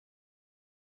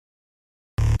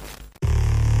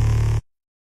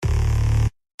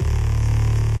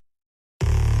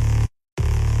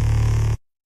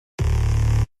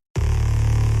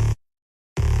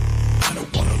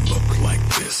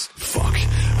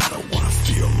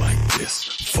this.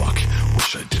 Fuck,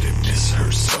 wish I didn't miss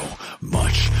her so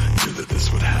much. Knew that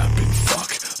this would happen. Fuck,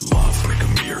 love, break a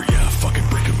mirror, yeah, fucking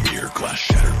break a mirror. Glass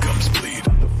shatter, gums bleed.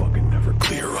 The fucking never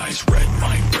clear, eyes red,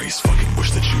 mind race. Fucking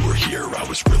wish that you were here. I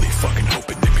was really fucking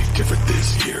hoping it'd be different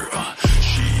this year.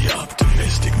 She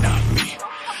optimistic, not me.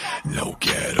 No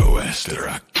quiero estar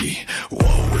aquí.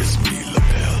 Woe is me,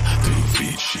 lapel, 2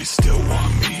 feet, she still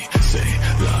want me. Say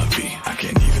la vie, I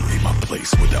can't even leave my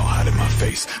place without hiding my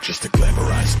face. Just a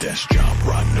glamorized desk job,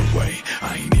 rotting away.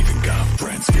 I ain't even got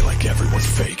friends, feel like everyone's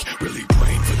fake. Really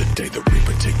praying for the day the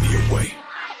Reaper take me away.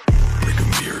 Break a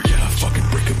mirror, yeah, fucking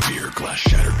break a mirror. Glass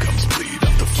shatter, gums bleed,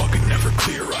 I'm the fucking never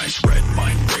clear. Eyes red,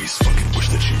 mind race, fucking wish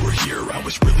that you were here. I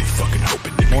was really fucking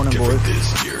hoping it'd be different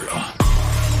this year. I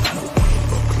don't wanna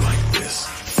look like this.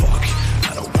 Fuck,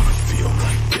 I don't wanna feel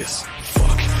like this.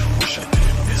 Fuck, wish I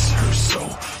didn't miss her so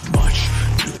much.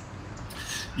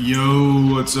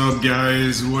 Yo, what's up,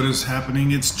 guys? What is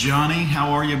happening? It's Johnny.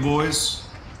 How are you, boys?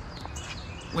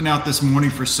 Went out this morning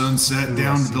for sunset.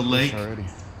 Down to the lake. Already.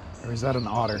 Or is that an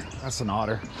otter? That's an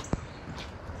otter.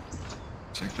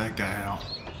 Check that guy out.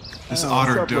 This What's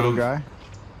otter up, little dove. guy?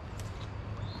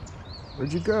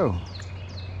 Where'd you go?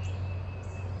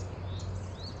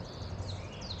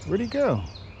 Where'd he go?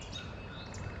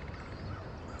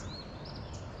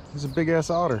 He's a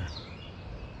big-ass otter.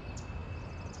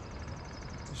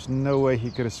 There's no way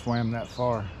he could have swam that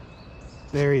far.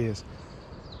 There he is.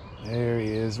 There he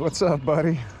is. What's up,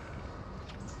 buddy?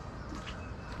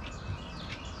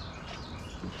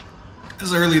 It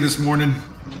was early this morning.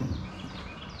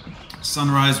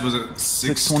 Sunrise was at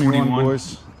 6:21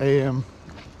 boys, a.m.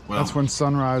 Well, That's when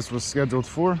sunrise was scheduled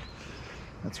for.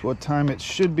 That's what time it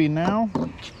should be now.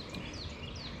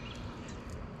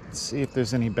 Let's see if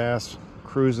there's any bass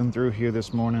cruising through here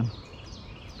this morning.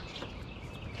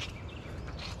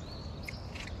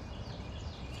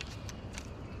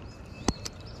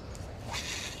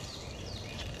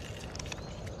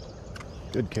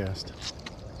 Good cast.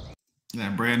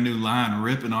 that brand new line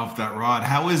ripping off that rod.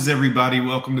 How is everybody?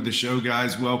 Welcome to the show,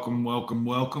 guys. Welcome, welcome,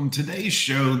 welcome. Today's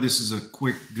show, this is a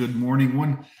quick good morning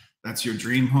one. That's your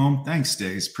dream home. Thanks,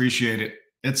 Days. Appreciate it.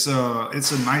 It's a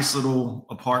nice little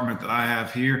apartment that I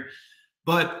have here,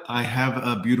 but I have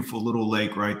a beautiful little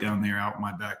lake right down there out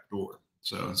my back door.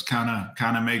 So it's kind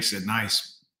of makes it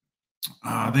nice.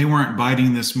 They weren't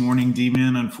biting this morning,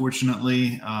 D-Man,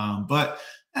 unfortunately, but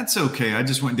that's okay. I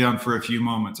just went down for a few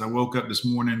moments. I woke up this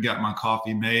morning, got my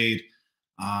coffee made,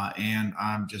 and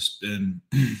I've just been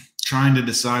trying to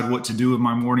decide what to do with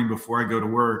my morning before I go to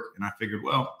work. And I figured,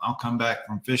 well, I'll come back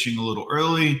from fishing a little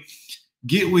early,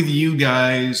 get with you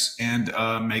guys, and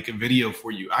make a video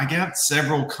for you. I got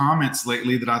several comments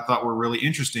lately that I thought were really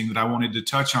interesting that I wanted to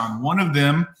touch on. One of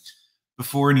them,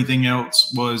 before anything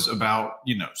else, was about,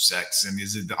 sex and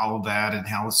is it all of that and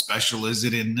how special is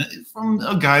it? And from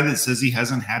a guy that says he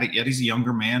hasn't had it yet. He's a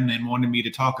younger man and wanted me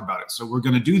to talk about it. So we're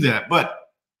going to do that. But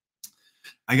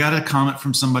I got a comment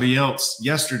from somebody else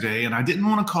yesterday, and I didn't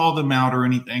want to call them out or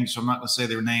anything, so I'm not going to say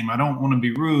their name. I don't want to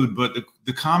be rude, but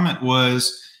the comment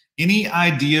was, any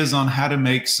ideas on how to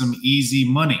make some easy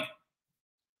money?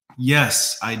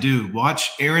 Yes, I do.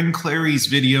 Watch Aaron Clary's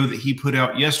video that he put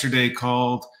out yesterday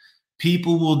called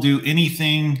People Will Do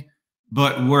Anything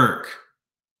But Work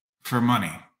for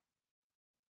Money.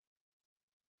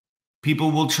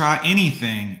 People will try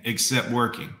anything except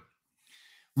working.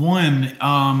 One,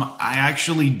 I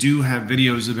actually do have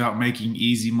videos about making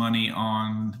easy money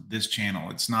on this channel.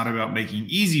 It's not about making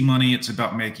easy money. It's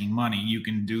about making money. You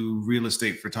can do real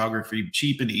estate photography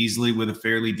cheap and easily with a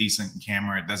fairly decent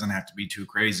camera. It doesn't have to be too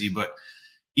crazy, but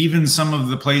even some of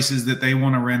the places that they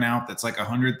want to rent out, that's like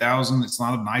 $100,000. It's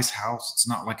not a nice house. It's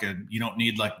not like you don't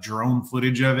need like drone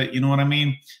footage of it. You know what I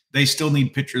mean? They still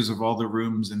need pictures of all the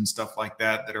rooms and stuff like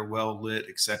that are well lit,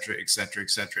 et cetera, et cetera, et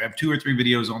cetera. I have 2 or 3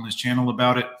 videos on this channel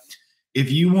about it. If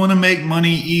you want to make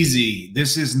money easy,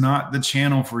 this is not the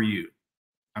channel for you.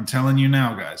 I'm telling you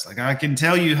now, guys. Like, I can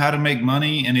tell you how to make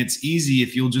money, and it's easy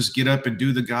if you'll just get up and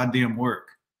do the goddamn work.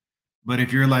 But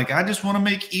if you're like, I just want to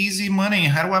make easy money.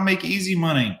 How do I make easy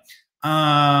money?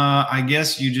 I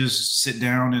guess you just sit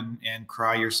down and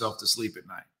cry yourself to sleep at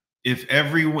night. If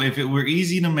it were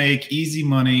easy to make easy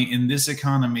money in this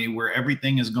economy where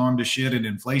everything has gone to shit and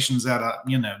inflation's at a,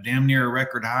 damn near a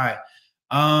record high,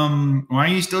 why are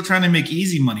you still trying to make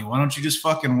easy money? Why don't you just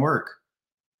fucking work?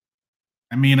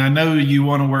 I mean, I know you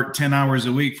want to work 10 hours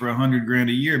a week for $100,000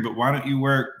 a year, but why don't you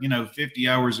work, 50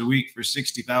 hours a week for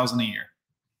 $60,000 a year?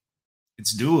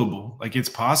 It's doable. Like, it's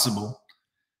possible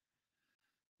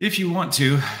if you want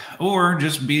to, or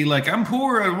just be like, I'm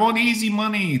poor. I want easy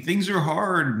money. Things are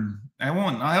hard. I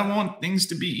want things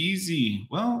to be easy.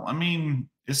 Well, I mean,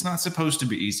 it's not supposed to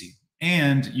be easy.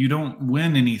 And you don't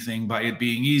win anything by it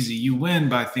being easy. You win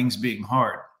by things being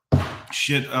hard.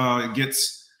 Shit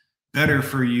gets better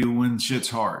for you when shit's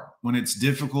hard. When it's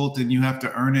difficult and you have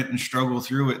to earn it and struggle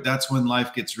through it, that's when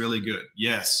life gets really good.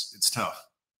 Yes, it's tough.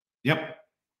 Yep.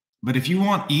 But if you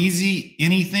want easy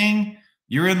anything,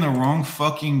 you're in the wrong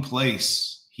fucking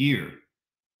place here.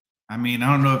 I mean,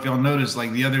 I don't know if y'all noticed,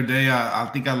 like the other day, I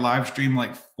think I live streamed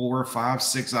like 4 or 5,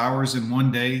 6 hours in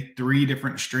one day, 3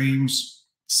 different streams,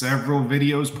 several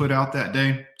videos put out that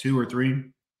day, 2 or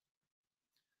 3.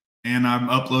 And I'm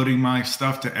uploading my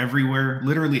stuff to everywhere,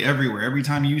 literally everywhere. Every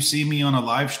time you see me on a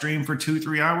live stream for 2,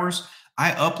 3 hours,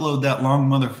 I upload that long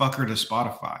motherfucker to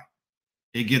Spotify.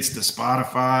 It gets to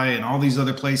Spotify and all these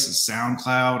other places,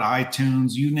 SoundCloud,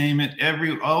 iTunes, you name it,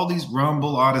 all these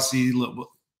Rumble, Odyssey,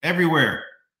 everywhere.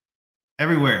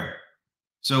 Everywhere.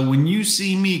 So when you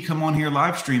see me come on here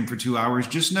live stream for 2 hours,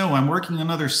 just know I'm working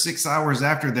another 6 hours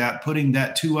after that, putting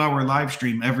that 2-hour live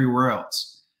stream everywhere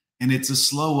else. And it's a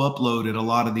slow upload at a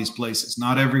lot of these places.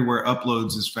 Not everywhere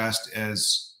uploads as fast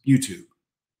as YouTube.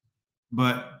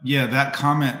 But yeah, that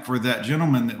comment for that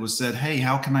gentleman that was said, hey,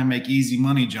 how can I make easy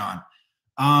money, John?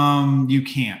 You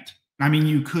can't. I mean,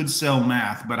 you could sell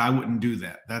math, but I wouldn't do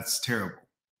that. That's terrible.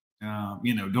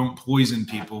 Don't poison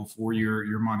people for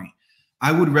your money.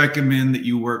 I would recommend that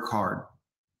you work hard.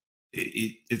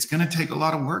 It's going to take a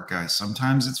lot of work, guys.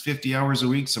 Sometimes it's 50 hours a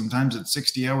week. Sometimes it's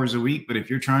 60 hours a week. But if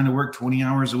you're trying to work 20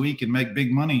 hours a week and make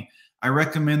big money, I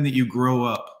recommend that you grow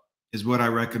up is what I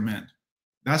recommend.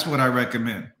 That's what I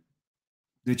recommend,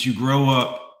 that you grow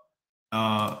up,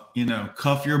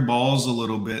 cuff your balls a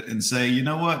little bit and say, you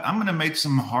know what? I'm going to make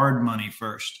some hard money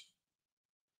first.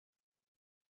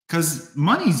 Because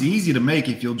money's easy to make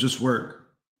if you'll just work.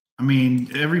 I mean,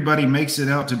 everybody makes it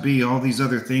out to be all these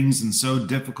other things and so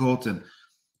difficult. And,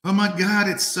 oh my God,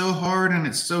 it's so hard and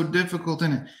it's so difficult.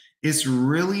 And it's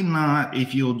really not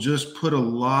if you'll just put a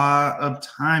lot of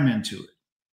time into it.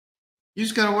 You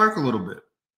just got to work a little bit.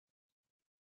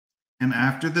 And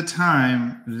after the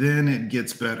time, then it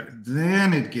gets better.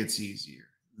 Then it gets easier.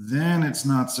 Then it's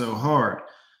not so hard.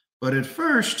 But at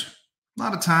first, a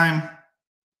lot of time,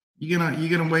 you're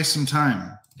gonna waste some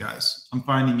time. Guys, I'm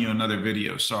finding you another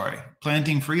video. Sorry.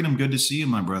 Planting Freedom. Good to see you,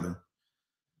 my brother.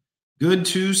 Good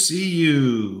to see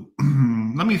you.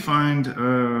 Let me find,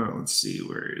 let's see,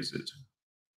 where is it?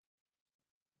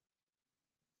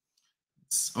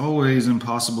 It's always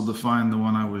impossible to find the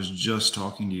one I was just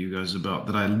talking to you guys about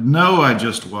that I know I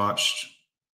just watched.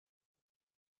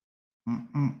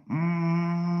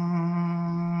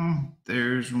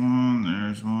 There's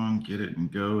one. Get It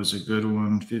and Go is a good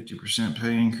one. 50%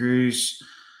 pay increase.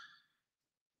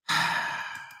 I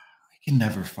can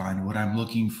never find what I'm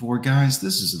looking for, guys.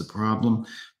 This is the problem.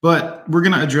 But we're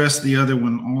going to address the other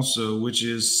one also, which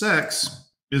is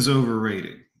sex is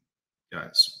overrated,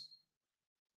 guys.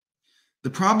 The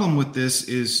problem with this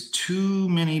is too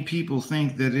many people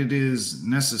think that it is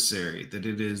necessary, that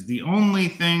it is the only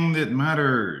thing that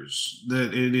matters,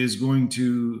 that it is going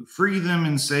to free them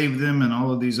and save them and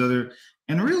all of these other,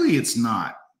 and really it's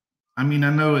not. I mean, I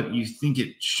know you think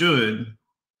it should,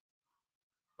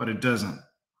 but it doesn't.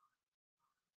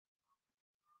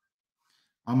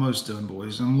 Almost done,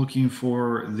 boys. I'm looking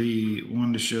for the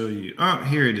one to show you. Oh,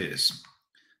 here it is.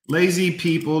 Lazy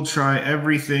people try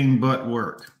everything but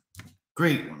work.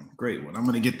 Great one. Great one. I'm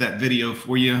going to get that video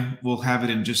for you. We'll have it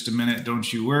in just a minute.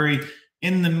 Don't you worry.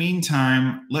 In the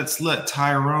meantime, let's let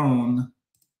Tyrone,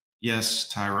 yes,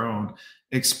 Tyrone,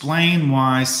 explain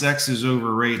why sex is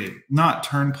overrated. Not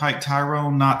Turnpike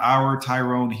Tyrone, not our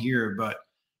Tyrone here, but,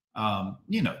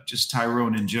 just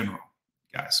Tyrone in general,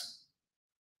 guys.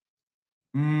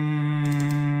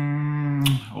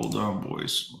 Hold on,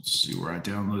 boys. Let's see where I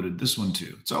downloaded this one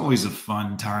too. It's always a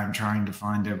fun time trying to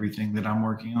find everything that I'm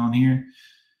working on here.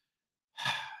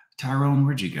 Tyrone,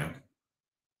 where'd you go?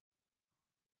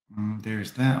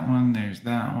 There's that one. There's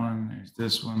that one. There's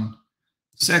this one.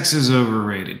 Sex is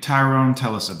overrated. Tyrone,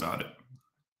 tell us about it.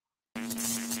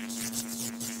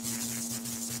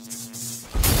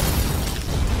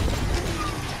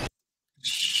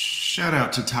 Shout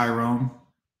out to Tyrone.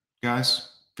 Guys,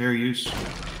 fair use.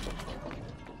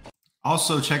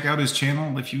 Also, check out his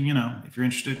channel if you're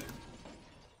interested.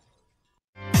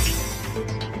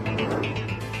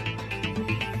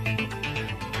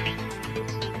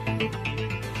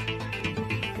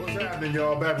 What's happening,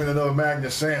 y'all? Back with another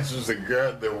Magnus Sanchez, the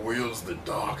god that wields the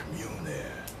dark Mjolnir.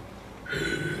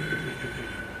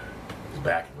 He's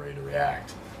back and ready to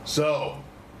react. So,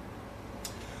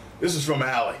 This is from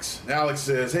Alex. Alex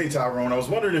says, hey Tyrone, I was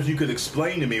wondering if you could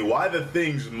explain to me why the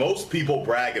things most people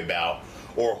brag about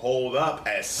or hold up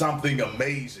as something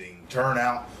amazing turn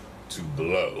out to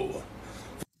blow.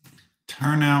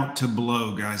 Turn out to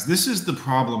blow, guys. This is the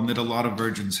problem that a lot of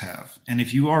virgins have. And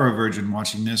if you are a virgin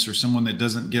watching this, or someone that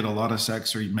doesn't get a lot of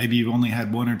sex, or maybe you've only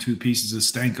had 1 or 2 pieces of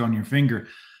stank on your finger,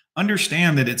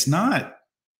 understand that it's not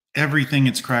everything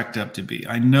it's cracked up to be.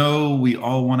 I know we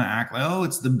all want to act like, oh,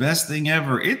 it's the best thing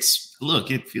ever.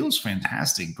 Look, it feels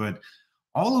fantastic, but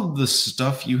all of the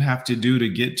stuff you have to do to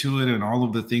get to it and all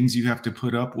of the things you have to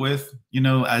put up with,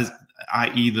 as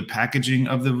i.e. the packaging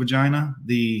of the vagina,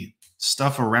 the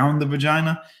stuff around the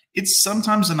vagina, it's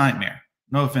sometimes a nightmare.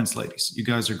 No offense, ladies. You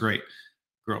guys are great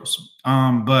girls.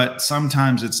 But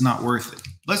sometimes it's not worth it.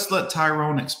 Let's let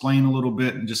Tyrone explain a little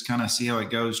bit and just kind of see how it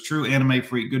goes. True Anime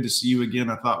Freak, good to see you again.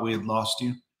 I thought we had lost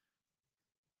you.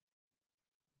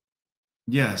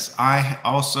 Yes, I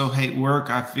also hate work.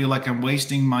 I feel like I'm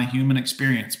wasting my human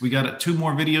experience. We got 2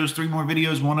 more videos, 3 more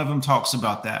videos. One of them talks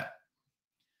about that.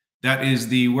 That is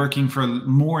the working for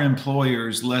more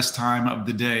employers, less time of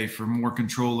the day for more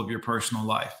control of your personal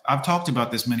life. I've talked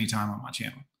about this many times on my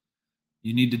channel.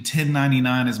 You need to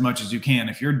 1099 as much as you can.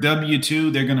 If you're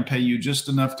W-2, they're going to pay you just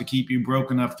enough to keep you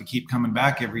broke enough to keep coming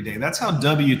back every day. That's how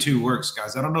W-2 works,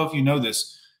 guys. I don't know if you know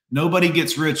this. Nobody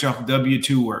gets rich off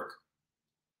W-2 work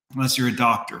unless you're a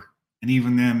doctor. And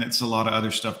even then, it's a lot of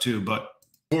other stuff too. But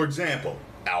for example,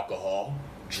 alcohol,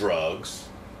 drugs,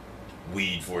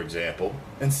 weed, for example,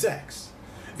 and sex.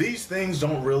 These things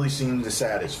don't really seem to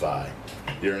satisfy.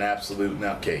 You're an absolute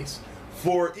nutcase.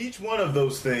 For each one of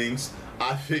those things,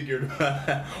 I figured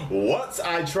once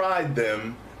I tried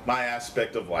them, my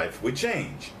aspect of life would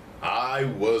change. I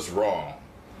was wrong.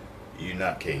 You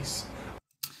nutcase.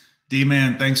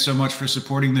 D-Man, thanks so much for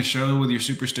supporting the show with your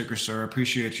super sticker, sir. I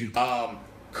appreciate you.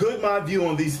 Could my view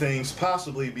on these things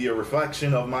possibly be a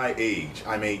reflection of my age?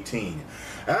 I'm 18.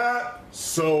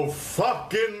 So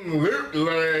fucking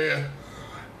literally.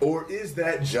 Or is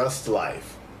that just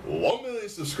life? 1 million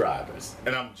subscribers.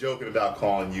 And I'm joking about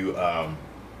calling you,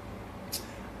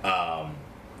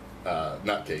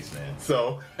 nutcase, man.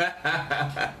 So,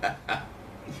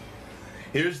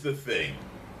 here's the thing.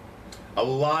 A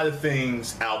lot of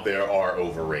things out there are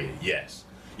overrated, yes.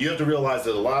 You have to realize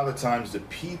that a lot of the times the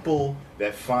people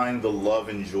that find the love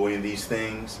and joy in these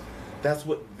things, that's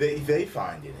what they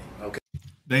find in it, okay?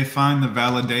 They find the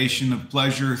validation of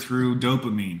pleasure through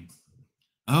dopamine.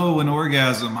 Oh, an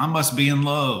orgasm. I must be in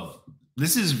love.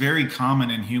 This is very common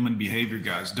in human behavior,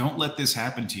 guys. Don't let this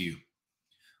happen to you.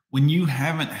 When you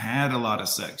haven't had a lot of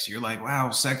sex, you're like,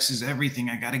 wow, sex is everything.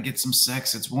 I got to get some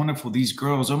sex. It's wonderful. These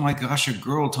girls, oh my gosh, a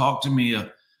girl talked to me.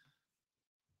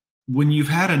 When you've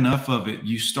had enough of it,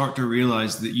 you start to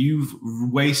realize that you've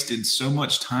wasted so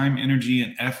much time, energy,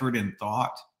 and effort and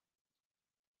thought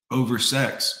over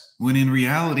sex, when in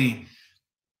reality,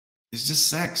 it's just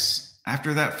sex.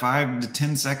 After that 5 to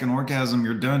 10 second orgasm,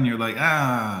 you're done. You're like,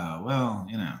 well,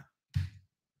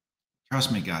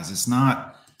 trust me, guys, it's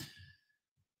not.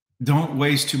 Don't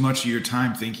waste too much of your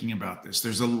time thinking about this.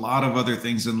 There's a lot of other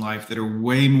things in life that are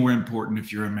way more important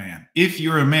if you're a man. If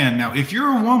you're a man. Now, if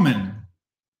you're a woman,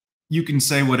 you can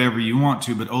say whatever you want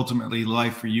to, but ultimately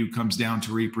life for you comes down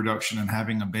to reproduction and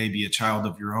having a baby, a child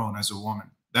of your own as a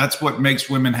woman. That's what makes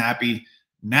women happy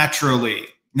naturally.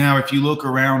 Now, if you look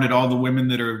around at all the women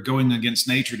that are going against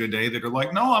nature today that are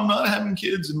like, no, I'm not having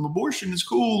kids and abortion is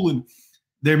cool, and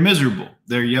they're miserable.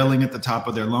 They're yelling at the top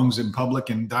of their lungs in public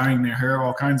and dyeing their hair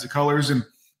all kinds of colors, and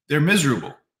they're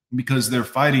miserable because they're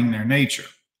fighting their nature.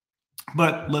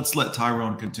 But let's let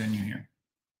Tyrone continue here.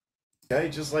 Okay,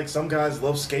 just like some guys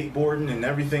love skateboarding and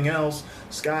everything else,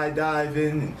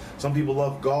 skydiving, and some people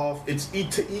love golf. It's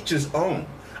to each his own.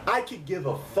 I could give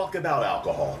a fuck about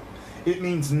alcohol. It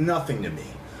means nothing to me.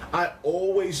 I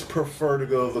always prefer to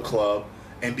go to the club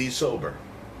and be sober.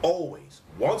 Always.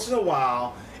 Once in a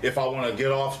while, if I want to get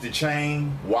off the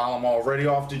chain while I'm already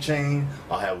off the chain,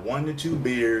 I'll have 1 to 2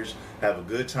 beers, have a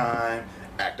good time,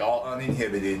 act all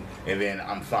uninhibited, and then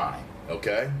I'm fine.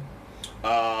 Okay?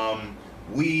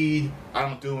 Weed, I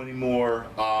don't do anymore.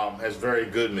 Has very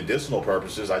good medicinal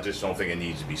purposes. I just don't think it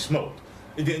needs to be smoked.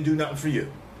 It didn't do nothing for you.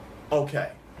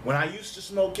 Okay. When I used to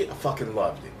smoke it, I fucking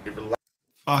loved it.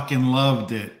 Fucking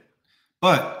loved it.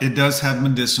 But it does have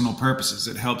medicinal purposes.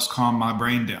 It helps calm my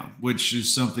brain down, which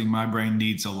is something my brain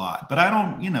needs a lot. But I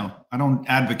don't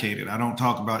advocate it. I don't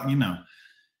talk about,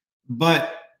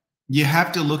 but you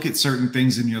have to look at certain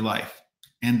things in your life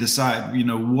and decide,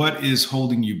 what is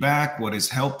holding you back, what is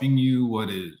helping you,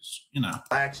 what is,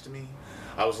 Relaxed me.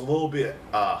 I was a little bit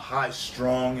high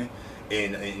strung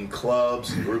in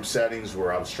clubs, in group settings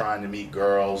where I was trying to meet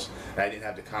girls and I didn't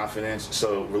have the confidence.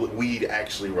 So weed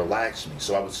actually relaxed me.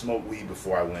 So I would smoke weed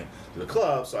before I went to the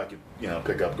club so I could, you know,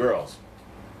 pick up girls.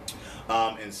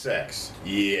 And sex.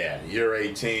 Yeah, you're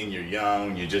 18, you're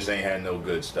young, you just ain't had no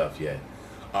good stuff yet.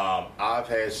 I've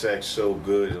had sex so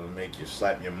good it'll make you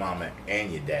slap your mama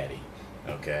and your daddy.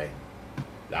 Okay?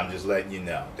 I'm just letting you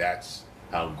know. That's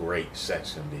how great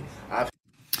sex can be.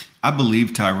 I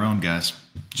believe Tyrone, guys,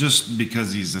 just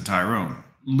because he's a Tyrone,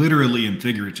 literally and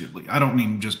figuratively. I don't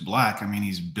mean just black. I mean,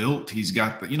 he's built, he's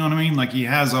got the, you know what I mean? Like he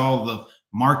has all the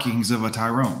markings of a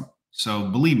Tyrone. So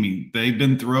believe me, they've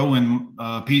been throwing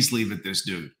peace leave at this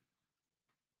dude.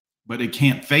 But it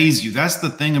can't phase you. That's the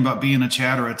thing about being a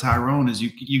Chad or a Tyrone is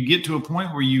you get to a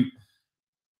point where you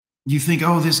think,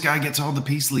 oh, this guy gets all the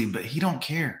peace leave, but he don't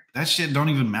care. That shit don't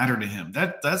even matter to him.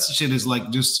 That shit is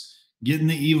like just getting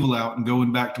the evil out and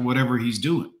going back to whatever he's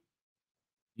doing.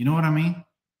 You know what I mean?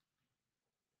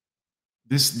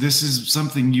 This is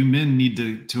something you men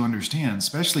need to understand,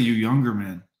 especially you younger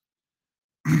men.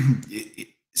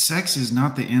 Sex is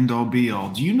not the end all be all.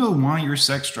 Do you know why your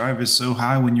sex drive is so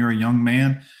high when you're a young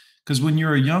man? Because when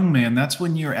you're a young man, that's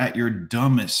when you're at your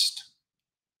dumbest,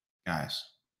 guys.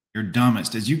 Your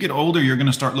dumbest. As you get older, you're going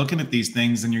to start looking at these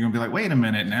things and you're going to be like, wait a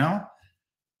minute now.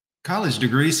 College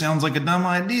degree sounds like a dumb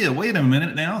idea. Wait a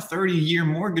minute now. 30-year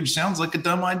mortgage sounds like a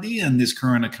dumb idea in this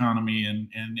current economy and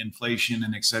inflation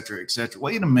and et cetera, et cetera.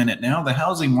 Wait a minute now. The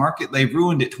housing market, they've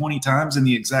ruined it 20 times in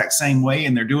the exact same way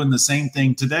and they're doing the same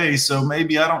thing today. So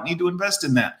maybe I don't need to invest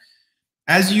in that.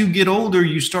 As you get older,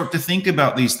 you start to think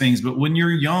about these things. But when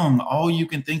you're young, all you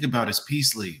can think about is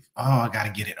peace leave. Oh, I got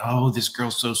to get it. Oh, this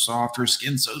girl's so soft. Her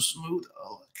skin's so smooth.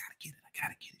 Oh, I got to get it. I got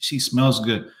to get it. She smells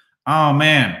good. Oh,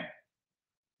 man.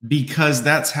 Because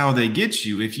that's how they get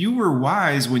you. If you were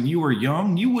wise when you were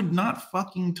young, you would not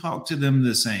fucking talk to them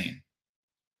the same.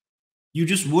 You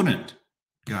just wouldn't,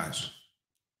 guys.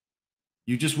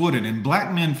 You just wouldn't. And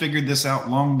black men figured this out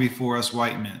long before us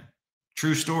white men.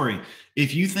 True story.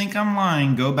 If you think I'm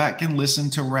lying, go back and listen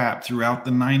to rap throughout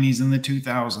the 90s and the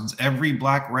 2000s. Every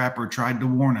black rapper tried to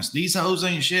warn us. These hoes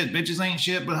ain't shit. Bitches ain't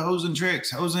shit but hoes and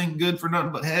tricks. Hoes ain't good for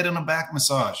nothing but head and a back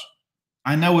massage.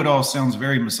 I know it all sounds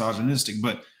very misogynistic,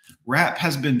 but rap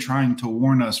has been trying to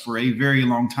warn us for a very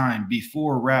long time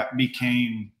before rap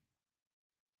became,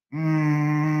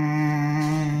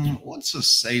 what's a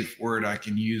safe word I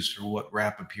can use for what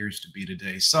rap appears to be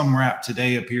today? Some rap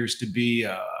today appears to be,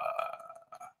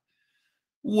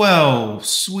 well,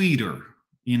 sweeter.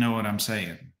 You know what I'm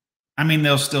saying? I mean,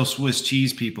 they'll still Swiss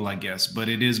cheese people, I guess, but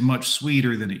it is much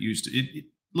sweeter than it used to.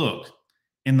 Look,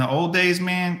 in the old days,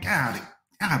 man, God,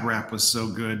 rap was so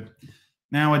good.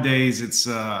 Nowadays, it's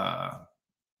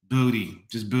booty,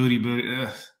 just booty.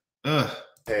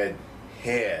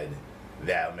 Head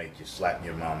that'll make you slap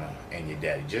your mama and your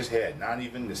daddy. Just head, not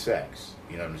even the sex.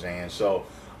 You know what I'm saying? So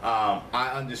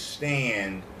I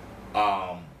understand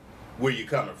where you're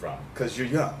coming from because you're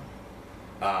young.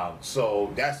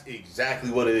 So that's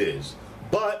exactly what it is.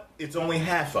 But it's only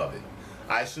half of it.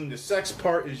 I assume the sex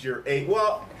part is your age.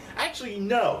 Well, actually,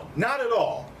 no, not at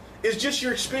all. It's just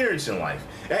your experience in life.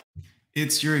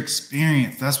 It's your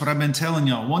experience. That's what I've been telling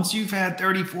y'all. Once you've had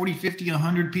 30, 40, 50,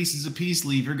 100 pieces of peace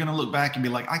leave, you're going to look back and be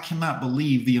like, I cannot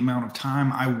believe the amount of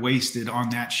time I wasted on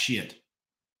that shit.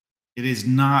 It is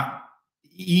not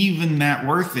even that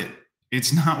worth it.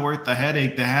 It's not worth the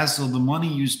headache, the hassle, the money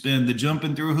you spend, the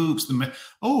jumping through hoops.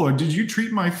 Oh, did you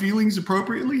treat my feelings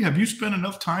appropriately? Have you spent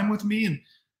enough time with me? And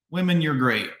women, you're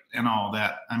great and all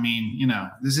that. I mean, you know,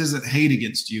 this isn't hate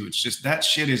against you. It's just that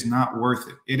shit is not worth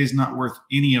it. It is not worth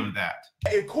any of that.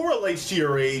 It correlates to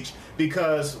your age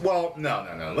because, well, no.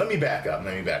 Let me back up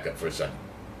for a second.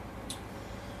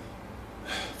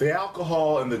 The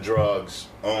alcohol and the drugs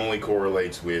only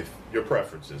correlates with your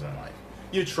preferences in life.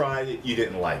 You tried it, you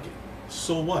didn't like it.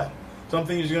 So what? Some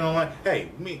things you're gonna like.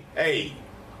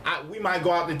 We might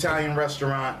go out to the Italian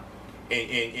restaurant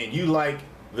and you like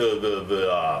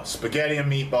the spaghetti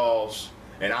and meatballs,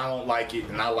 and I don't like it,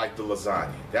 and I like the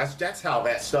lasagna. That's how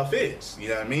that stuff is. You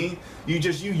know what I mean?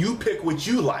 You pick what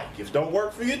you like. If it don't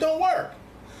work for you, it don't work.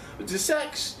 But the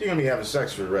sex, you're gonna be having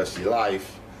sex for the rest of your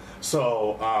life,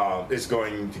 so it's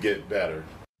going to get better.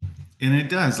 And it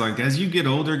does. Like as you get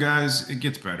older, guys, it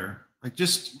gets better. Like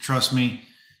just trust me.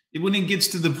 When it gets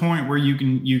to the point where you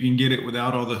can get it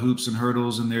without all the hoops and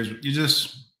hurdles, and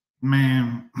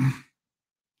man.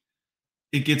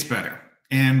 It gets better.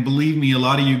 And believe me, a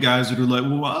lot of you guys that are like,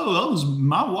 well, that was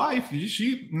my wife.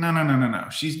 No.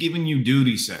 She's giving you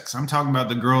duty sex. I'm talking about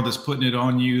the girl that's putting it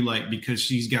on you, like, because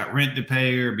she's got rent to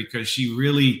pay or because she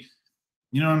really,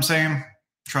 you know what I'm saying?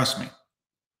 Trust me.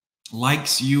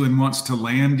 likes you and wants to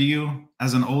land you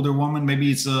as an older woman.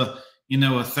 Maybe it's a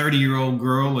 30-year-old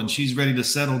girl and she's ready to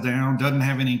settle down, doesn't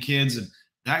have any kids, and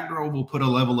that girl will put a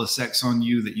level of sex on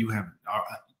you that you have.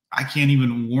 I can't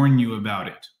even warn you about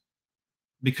it,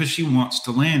 because she wants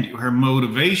to land you. Her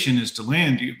motivation is to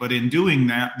land you. But in doing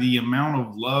that, the amount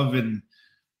of love and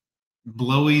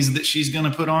blowies that she's going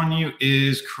to put on you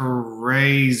is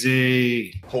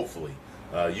crazy. Hopefully,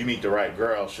 you meet the right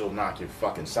girl, she'll knock your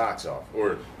fucking socks off.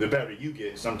 Or the better you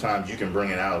get, sometimes you can bring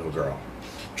it out of a girl.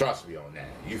 Trust me on that.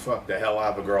 You fuck the hell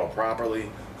out of a girl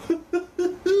properly.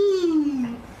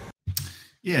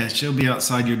 Yeah, she'll be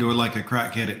outside your door like a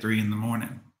crackhead at 3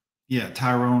 a.m. Yeah,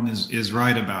 Tyrone is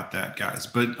right about that, guys.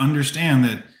 But understand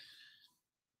that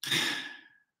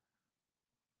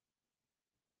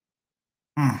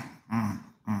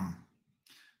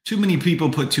too many people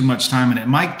put too much time in it.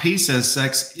 Mike P says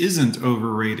sex isn't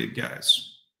overrated,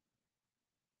 guys.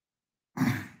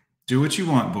 Do what you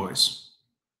want, boys.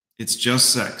 It's just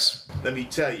sex. Let me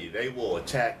tell you, they will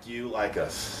attack you like a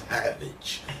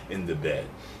savage in the bed.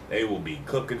 They will be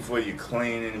cooking for you,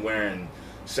 cleaning, wearing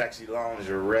sexy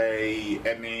lingerie.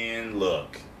 I mean,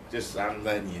 look, I'm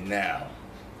letting you know.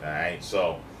 All right,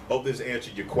 so hope this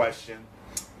answered your question.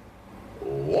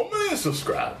 1 million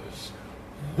subscribers.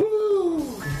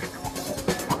 Woo!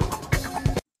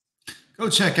 Go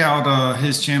check out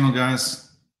his channel, guys.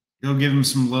 Go give him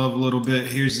some love a little bit.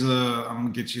 Here's I'm gonna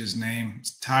get you his name.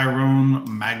 It's Tyrone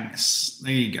Magnus.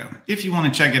 There you go. If you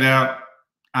want to check it out,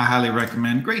 I highly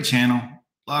recommend. Great channel.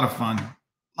 A lot of fun.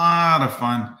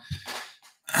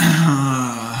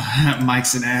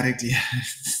 Mike's an addict. Yeah,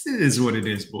 it is what it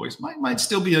is, boys. Mike might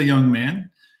still be a young man.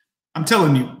 I'm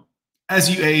telling you, as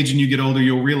you age and you get older,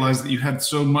 you'll realize that you had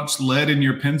so much lead in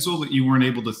your pencil that you weren't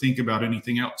able to think about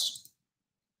anything else,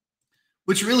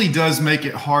 which really does make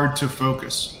it hard to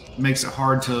focus. It makes it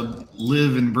hard to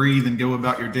live and breathe and go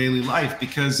about your daily life,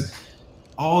 because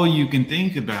all you can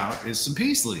think about is some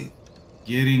peace leave.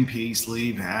 Getting peace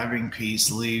leave, having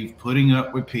peace leave, putting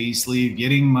up with peace leave,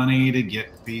 getting money to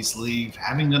get peace leave,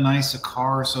 having a nicer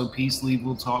car so peace leave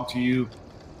will talk to you.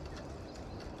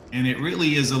 And it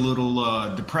really is a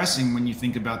little depressing when you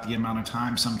think about the amount of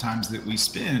time sometimes that we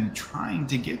spend trying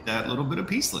to get that little bit of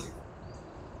peace leave.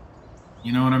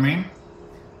 You know what I mean?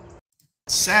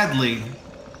 Sadly,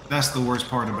 that's the worst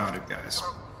part about it, guys.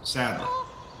 Sadly.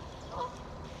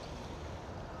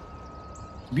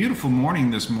 Beautiful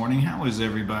morning this morning. How is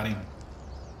everybody?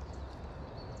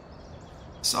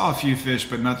 Saw a few fish,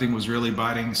 but nothing was really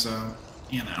biting, so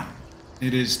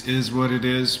it is what it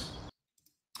is.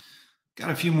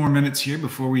 Got a few more minutes here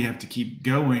before we have to keep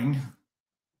going.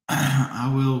 I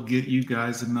will get you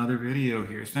guys another video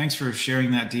here. Thanks for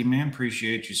sharing that, D-Man.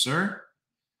 Appreciate you, sir.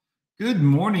 Good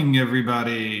morning,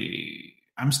 everybody.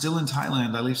 I'm still in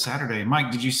Thailand. I leave Saturday. Mike,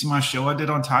 did you see my show I did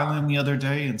on Thailand the other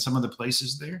day and some of the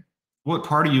places there? What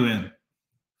part are you in?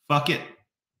 Fuck it.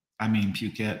 I mean,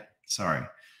 Phuket. Sorry.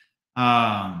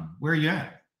 Where are you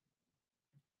at?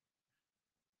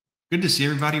 Good to see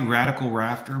everybody. Radical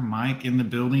Rafter, Mike in the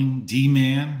building,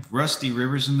 D-Man, Rusty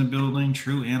Rivers in the building,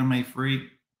 True Anime Freak,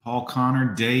 Paul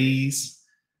Connor, Days.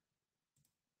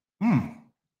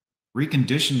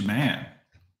 Reconditioned Man.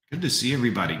 Good to see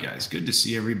everybody, guys. Good to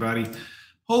see everybody.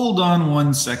 Hold on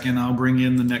 1 second. I'll bring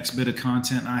in the next bit of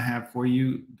content I have for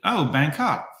you. Oh,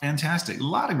 Bangkok. Fantastic. A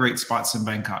lot of great spots in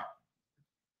Bangkok.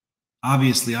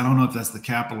 Obviously, I don't know if that's the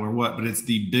capital or what, but it's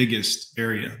the biggest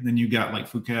area. Then you got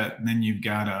like Phuket, and then you've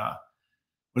got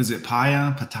what is it,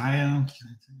 Pattaya?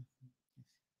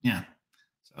 Yeah.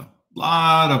 So a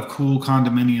lot of cool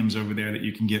condominiums over there that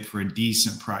you can get for a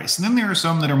decent price. And then there are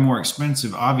some that are more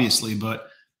expensive, obviously, but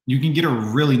you can get a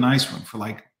really nice one for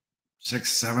like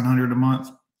 $600-700 a month,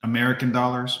 American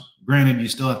dollars. Granted, you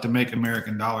still have to make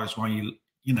American dollars while you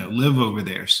live over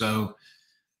there. So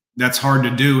that's hard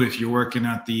to do if you're working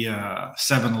at the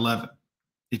 7-Eleven.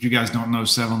 If you guys don't know,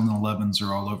 7-Elevens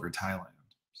are all over Thailand.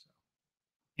 So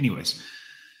anyways,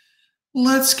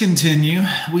 let's continue.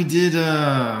 We did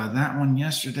that one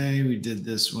yesterday. We did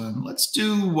this one. Let's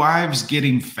do wives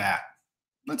getting fat.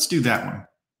 Let's do that one.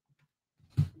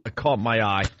 I caught my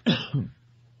eye.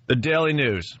 The Daily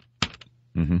News.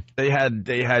 Mm-hmm. They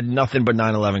had nothing but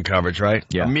 9/11 coverage, right?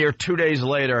 Yeah. A mere 2 days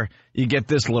later, you get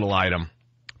this little item.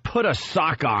 Put a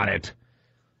sock on it.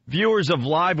 Viewers of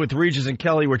Live with Regis and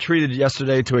Kelly were treated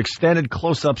yesterday to extended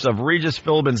close-ups of Regis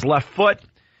Philbin's left foot,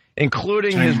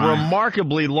 including his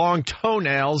remarkably long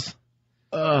toenails.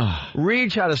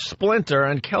 Reg had a splinter,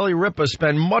 and Kelly Ripa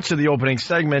spent much of the opening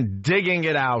segment digging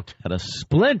it out. Had a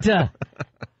splinter.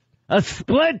 A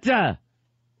splinter.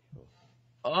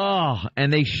 Oh,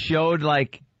 and they showed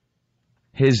like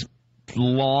his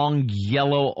long,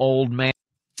 yellow old man.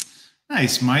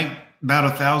 Nice, Mike. About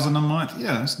 1,000 a month.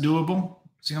 Yeah, it's doable.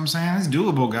 See what I'm saying? It's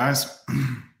doable, guys.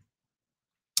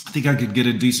 I think I could get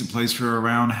a decent place for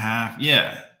around half.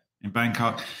 Yeah, in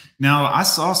Bangkok. Now, I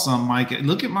saw some, Mike.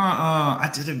 Look at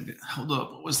my, hold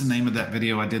up. What was the name of that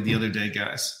video I did the other day,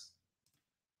 guys?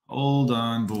 Hold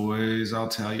on, boys. I'll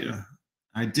tell you.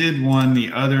 I did one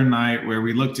the other night where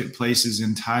we looked at places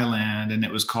in Thailand, and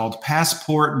it was called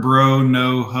Passport Bro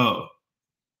No Ho.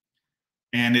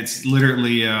 And it's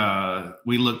literally,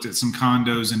 we looked at some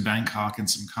condos in Bangkok and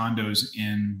some condos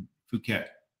in Phuket.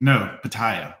 No,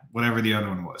 Pattaya, whatever the other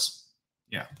one was.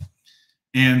 Yeah.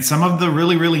 And some of the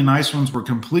really, really nice ones were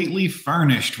completely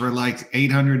furnished for like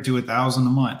 800 to 1,000 a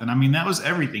month. And I mean, that was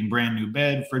everything. Brand new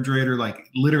bed, refrigerator, like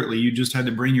literally you just had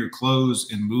to bring your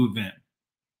clothes and move in.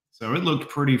 So it looked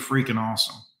pretty freaking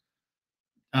awesome.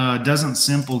 Doesn't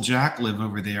Simple Jack live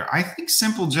over there? I think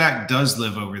Simple Jack does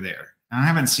live over there. I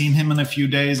haven't seen him in a few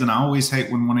days, and I always hate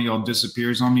when one of y'all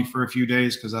disappears on me for a few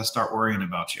days because I start worrying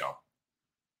about y'all.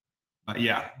 But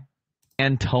yeah.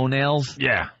 And toenails.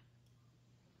 Yeah.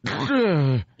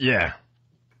 Yeah.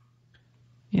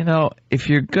 You know, if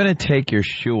you're going to take your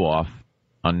shoe off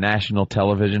on national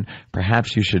television,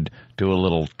 perhaps you should do a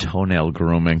little toenail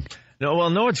grooming. No, well,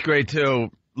 no, it's great,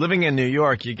 too. Living in New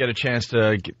York, you get a chance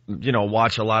to,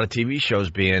 watch a lot of TV shows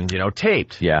being,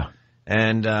 taped. Yeah.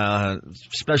 And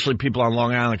especially people on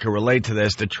Long Island can relate to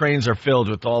this. The trains are filled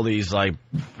with all these like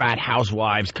fat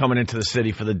housewives coming into the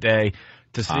city for the day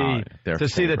to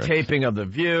see the taping of The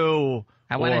View.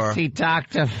 I want to see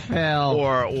Dr. Phil.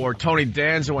 Or Tony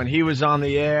Danza when he was on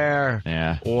the air.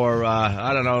 Yeah. Or,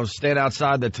 I don't know, stand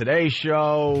outside the Today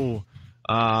Show.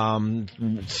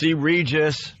 See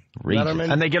Regis. Letterman.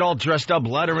 And they get all dressed up.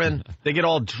 Letterman. They get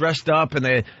all dressed up and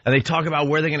they talk about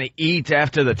where they're going to eat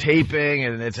after the taping,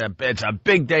 and it's a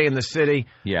big day in the city.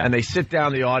 Yeah. And they sit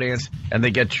down the audience and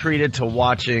they get treated to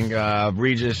watching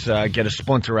Regis get a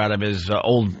splinter out of his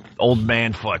old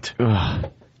man foot.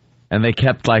 Ugh. And they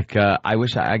kept like I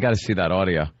got to see that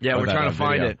audio. Yeah, we're trying to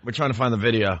find it. We're trying to find the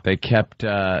video. They kept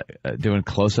doing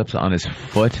close-ups on his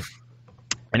foot,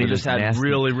 and he just had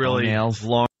really, really nails.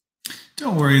 long.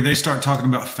 Don't worry, they start talking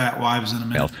about fat wives in a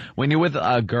minute. When you're with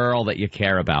a girl that you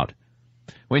care about,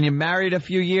 when you're married a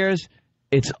few years,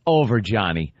 it's over,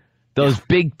 Johnny. Those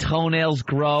big toenails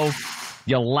grow.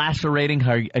 You're lacerating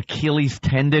her Achilles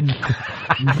tendon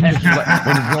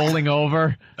when rolling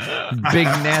over. Big,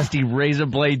 nasty razor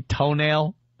blade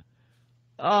toenail.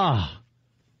 Oh,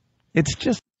 it's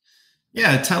just.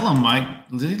 Yeah, tell them, Mike.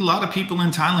 A lot of people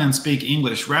in Thailand speak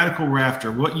English. Radical Rafter,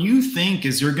 what you think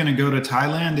is you're going to go to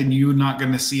Thailand and you're not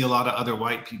going to see a lot of other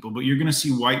white people, but you're going to see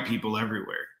white people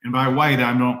everywhere. And by white,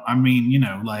 I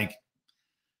mean, like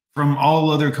from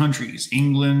all other countries,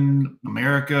 England,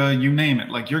 America, you name it.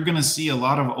 Like you're going to see a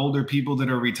lot of older people that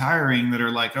are retiring that are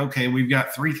like, okay, we've got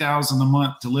 $3,000 a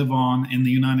month to live on in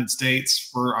the United States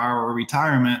for our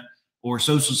retirement or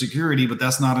Social Security, but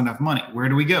that's not enough money. Where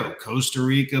do we go? Costa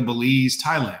Rica, Belize,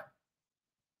 Thailand.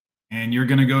 And you're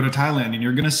going to go to Thailand and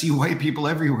you're going to see white people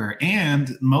everywhere.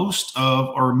 And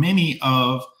many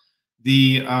of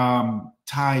the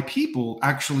Thai people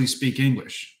actually speak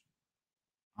English.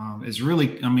 It's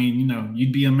really,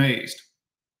 you'd be amazed.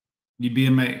 You'd be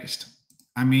amazed.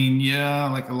 I mean, yeah,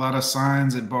 like a lot of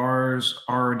signs at bars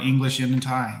are in English and in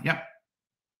Thai. Yep.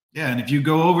 Yeah, and if you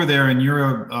go over there and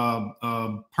you're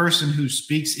a person who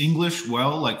speaks English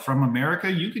well, like from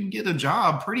America, you can get a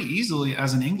job pretty easily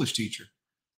as an English teacher,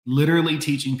 literally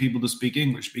teaching people to speak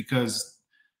English because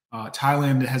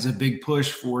Thailand has a big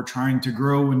push for trying to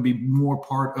grow and be more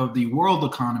part of the world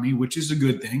economy, which is a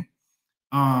good thing.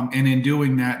 And in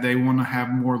doing that, they want to have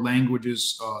more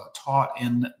languages taught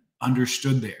and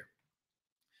understood there.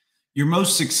 Your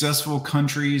most successful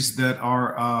countries that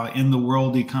are in the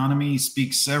world economy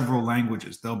speak several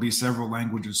languages. There'll be several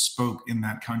languages spoke in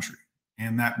that country.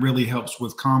 And that really helps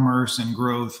with commerce and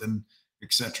growth and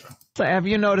etc. So have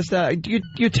you noticed that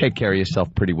you take care of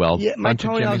yourself pretty well? Yeah, my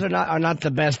toenails are not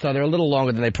the best, though. They're a little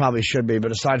longer than they probably should be.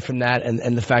 But aside from that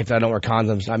and the fact that I don't wear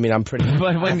condoms, I mean, I'm pretty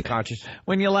conscious.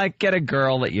 When you get a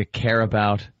girl that you care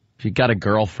about, if you got a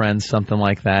girlfriend, something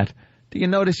like that, do you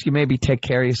notice you maybe take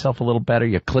care of yourself a little better?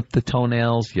 You clip the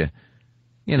toenails, you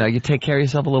take care of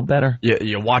yourself a little better?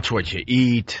 You watch what you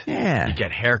eat. Yeah. You get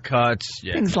haircuts.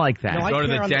 Things like that. No, go to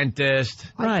the dentist.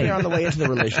 I care on the way into the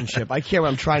relationship. I care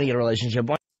when I'm trying to get a relationship.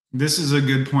 This is a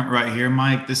good point right here,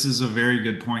 Mike. This is a very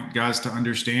good point, guys, to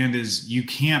understand is you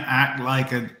can't act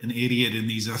like an idiot in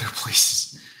these other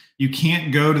places. You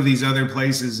can't go to these other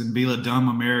places and be a dumb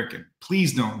American.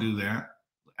 Please don't do that.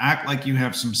 Act like you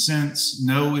have some sense.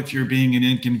 Know if you're being an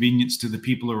inconvenience to the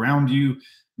people around you.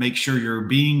 Make sure you're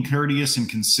being courteous and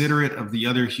considerate of the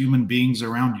other human beings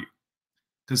around you.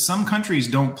 Because some countries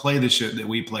don't play the shit that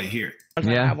we play here.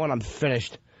 Yeah. When I'm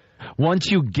finished. Once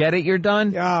you get it, you're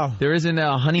done? Yeah. There isn't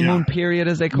a honeymoon period,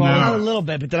 as they call it? A little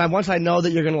bit, but then once I know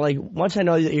that you're going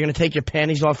to take your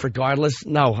panties off regardless,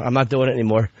 no, I'm not doing it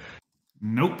anymore.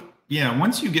 Nope. Yeah,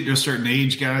 once you get to a certain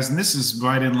age, guys, and this is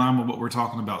right in line with what we're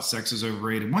talking about, sex is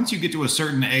overrated. Once you get to a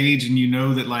certain age and you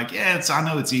know that, like, I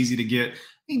know it's easy to get,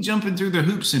 you ain't jumping through the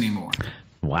hoops anymore.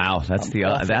 Wow, that's the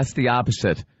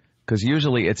opposite. Because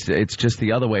usually it's just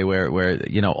the other way where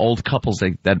old couples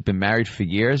that have been married for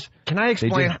years, can I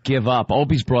explain? They just give up.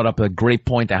 Opie's brought up a great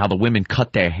point to how the women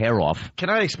cut their hair off. Can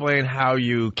I explain how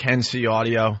you can see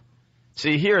audio?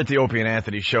 See, here at the Opie and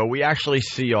Anthony show, we actually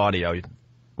see audio.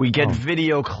 We get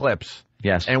video clips.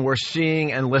 Yes. And we're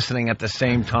seeing and listening at the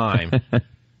same time.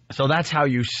 So that's how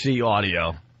you see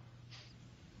audio.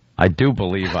 I do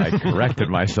believe I corrected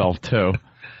myself, too.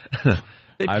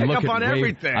 They pick up on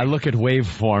everything. I look at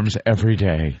waveforms every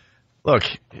day. Look,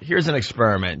 here's an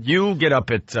experiment. You get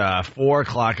up at 4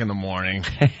 o'clock in the morning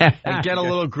and get a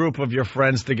little group of your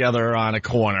friends together on a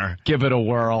corner. Give it a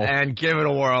whirl. And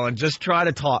just try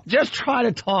to talk. Just try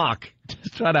to talk.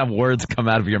 Just try to have words come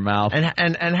out of your mouth.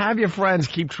 And have your friends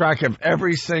keep track of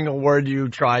every single word you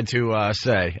try to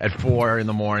say at 4 in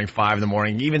the morning, 5 in the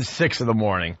morning, even 6 in the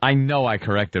morning. I know I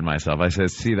corrected myself. I said,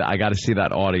 I got to see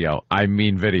that audio. I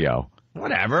mean video.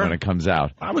 Whatever. When it comes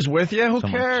out. I was with you. Who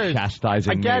cares?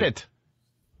 Chastising I get me. it.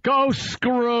 Go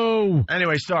screw.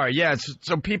 Anyway, sorry. Yeah,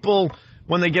 so people,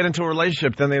 when they get into a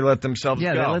relationship, then they let themselves go.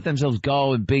 Yeah, they let themselves go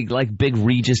with big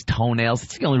Regis toenails.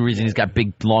 It's the only reason he's got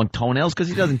big, long toenails, because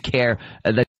he doesn't care.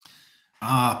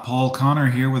 Paul Connor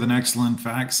here with an excellent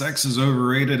fact. Sex is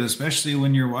overrated, especially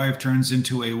when your wife turns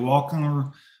into a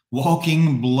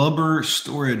walking blubber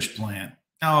storage plant.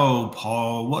 Oh,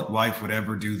 Paul, what wife would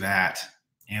ever do that?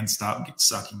 And stop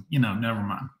sucking. Never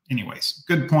mind. Anyways,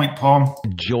 good point, Paul.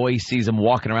 Joy sees him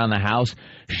walking around the house,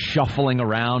 shuffling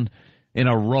around in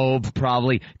a robe,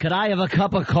 probably. Could I have a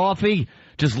cup of coffee?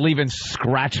 Just leaving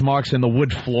scratch marks in the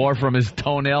wood floor from his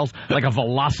toenails like a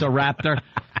velociraptor,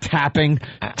 tapping,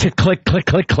 click, click,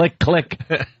 click, click, click,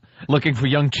 looking for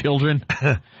young children.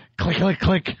 Click, click,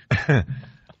 click.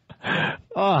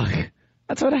 Oh,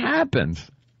 that's what happens.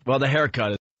 Well, the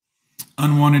haircut is.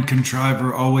 Unwanted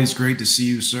contriver, always great to see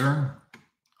you, sir.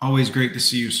 Always great to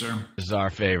see you, sir. This is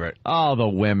our favorite. Oh, the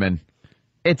women.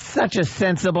 It's such a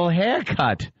sensible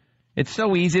haircut. It's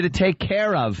so easy to take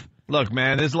care of. Look,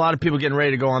 man, there's a lot of people getting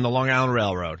ready to go on the Long Island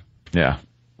Railroad. Yeah.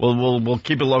 We'll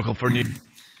keep it local for New.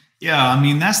 Yeah, I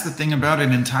mean, that's the thing about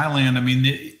it in Thailand. I mean,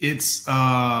 it's,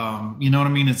 you know what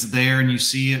I mean? It's there and you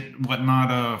see it,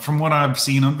 whatnot. From what I've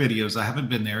seen on videos, I haven't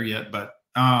been there yet, but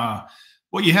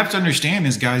what you have to understand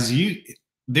is, guys,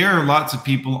 there are lots of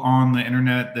people on the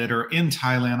internet that are in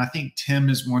Thailand. I think Tim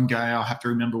is one guy. I'll have to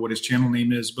remember what his channel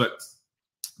name is, but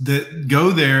that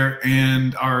go there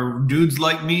and are dudes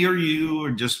like me or you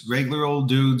or just regular old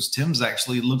dudes. Tim's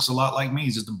actually looks a lot like me.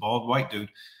 He's just a bald white dude.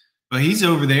 But he's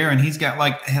over there and he's got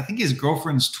I think his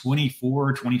girlfriend's 24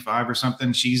 or 25 or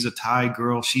something. She's a Thai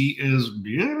girl. She is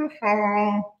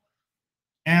beautiful.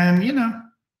 And,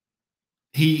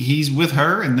 he's with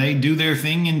her and they do their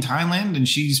thing in Thailand and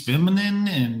she's feminine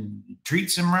and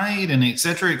treats him right and et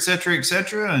cetera, et cetera, et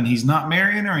cetera. And he's not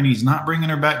marrying her and he's not bringing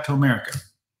her back to America.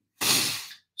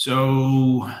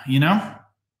 So,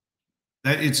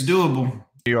 that it's doable.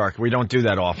 New York. We don't do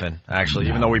that often, actually,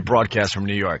 even though we broadcast from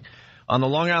New York. On the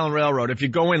Long Island Railroad, if you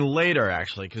go in later,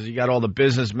 actually, because you got all the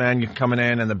businessmen coming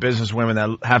in and the businesswomen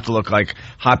that have to look like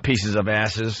hot pieces of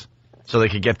asses so they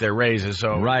could get their raises.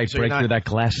 So break through that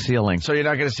glass ceiling. So you're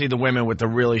not going to see the women with the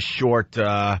really short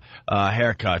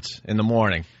haircuts in the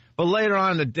morning. But later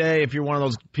on in the day, if you're one of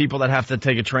those people that have to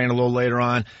take a train a little later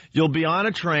on, you'll be on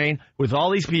a train with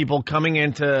all these people coming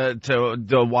in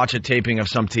to watch a taping of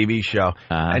some TV show.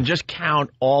 And just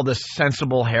count all the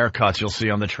sensible haircuts you'll see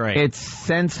on the train. It's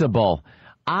sensible.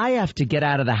 I have to get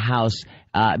out of the house,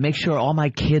 make sure all my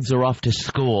kids are off to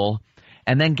school,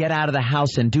 and then get out of the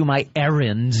house and do my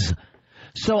errands.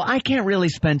 So I can't really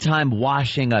spend time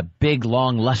washing a big,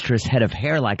 long, lustrous head of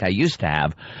hair like I used to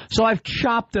have. So I've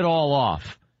chopped it all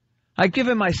off. I've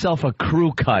given myself a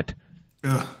crew cut,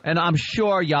 and I'm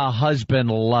sure your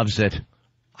husband loves it.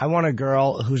 I want a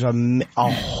girl who's a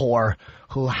whore,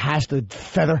 who has to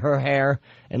feather her hair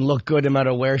and look good no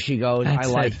matter where she goes. I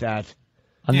like that.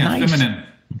 A feminine.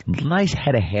 nice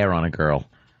head of hair on a girl.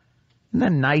 Isn't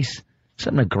that nice?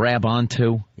 Something to grab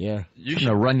onto. Yeah. Something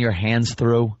to run your hands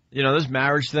through. You know, this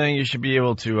marriage thing, you should be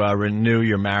able to renew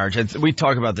your marriage. We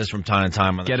talk about this from time to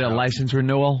time on the Get show. a license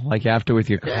renewal, like after with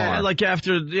your car. Yeah, like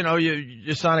after,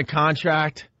 you sign a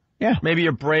contract. Yeah. Maybe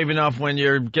you're brave enough when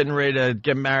you're getting ready to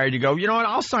get married. You go, you know what,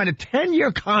 I'll sign a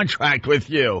 10-year contract with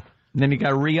you. And then you got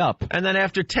to re-up. And then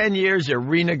after 10 years, you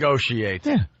renegotiate.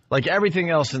 Yeah. Like everything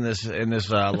else in this It's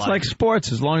life. like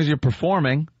sports. As long as you're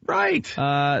performing, Right.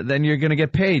 then you're going to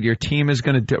get paid. Your team is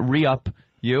going to re-up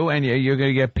you, and you're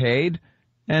going to get paid,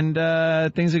 and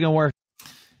things are going to work.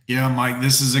 Yeah, Mike,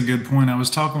 this is a good point. I was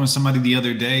talking with somebody the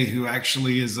other day who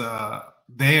actually is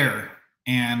there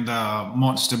and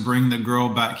wants to bring the girl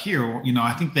back here. You know,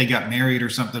 I think they got married or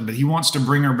something, but he wants to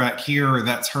bring her back here, or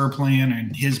that's her plan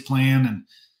and his plan, and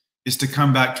is to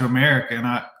come back to America. And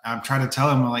I'm trying to tell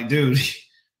him, I'm like, dude,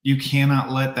 you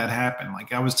cannot let that happen.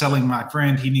 Like I was telling my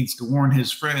friend, he needs to warn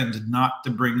his friend not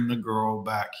to bring the girl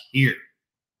back here.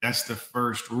 That's the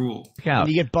first rule. Yeah. And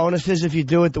you get bonuses if you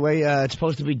do it the way it's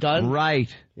supposed to be done. Right.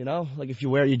 You know, like if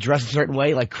you dress a certain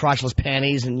way, like crotchless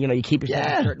panties, and you keep yourself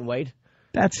a certain weight.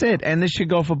 That's it. And this should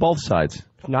go for both sides.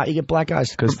 If not, you get black eyes.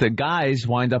 Because the guys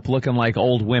wind up looking like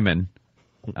old women.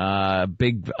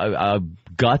 Big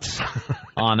guts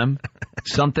on them.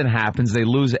 Something happens. They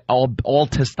lose all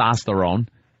testosterone.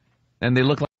 And they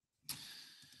look like.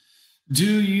 Do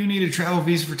you need a travel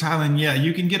visa for Thailand? Yeah,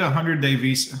 you can get a 100-day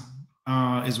visa,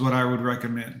 is what I would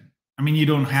recommend. I mean, you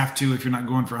don't have to if you're not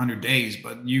going for 100 days,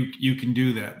 but you can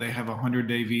do that. They have a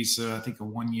 100-day visa, I think a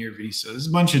 1-year visa. There's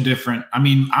a bunch of different. I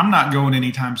mean, I'm not going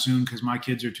anytime soon because my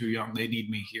kids are too young. They need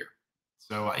me here.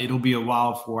 So it'll be a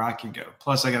while before I can go.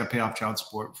 Plus, I got to pay off child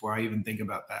support before I even think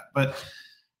about that. But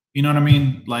you know what I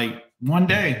mean? Like one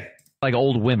day. Like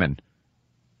old women.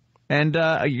 And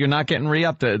you're not getting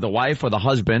re-upped. The wife or the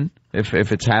husband, if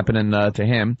it's happening to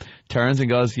him, turns and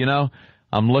goes,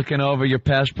 I'm looking over your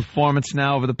past performance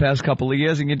now over the past couple of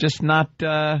years, and you're just not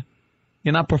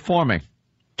performing.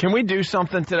 Can we do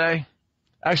something today?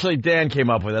 Actually, Dan came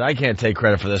up with it. I can't take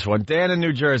credit for this one. Dan in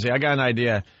New Jersey. I got an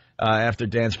idea after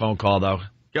Dan's phone call, though.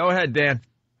 Go ahead, Dan.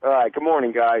 All right. Good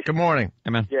morning, guys. Good morning.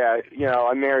 Hey, man. Yeah,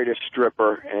 I married a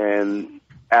stripper, and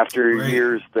after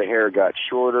years, the hair got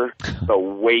shorter, the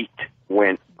weight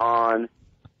went on,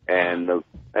 and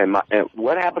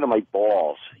what happened to my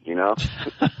balls?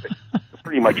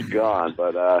 Pretty much gone.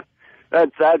 But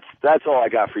that's all I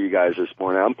got for you guys this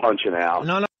morning. I'm punching out.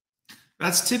 No.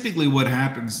 That's typically what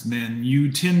happens, then. You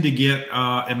tend to get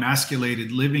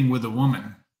emasculated living with a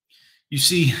woman. You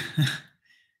see,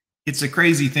 it's a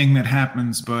crazy thing that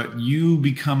happens, but you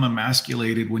become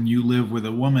emasculated when you live with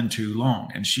a woman too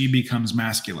long, and she becomes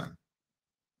masculine.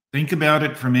 Think about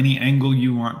it from any angle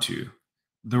you want to.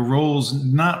 The roles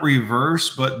not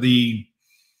reverse, but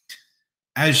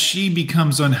as she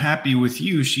becomes unhappy with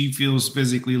you, she feels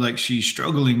physically like she's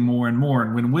struggling more and more.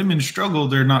 And when women struggle,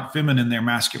 they're not feminine, they're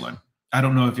masculine. I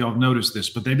don't know if y'all have noticed this,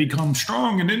 but they become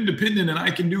strong and independent and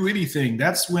I can do anything.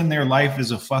 That's when their life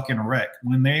is a fucking wreck.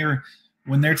 When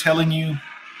they're telling you,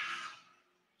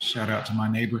 shout out to my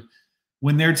neighbor,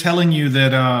 when they're telling you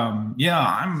that,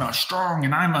 I'm strong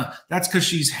and that's because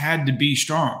she's had to be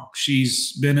strong.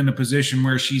 She's been in a position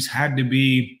where she's had to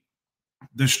be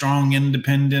the strong,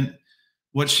 independent.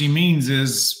 What she means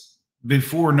is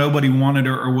before nobody wanted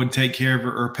her or would take care of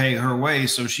her or pay her way.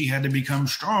 So she had to become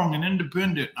strong and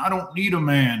independent. I don't need a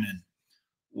man. And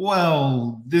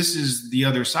well, this is the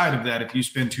other side of that. If you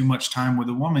spend too much time with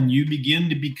a woman, you begin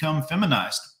to become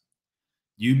feminized.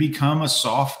 You become a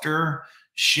softer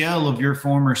shell of your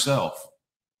former self.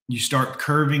 You start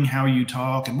curving how you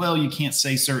talk and you can't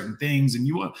say certain things and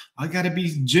I got to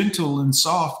be gentle and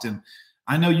soft. And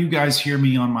I know you guys hear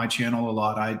me on my channel a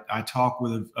lot. I talk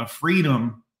with a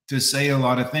freedom to say a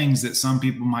lot of things that some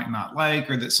people might not like,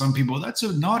 or that some people, that's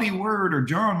a naughty word, or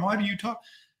John, why do you talk?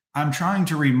 I'm trying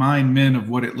to remind men of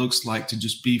what it looks like to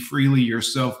just be freely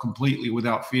yourself completely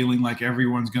without feeling like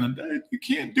everyone's going to, you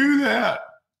can't do that.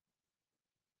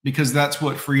 Because that's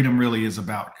what freedom really is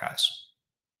about, guys.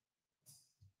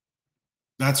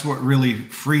 That's what really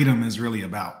freedom is really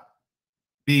about.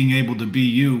 Being able to be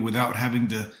you without having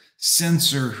to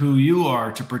censor who you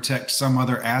are to protect some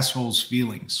other asshole's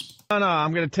feelings. No,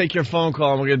 I'm going to take your phone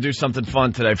call and we're going to do something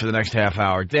fun today for the next half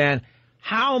hour. Dan,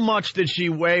 how much did she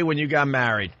weigh when you got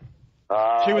married?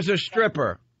 She was a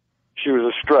stripper. She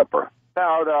was a stripper.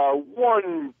 About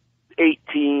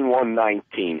 118,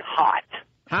 119. Hot.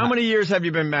 How many years have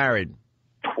you been married?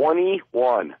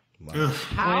 21.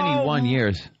 21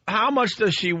 years. How much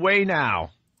does she weigh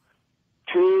now?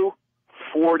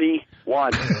 245.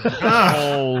 One.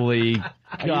 Holy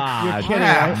God. You're kidding,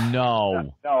 right?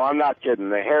 No. No, I'm not kidding.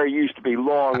 The hair used to be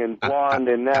long and blonde,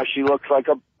 and now she looks like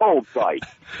a bull dyke.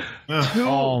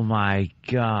 Oh, my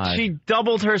God. She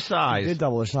doubled her She size. did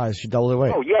double her size. She doubled her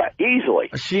weight. Oh, yeah, easily.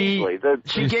 Easily.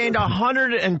 She gained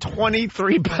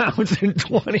 123 pounds in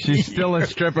 20 She's still a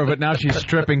stripper, but now she's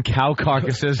stripping cow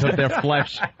carcasses of their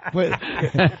flesh. Wait,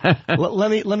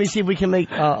 let me see if we can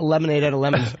make lemonade out of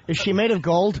lemons. Is she made of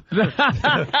gold?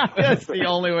 That's the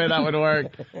only way that would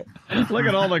work. Look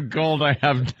at all the gold I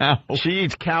have now. She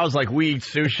eats cows like we eat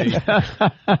sushi.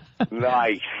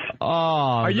 Nice.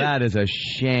 Oh, that is a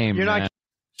shame. You're not man.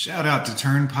 Shout out to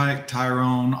Turnpike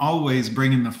Tyrone, always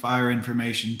bringing the fire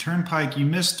information. Turnpike, you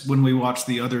missed when we watched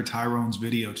the other Tyrone's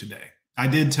video today. I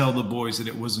did tell the boys that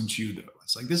it wasn't you, though.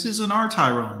 It's like, this isn't our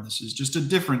Tyrone. This is just a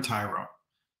different Tyrone.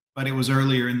 But it was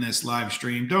earlier in this live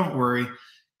stream. Don't worry.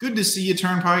 Good to see you,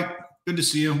 Turnpike. Good to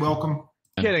see you. Welcome.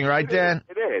 kidding, right, Dan?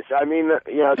 It is. I mean,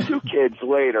 2 kids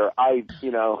later, I've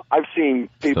seen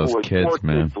people Those with kids, 4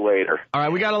 man. kids later. All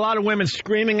right, we got a lot of women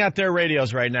screaming at their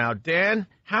radios right now. Dan,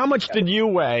 how much did you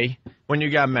weigh when you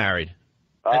got married?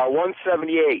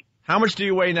 178. How much do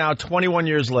you weigh now, 21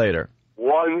 years later?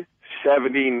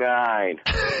 179.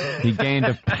 He gained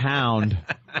a pound.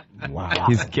 Wow.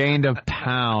 He's gained a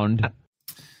pound.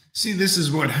 See, this is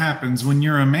what happens when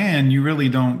you're a man. You really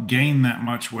don't gain that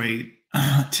much weight,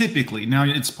 typically. Now,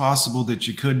 it's possible that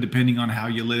you could, depending on how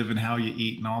you live and how you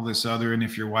eat and all this other, and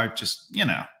if your wife just,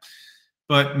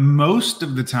 But most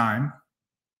of the time,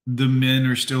 the men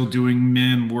are still doing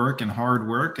men work and hard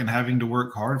work and having to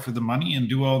work hard for the money and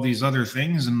do all these other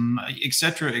things and et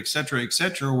cetera, et cetera, et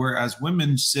cetera. Whereas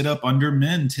women sit up under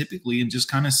men typically and just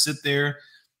kind of sit there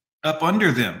up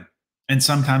under them. And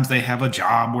sometimes they have a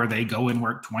job where they go and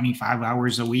work 25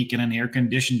 hours a week in an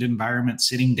air-conditioned environment,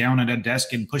 sitting down at a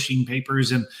desk and pushing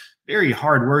papers, and very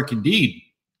hard work indeed.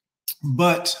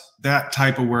 But that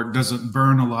type of work doesn't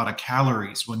burn a lot of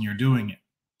calories when you're doing it.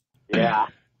 Yeah.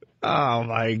 Oh,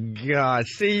 my God.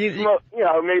 See,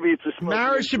 Maybe it's a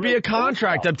marriage should be a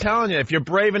contract. I'm telling you, if you're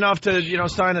brave enough to,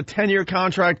 sign a 10-year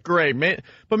contract, great.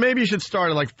 But maybe you should start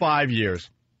at like 5 years.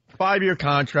 5-year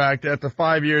contract. After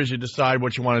 5 years, you decide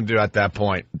what you want to do at that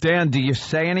point. Dan, do you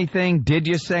say anything? Did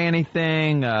you say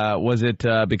anything? Was it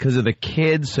because of the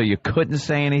kids, so you couldn't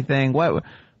say anything? What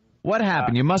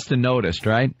happened? You must have noticed,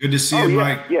 right? Good to see you,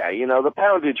 Mike. Yeah, the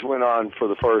poundage went on for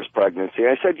the first pregnancy.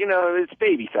 I said, it's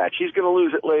baby fat. She's going to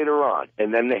lose it later on.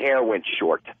 And then the hair went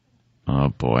short. Oh,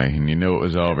 boy. And you knew it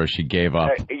was over. She gave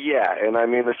up. And I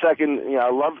mean, the second, I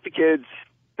love the kids,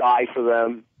 die for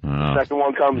them. The second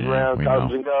one comes around,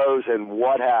 comes and goes, and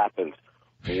what happens?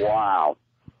 Wow.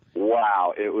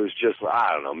 It was just,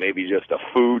 I don't know, maybe just a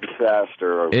food fest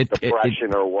or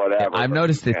depression or whatever. I've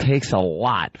noticed it takes a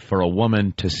lot for a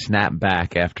woman to snap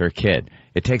back after a kid.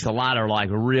 It takes a lot of,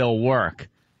 real work.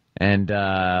 And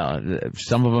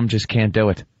some of them just can't do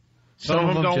it. Some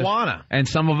of them don't want to. And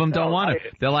some of them don't want to.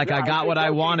 They're like, I got what I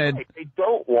wanted. They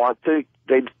don't want to.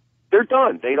 They're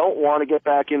done. They don't want to get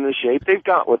back into shape. They've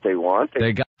got what they want.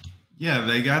 They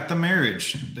got the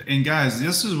marriage. And guys,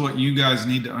 this is what you guys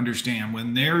need to understand.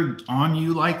 When they're on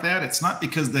you like that, it's not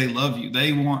because they love you.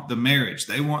 They want the marriage.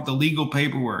 They want the legal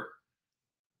paperwork.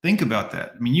 Think about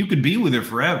that. I mean, you could be with her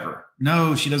forever.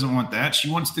 No, she doesn't want that. She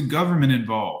wants the government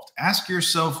involved. Ask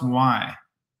yourself why.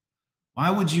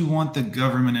 Why would you want the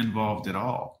government involved at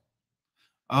all?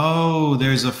 Oh,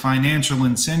 there's a financial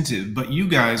incentive. But you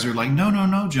guys are like,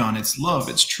 no, John, it's love.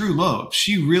 It's true love.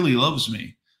 She really loves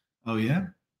me. Oh, yeah?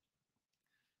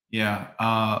 Yeah,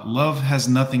 love has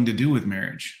nothing to do with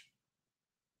marriage.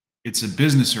 It's a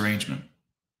business arrangement.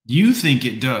 You think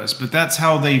it does, but that's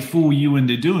how they fool you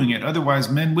into doing it. Otherwise,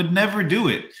 men would never do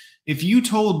it. If you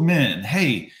told men,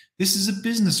 hey, this is a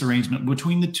business arrangement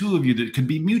between the two of you that could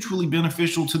be mutually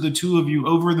beneficial to the two of you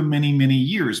over the many, many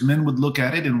years, men would look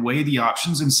at it and weigh the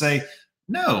options and say,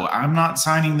 no, I'm not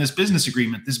signing this business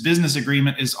agreement. This business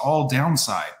agreement is all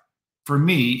downside for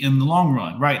me in the long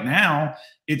run. Right now,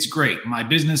 it's great. My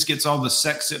business gets all the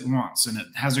sex it wants and it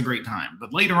has a great time.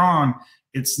 But later on,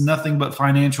 it's nothing but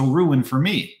financial ruin for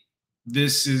me.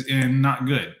 This is not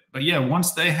good. But yeah,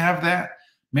 once they have that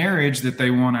marriage that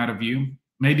they want out of you,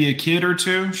 maybe a kid or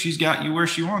two, she's got you where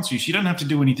she wants you. She doesn't have to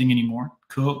do anything anymore.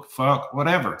 Cook, fuck,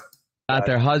 whatever. Got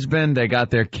their husband, they got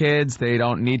their kids, they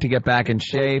don't need to get back in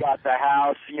shape. They got the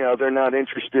house, they're not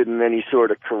interested in any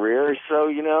sort of career.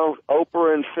 So,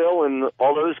 Oprah and Phil and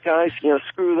all those guys,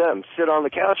 screw them. Sit on the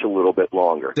couch a little bit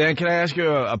longer. Dan, can I ask you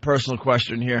a personal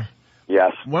question here?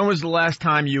 Yes. When was the last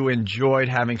time you enjoyed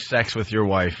having sex with your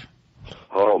wife?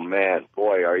 Oh, Oh, man.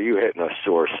 Boy, are you hitting a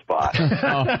sore spot.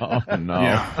 Oh, no.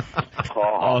 Yeah.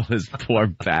 Oh, this poor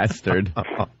bastard.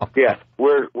 Yeah,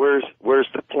 where's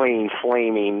the plane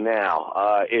flaming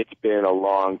now? It's been a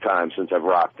long time since I've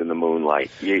rocked in the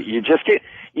moonlight. You just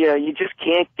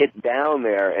can't get down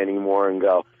there anymore and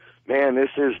go, man, this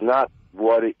is not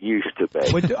what it used to be.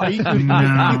 No.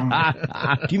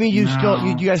 Do you mean you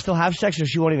guys still have sex, or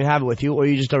she won't even have it with you, or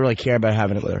you just don't really care about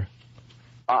having it with her?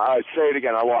 Say it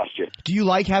again. I lost you. Do you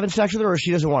like having sex with her, or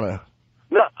she doesn't want to?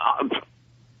 No,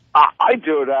 I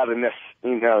do it out of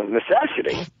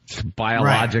necessity. It's a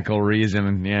biological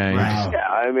reason. Yeah. Right. Yeah,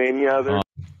 I mean, there's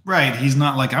Right. He's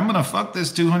not like, I'm going to fuck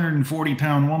this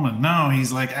 240-pound woman. No,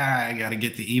 he's like, I got to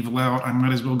get the evil out. I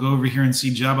might as well go over here and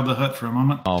see Jabba the Hutt for a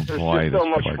moment. Oh, boy. There's so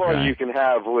much fun you can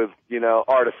have with,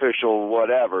 artificial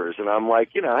whatevers. And I'm like,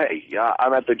 hey,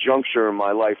 I'm at the juncture in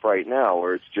my life right now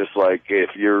where it's just like,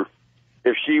 if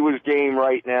she was game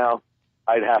right now,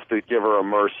 I'd have to give her a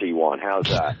mercy one. How's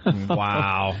that?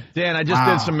 Wow. Dan, I just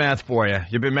did some math for you.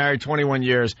 You've been married 21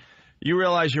 years. You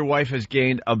realize your wife has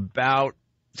gained about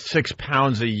 6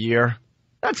 pounds a year?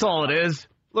 That's all it is.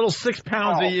 Little 6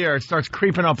 pounds a year. It starts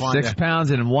creeping up on 6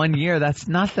 pounds in 1 year, that's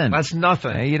nothing. That's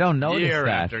nothing. Hey, you don't notice year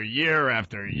that. After year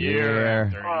after year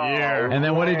after year. And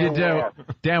then what did you do?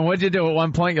 Dan, what did you do at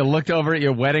one point? You looked over at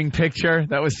your wedding picture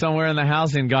that was somewhere in the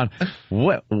house and gone,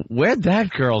 where'd that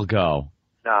girl go?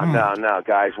 No,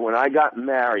 guys. When I got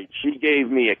married, she gave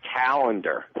me a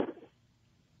calendar.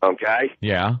 Okay?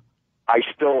 Yeah. I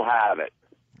still have it.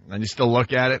 And you still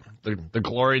look at it? The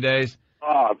glory days?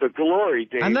 Oh, the glory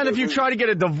days. And then if you try to get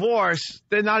a divorce,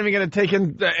 they're not even going to take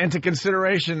into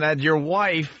consideration that your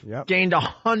wife gained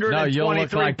 123 No, you'll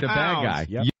look like pounds. the bad guy.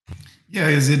 Yep. Yeah,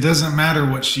 because it doesn't matter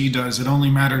what she does. It only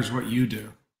matters what you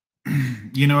do.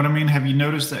 You know what I mean? Have you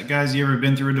noticed that, guys? You ever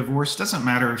been through a divorce? Doesn't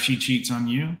matter if she cheats on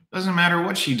you. Doesn't matter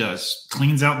what she does.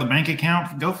 Cleans out the bank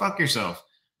account. Go fuck yourself.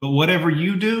 But whatever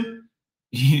you do,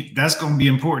 that's going to be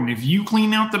important. If you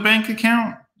clean out the bank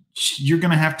account, you're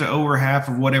going to have to owe her half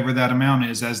of whatever that amount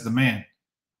is as the man.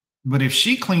 But if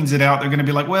she cleans it out, they're going to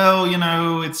be like, well,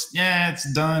 it's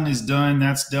done, is done,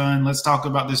 that's done. Let's talk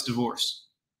about this divorce.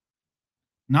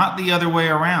 Not the other way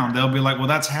around. They'll be like, well,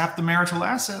 that's half the marital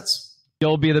assets.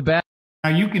 You'll be the bad.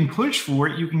 Now you can push for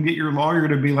it. You can get your lawyer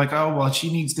to be like, oh, well,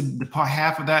 she needs to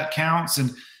half of that counts.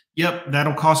 And yep,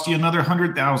 that'll cost you another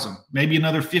 100,000, maybe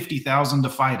another 50,000 to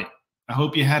fight it. I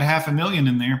hope you had $500,000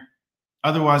 in there.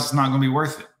 Otherwise, it's not going to be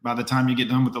worth it by the time you get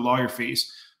done with the lawyer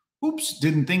fees. Oops,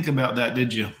 didn't think about that,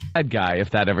 did you? Bad guy,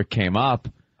 if that ever came up.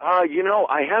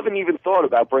 I haven't even thought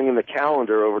about bringing the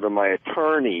calendar over to my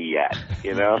attorney yet,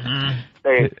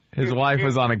 His wife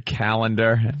was on a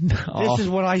calendar. This is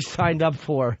what I signed up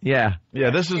for. Yeah. Yeah,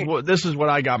 this is what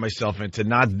I got myself into,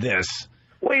 not this.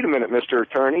 Wait a minute, Mr.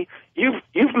 Attorney.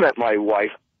 You've met my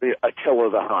wife, Attila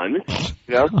the Hun.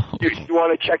 You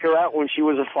want to check her out when she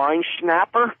was a fine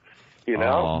schnapper?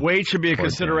 Weight should be a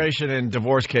consideration in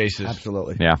divorce cases.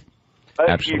 Absolutely. Yeah.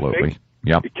 Absolutely.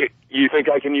 Yep. You think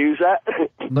I can use that?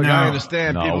 Look, I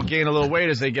understand No. people gain a little weight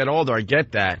as they get older. I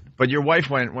get that. But your wife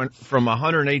went from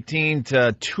 118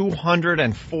 to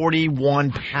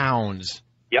 241 pounds.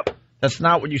 Yep. That's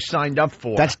not what you signed up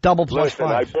for. That's double plus Listen,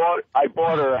 I 5.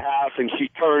 bought her a half, and she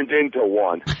turned into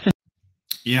one.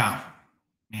 Yeah.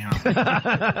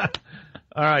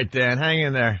 All right, Dan, hang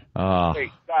in there.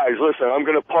 Hey, guys, listen, I'm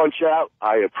going to punch out.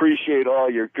 I appreciate all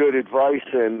your good advice.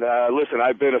 And listen,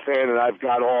 I've been a fan, and I've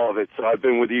got all of it. So I've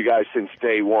been with you guys since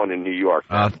day one in New York.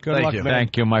 Thank luck, you. man.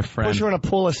 Thank you, my friend. Push her in a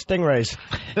pool of stingrays.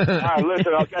 All right,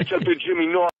 listen, I'll catch up to Jimmy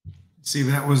North. See,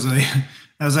 that was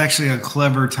actually a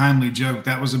clever, timely joke.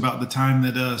 That was about the time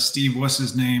that Steve, what's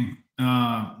his name,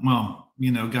 got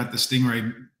the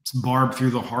stingray barb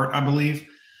through the heart, I believe.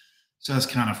 So that's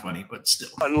kind of funny, but still.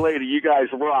 And later, you guys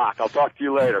rock. I'll talk to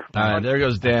you later. All right, there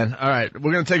goes Dan. All right,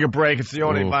 we're going to take a break. It's the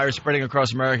only virus spreading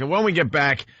across America. When we get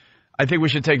back, I think we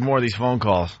should take more of these phone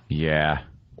calls. Yeah.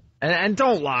 And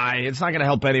don't lie. It's not going to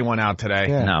help anyone out today.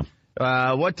 Yeah.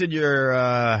 No. What did your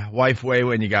wife weigh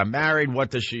when you got married?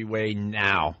 What does she weigh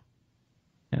now?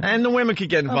 And the women could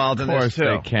get involved in Of this, course too.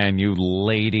 they can, you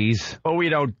ladies. But we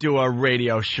don't do a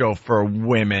radio show for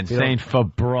women. This ain't for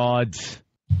broads.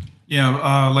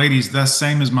 Yeah, ladies, that's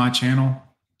same as my channel.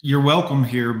 You're welcome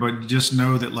here, but just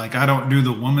know that I don't do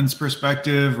the woman's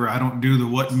perspective, or I don't do the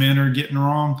what men are getting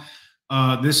wrong.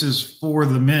 This is for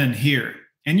the men here.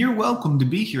 And you're welcome to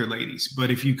be here, ladies.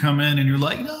 But if you come in and you're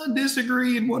like, no, I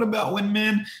disagree, and what about when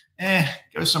men?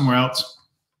 Go somewhere else.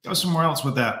 Go somewhere else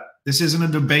with that. This isn't a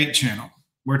debate channel.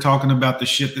 We're talking about the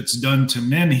shit that's done to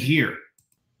men here.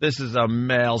 This is a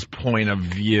male's point of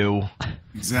view.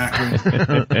 Exactly.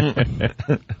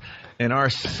 In our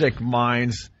sick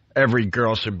minds, every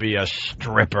girl should be a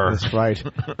stripper. That's right.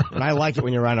 And I like it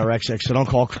when you're anorexic, so don't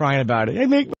call crying about it. Hey,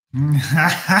 make me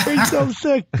so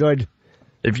sick. Good.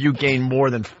 If you gain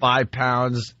more than 5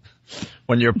 pounds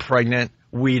when you're pregnant,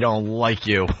 we don't like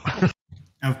you.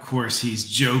 Of course, he's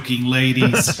joking,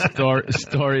 ladies.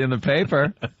 Story in the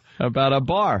paper about a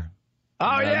bar.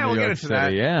 Oh, yeah, we'll get into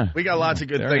that. Yeah. We got lots of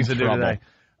good things to do today.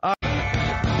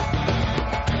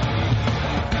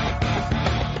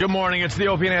 Good morning. It's the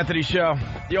Opie and Anthony Show.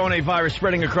 The ONA virus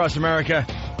spreading across America.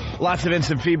 Lots of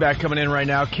instant feedback coming in right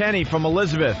now. Kenny from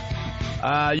Elizabeth.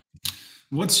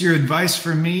 What's your advice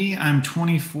for me? I'm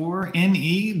 24.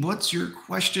 NE, what's your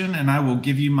question? And I will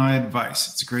give you my advice.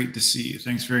 It's great to see you.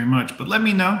 Thanks very much. But let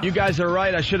me know. You guys are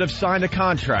right. I should have signed a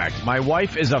contract. My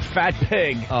wife is a fat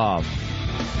pig. Oh.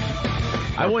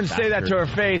 I wouldn't say that to her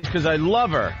face because I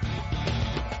love her.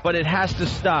 But it has to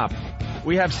stop.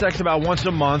 We have sex about once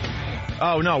a month.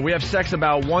 Oh, no, we have sex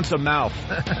about once a mouth.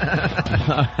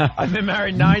 I've been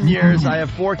married 9 years. I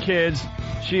have 4 kids.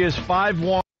 She is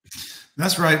 5'1".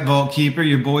 That's right, Vault Keeper.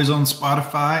 Your boy's on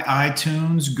Spotify,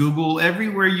 iTunes, Google.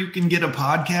 Everywhere you can get a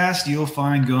podcast, you'll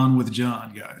find Gone with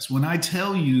John, guys. When I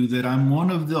tell you that I'm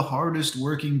one of the hardest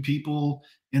working people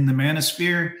in the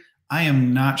manosphere, I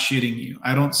am not shitting you.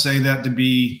 I don't say that to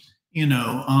be,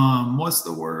 what's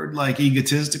the word? Like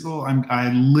egotistical. I'm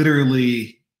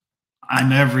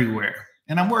everywhere.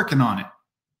 And I'm working on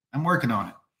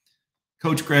it.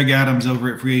 Coach Greg Adams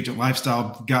over at Free Agent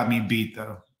Lifestyle got me beat,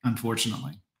 though,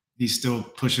 unfortunately. He's still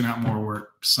pushing out more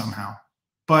work somehow.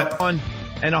 But 1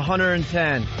 and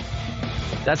 110.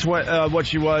 That's what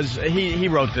she was. He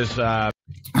wrote this.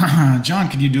 John,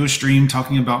 could you do a stream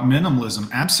talking about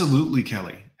minimalism? Absolutely,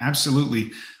 Kelly.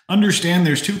 Absolutely. Understand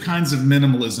there's 2 kinds of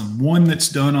minimalism. One that's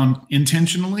done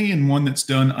intentionally and one that's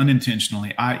done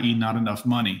unintentionally, i.e. not enough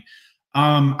money.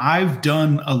 I've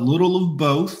done a little of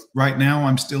both. Right now,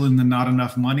 I'm still in the not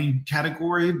enough money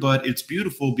category, but it's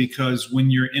beautiful because when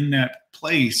you're in that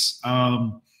place,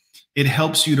 it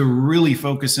helps you to really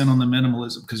focus in on the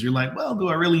minimalism because you're like, well, do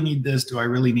I really need this? Do I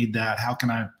really need that? How can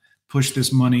I push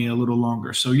this money a little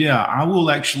longer? So yeah, I will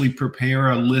actually prepare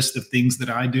a list of things that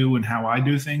I do and how I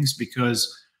do things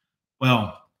because,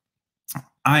 well,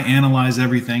 I analyze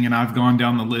everything and I've gone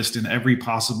down the list in every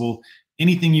possible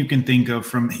anything you can think of,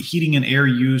 from heating and air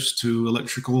use to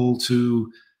electrical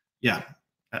to,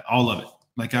 all of it.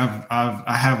 Like I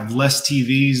have less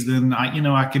TVs than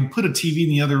I could put a TV in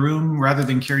the other room rather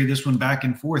than carry this one back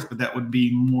and forth, but that would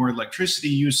be more electricity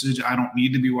usage. I don't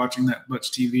need to be watching that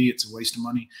much TV. It's a waste of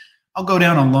money. I'll go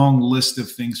down a long list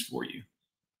of things for you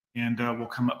and we'll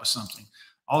come up with something.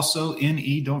 Also,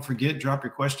 NE, don't forget, drop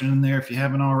your question in there if you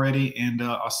haven't already, and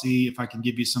I'll see if I can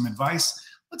give you some advice.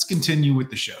 Let's continue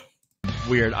with the show.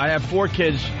 Weird. I have 4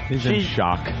 kids. He's in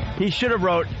shock. He should have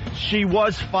wrote, she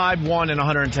was 5'1" and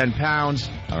 110 pounds.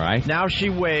 All right. Now she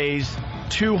weighs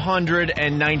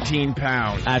 219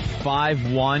 pounds. At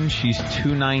 5'1", she's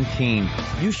 219.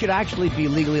 You should actually be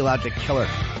legally allowed to kill her.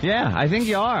 Yeah, I think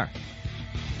you are.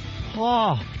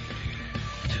 Oh,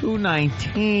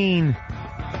 219.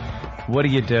 What do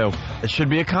you do? It should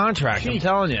be a contract, I'm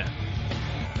telling you.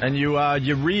 And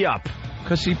you re-up.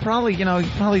 Because he probably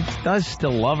does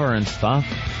still love her and stuff.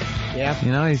 Yeah.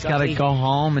 He's got to go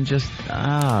home and just,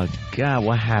 oh, God,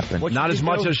 what happened? Not as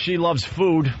much as she loves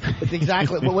food. It's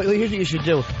exactly. Well, here's what you should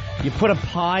do. You put a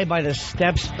pie by the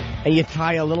steps and you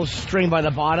tie a little string by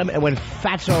the bottom, and when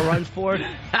Fatso runs for it,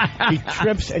 she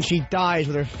trips and she dies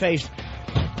with her face.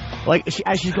 Like,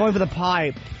 as she's going for the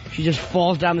pie, she just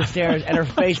falls down the stairs and her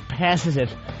face passes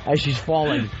it as she's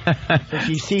falling. So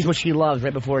she sees what she loves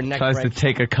right before her neck Tries breaks. to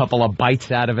take a couple of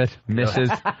bites out of it, misses,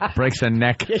 breaks her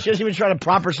neck. Yeah, she doesn't even try to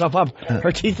prop herself up.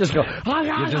 Her teeth just go.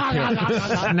 You just hear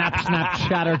snap, snap,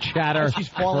 chatter, chatter, She's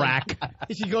falling. crack.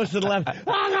 She goes to the left.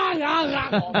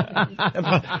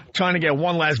 Trying to get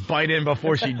one last bite in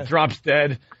before she drops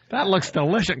dead. That looks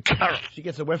delicious. She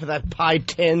gets a whiff of that pie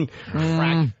tin.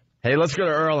 Crack. Hey, let's go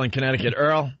to Earl in Connecticut.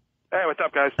 Earl? Hey, what's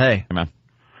up, guys? Hey. Come on.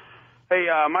 Hey,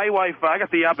 my wife, I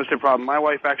got the opposite problem. My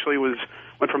wife actually went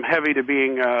from heavy to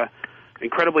being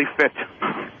incredibly fit.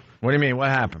 What do you mean? What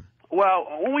happened? Well,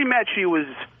 when we met, she was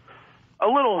a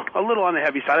little on the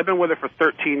heavy side. I've been with her for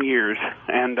 13 years,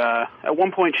 and at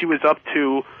one point she was up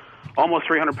to almost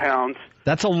 300 pounds.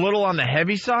 That's a little on the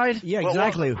heavy side? Yeah,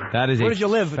 exactly. That is Where did you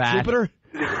live? Jupiter?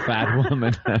 Fat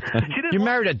woman. You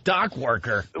married a dock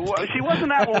worker. Well, she wasn't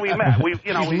that when we met.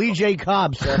 She's Lee J.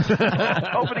 Cobb, sir.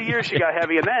 Over the years, she got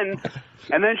heavy,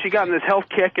 and then she got in this health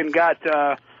kick and got.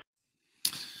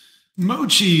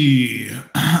 Mochi,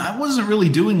 I wasn't really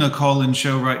doing a call-in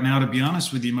show right now, to be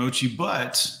honest with you, Mochi,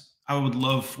 but I would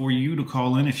love for you to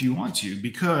call in if you want to,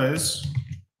 because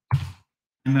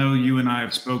I know you and I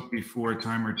have spoke before a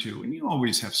time or two, and you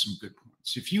always have some good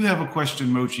points. If you have a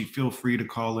question, Mochi, feel free to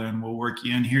call in. We'll work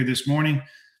you in here this morning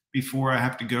before I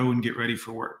have to go and get ready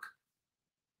for work.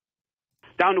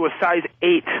 Down to a size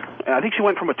 8. I think she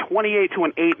went from a 28 to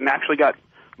an 8 and actually got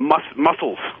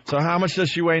muscles. So how much does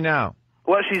she weigh now?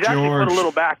 Well, she's actually put a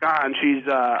little back on. She's,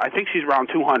 I think she's around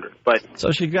 200. But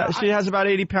so she has about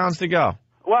 80 pounds to go.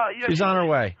 Well, she's on her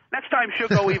way. Next time she'll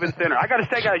go even thinner. I got to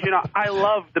say, guys, I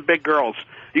love the big girls.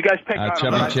 You guys pick on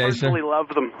them. I personally love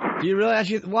them. Do you really?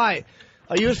 Actually, why?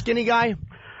 Are you a skinny guy?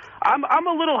 I'm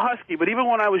a little husky, but even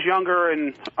when I was younger,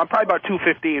 and I'm probably about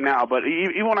 215 now, but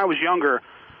even when I was younger,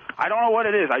 I don't know what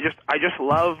it is. I just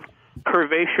love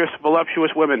curvaceous,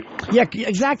 voluptuous women. Yeah,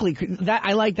 exactly. That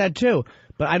I like that too.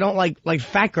 But I don't like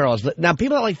fat girls. Now,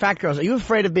 people that like fat girls, are you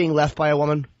afraid of being left by a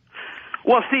woman?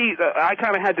 Well, see, I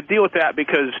kind of had to deal with that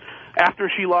because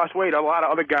after she lost weight, a lot of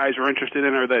other guys were interested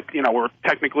in her that, were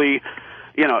technically,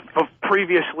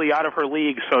 previously out of her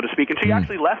league, so to speak. And she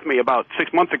actually left me about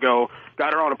 6 months ago,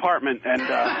 got her own apartment, and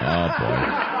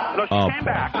no, she came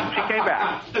back. She came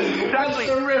back. That's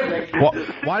terrific.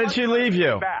 Why did she leave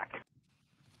you?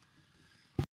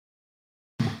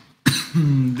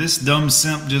 This dumb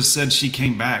simp just said she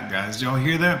came back, guys. Y'all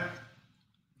hear that?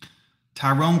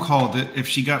 Tyrone called it. If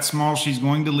she got small, she's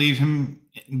going to leave him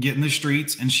and get in the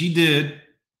streets. And she did.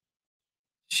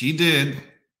 She did.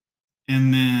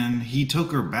 And then he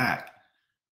took her back.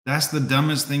 That's the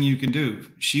dumbest thing you can do.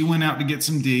 She went out to get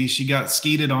some D. She got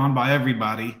skeeted on by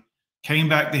everybody. Came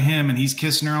back to him, and he's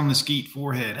kissing her on the skeet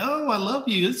forehead. Oh, I love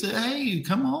you. It's hey,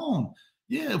 come on.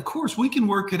 Yeah, of course, we can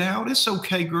work it out. It's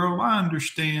okay, girl. I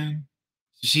understand.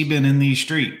 She been in these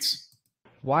streets.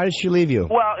 Why did she leave you?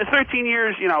 Well, 13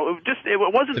 years, it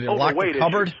wasn't Did you overweight.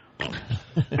 Lock the cupboard?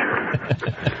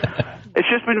 It's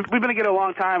just we've been together a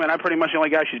long time, and I'm pretty much the only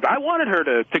guy she's. I wanted her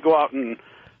to go out and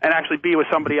actually be with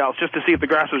somebody else just to see if the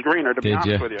grass was greener, to be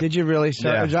honest with you. Did you really?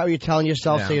 So, Yeah. Is that what you're telling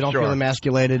yourself so you don't feel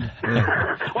emasculated?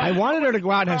 Yeah. I wanted her to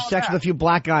go out and have sex with a few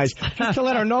black guys just to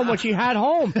let her know what she had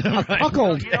home. A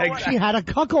cuckold. She had a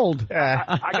cuckold.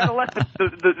 I got to let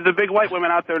the big white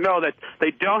women out there know that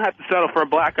they don't have to settle for a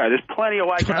black guy. There's plenty of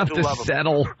white guys who love them.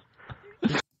 Settle.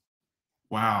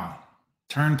 Wow.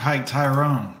 Turnpike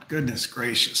Tyrone. Goodness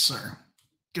gracious, sir.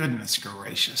 Goodness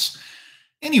gracious.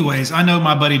 Anyways, I know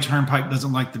my buddy Turnpike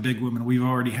doesn't like the big women. We've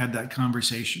already had that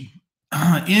conversation.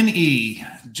 NE,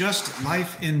 just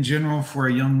life in general for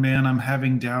a young man. I'm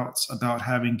having doubts about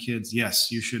having kids. Yes,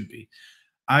 you should be.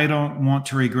 I don't want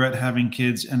to regret having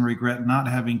kids and regret not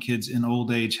having kids in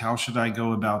old age. How should I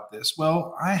go about this?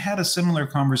 Well, I had a similar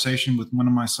conversation with one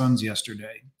of my sons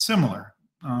yesterday. Similar.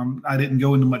 I didn't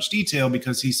go into much detail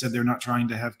because he said they're not trying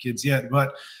to have kids yet,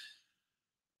 but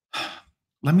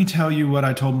let me tell you what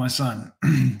I told my son.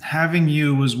 Having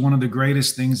you was one of the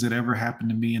greatest things that ever happened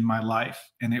to me in my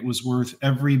life. And it was worth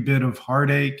every bit of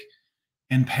heartache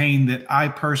and pain that I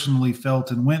personally felt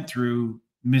and went through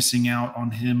missing out on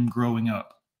him growing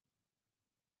up.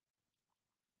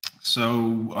 So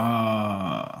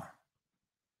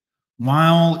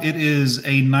while it is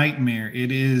a nightmare,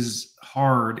 it is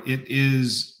hard,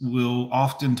 will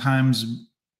oftentimes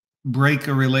break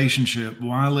a relationship,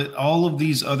 while all of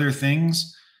these other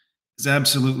things is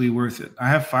absolutely worth it. I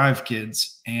have 5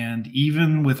 kids, and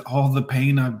even with all the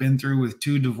pain I've been through with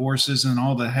 2 divorces and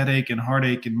all the headache and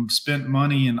heartache and spent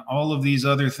money and all of these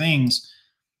other things,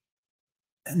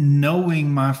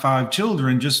 knowing my 5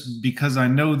 children, just because I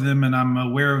know them and I'm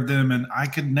aware of them, and I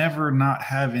could never not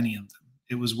have any of them.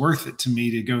 It was worth it to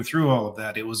me to go through all of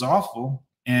that. It was awful.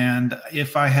 And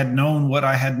if I had known what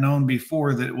I had known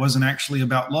before, that it wasn't actually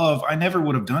about love, I never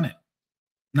would have done it.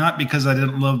 Not because I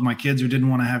didn't love my kids or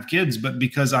didn't want to have kids, but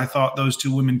because I thought those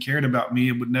 2 women cared about me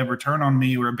and would never turn on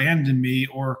me or abandon me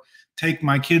or take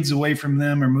my kids away from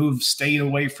them or move state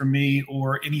away from me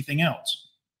or anything else.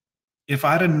 If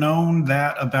I'd have known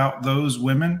that about those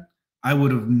women, I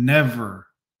would have never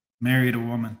married a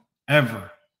woman, ever.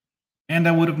 And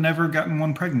I would have never gotten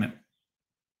one pregnant.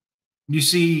 You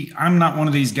see, I'm not one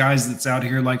of these guys that's out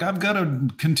here like, I've got to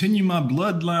continue my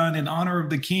bloodline in honor of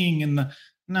the king. And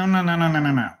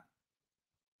no.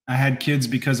 I had kids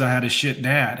because I had a shit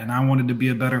dad, and I wanted to be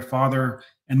a better father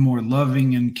and more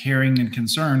loving and caring and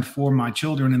concerned for my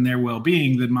children and their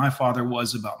well-being than my father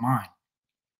was about mine.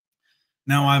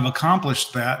 Now I've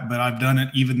accomplished that, but I've done it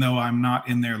even though I'm not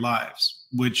in their lives,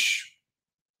 which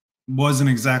wasn't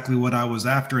exactly what I was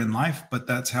after in life, but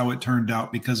that's how it turned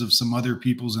out because of some other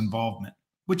people's involvement,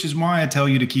 which is why I tell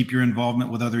you to keep your involvement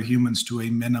with other humans to a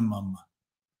minimum.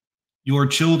 Your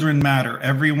children matter.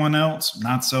 Everyone else,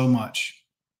 not so much.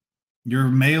 Your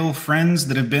male friends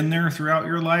that have been there throughout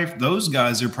your life, those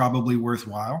guys are probably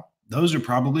worthwhile. Those are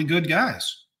probably good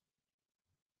guys.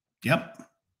 Yep.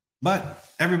 But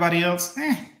everybody else,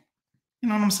 you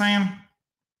know what I'm saying?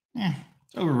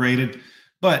 Overrated.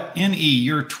 But NE,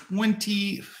 you're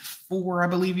 24, I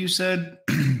believe you said.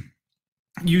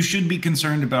 You should be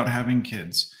concerned about having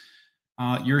kids.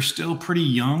 You're still pretty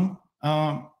young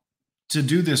to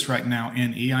do this right now,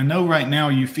 NE. I know right now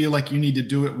you feel like you need to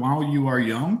do it while you are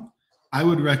young. I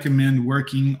would recommend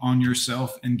working on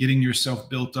yourself and getting yourself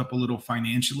built up a little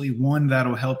financially. One,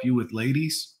 that'll help you with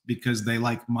ladies because they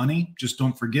like money. Just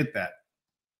don't forget that.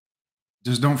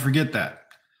 Just don't forget that.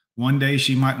 One day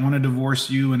she might want to divorce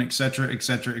you and et cetera, et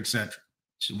cetera, et cetera.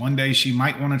 So one day she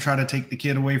might want to try to take the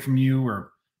kid away from you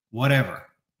or whatever.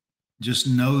 Just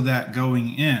know that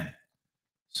going in.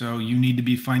 So you need to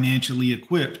be financially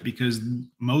equipped because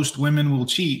most women will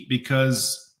cheat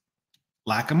because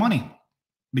lack of money.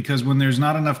 Because when there's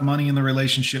not enough money in the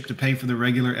relationship to pay for the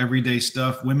regular everyday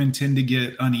stuff, women tend to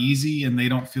get uneasy and they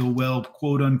don't feel well,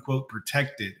 quote unquote,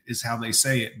 protected is how they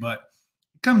say it. But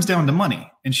it comes down to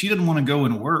money. And she doesn't want to go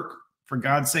and work. For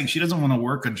God's sake, she doesn't want to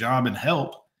work a job and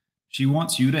help. She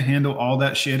wants you to handle all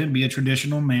that shit and be a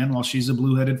traditional man while she's a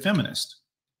blue-headed feminist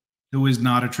who is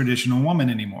not a traditional woman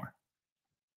anymore.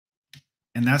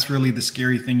 And that's really the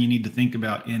scary thing you need to think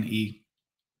about, NE.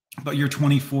 But you're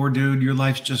 24, dude. Your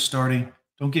life's just starting.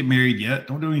 Don't get married yet.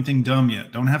 Don't do anything dumb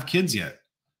yet. Don't have kids yet.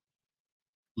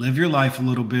 Live your life a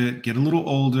little bit. Get a little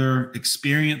older.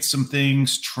 Experience some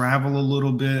things. Travel a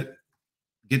little bit.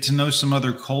 Get to know some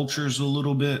other cultures a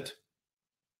little bit.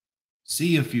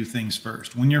 See a few things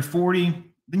first. When you're 40,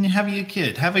 then you have a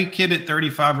kid. Have a kid at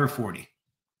 35 or 40.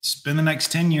 Spend the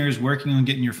next 10 years working on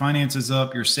getting your finances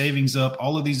up, your savings up,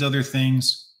 all of these other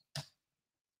things.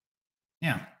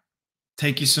 Yeah.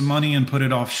 Take you some money and put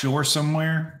it offshore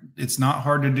somewhere. It's not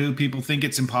hard to do. People think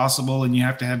it's impossible and you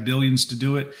have to have billions to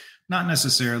do it. Not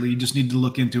necessarily. You just need to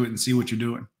look into it and see what you're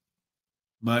doing.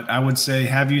 But I would say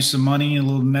have you some money, a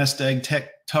little nest egg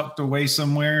tucked away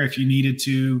somewhere if you needed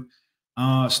to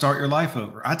start your life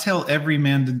over. I tell every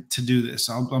man to do this.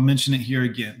 I'll mention it here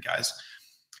again, guys.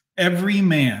 Every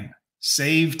man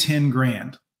save 10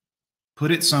 grand.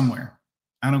 Put it somewhere.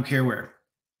 I don't care where.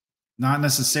 Not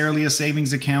necessarily a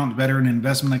savings account, better an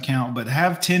investment account, but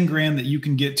have 10 grand that you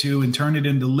can get to and turn it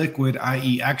into liquid,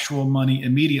 i.e. actual money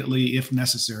immediately if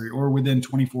necessary or within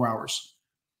 24 hours.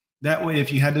 That way,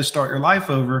 if you had to start your life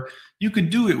over, you could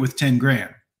do it with 10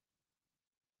 grand.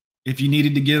 If you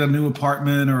needed to get a new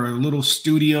apartment or a little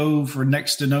studio for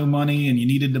next to no money and you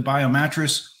needed to buy a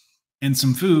mattress and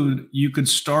some food, you could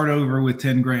start over with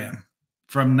 10 grand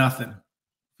from nothing.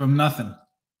 From nothing.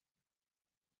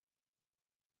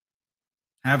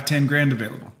 Have 10 grand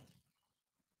available.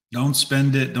 Don't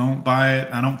spend it. Don't buy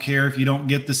it. I don't care if you don't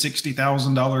get the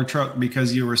 $60,000 truck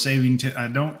because you were saving. I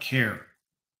don't care.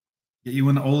 Get you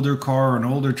an older car or an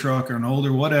older truck or an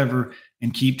older whatever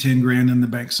and keep 10 grand in the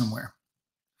bank somewhere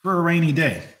for a rainy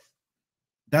day.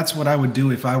 That's what I would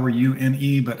do if I were you,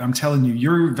 NE. But I'm telling you,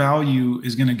 your value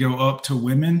is going to go up to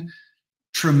women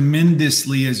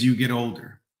tremendously as you get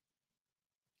older.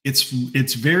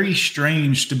 It's very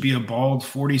strange to be a bald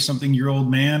 40-something-year-old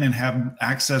man and have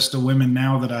access to women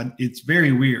now it's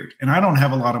very weird. And I don't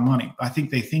have a lot of money. I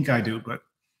think they think I do, but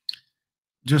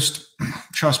just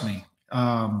trust me.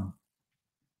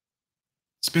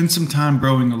 Spend some time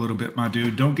growing a little bit, my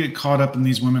dude. Don't get caught up in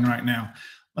these women right now.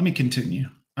 Let me continue.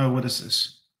 Oh, what is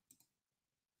this?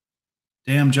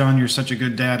 Damn, John, you're such a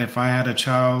good dad. If I had a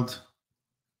child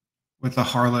with a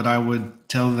harlot, I would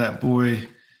tell that boy,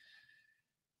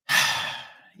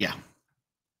 yeah.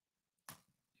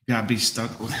 You gotta be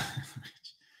stuck with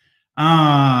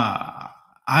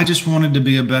I just wanted to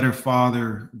be a better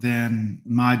father than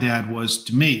my dad was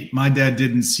to me. My dad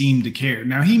didn't seem to care.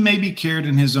 Now, he maybe cared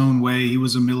in his own way. He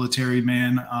was a military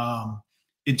man.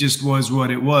 It just was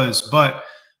what it was. But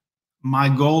my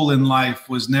goal in life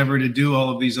was never to do all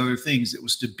of these other things. It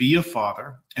was to be a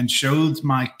father and show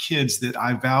my kids that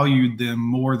I valued them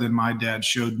more than my dad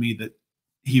showed me that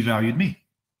he valued me.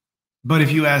 But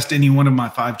if you asked any one of my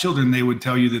 5 children, they would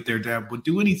tell you that their dad would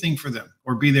do anything for them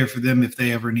or be there for them if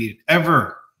they ever needed,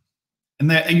 ever. And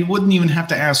that you wouldn't even have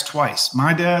to ask twice.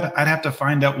 My dad, I'd have to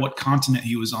find out what continent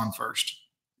he was on first.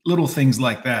 Little things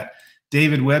like that.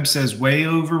 David Webb says, way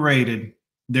overrated.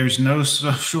 There's no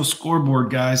social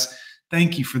scoreboard, guys.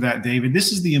 Thank you for that, David.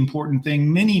 This is the important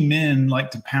thing. Many men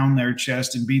like to pound their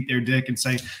chest and beat their dick and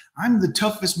say, I'm the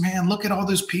toughest man. Look at all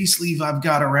this peace leave I've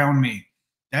got around me.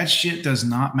 That shit does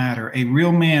not matter. A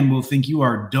real man will think you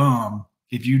are dumb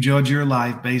if you judge your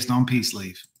life based on peace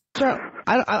leave. Sir,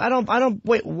 I don't.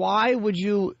 Wait, why would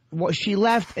you? She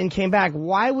left and came back.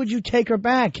 Why would you take her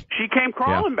back? She came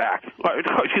crawling back.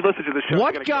 She listened to the show.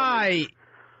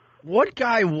 What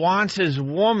guy wants his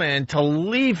woman to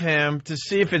leave him to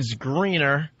see if it's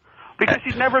greener? Because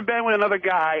she's never been with another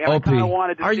guy, and Opie, I kind of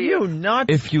wanted to Are see you it. nuts?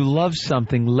 If you love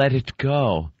something, let it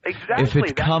go. Exactly. If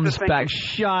it that's comes the thing. back,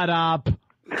 shut up.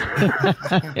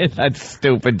 That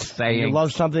stupid saying. You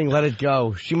love something, let it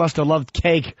go. She must have loved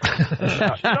cake. She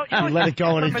let it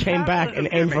go and it came back and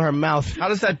aimed for her mouth. How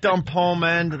does that dumb poem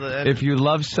end? If you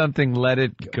love something, let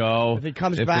it go. If it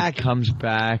comes If back, it comes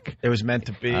back, it was meant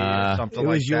to be, or something it like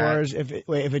was yours. that.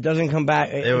 If it doesn't come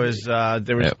back, It was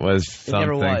there was it was it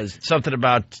never something. was. something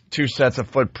about 2 sets of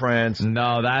footprints.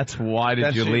 No, that's why did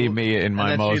Then you she- leave me in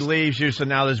my and then most. she leaves you, so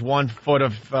now there's 1 foot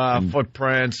of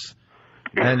footprints,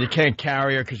 and you can't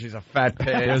carry her because she's a fat pig.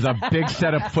 There's a big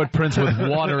set of footprints with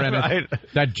water in it Right.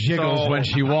 that jiggles So- when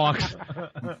she walks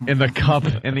in the cup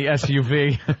in the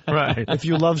SUV. Right. If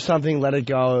you love something, let it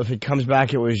go. If it comes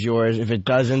back, it was yours. If it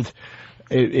doesn't,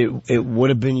 it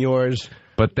would have been yours.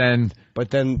 But then But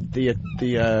then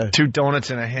the 2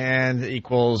 donuts in a hand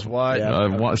equals what?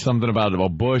 Yeah. something about a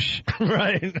bush.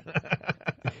 Right.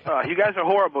 You guys are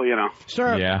horrible, you know.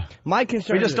 sir. Yeah. My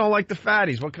concern. We just is- don't like the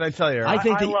fatties. What can I tell you? I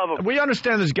think I that love them. We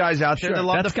understand there's guys out there that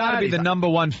love That's the got to be fatties. the number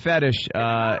one fetish.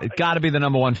 It's got to be the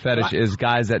number one fetish is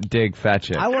guys that dig fat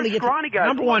chicks. I want to get. Scrawny guys.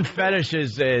 Number one fetish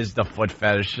is the foot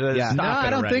fetish. Yeah. Stop No, it I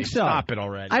don't already. think so. Stop it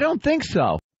already. I don't think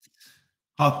so.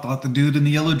 I thought the dude in the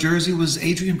yellow jersey was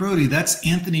Adrian Brody. That's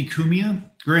Anthony Cumia.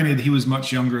 Granted, he was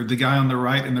much younger. The guy on the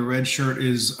right in the red shirt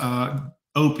is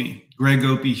Opie, Greg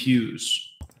Opie Hughes.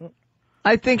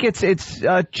 I think it's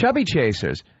chubby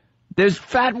chasers. There's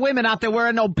fat women out there. We're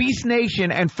an obese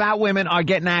nation, and fat women are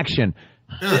getting action.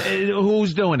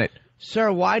 Who's doing it?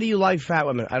 Sir, why do you like fat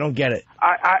women? I don't get it.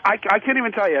 I can't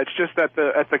even tell you. It's just at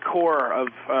the core of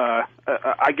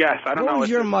I guess I don't know. What was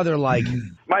It's your just- mother like?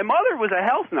 My mother was a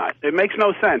health nut. It makes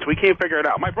no sense. We can't figure it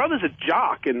out. My brother's a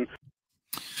jock, and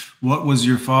What was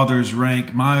your father's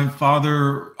rank? My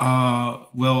father,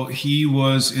 well, he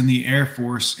was in the Air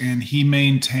Force, and he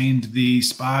maintained the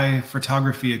spy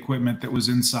photography equipment that was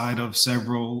inside of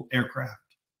several aircraft,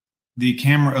 the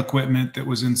camera equipment that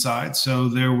was inside. So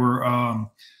there were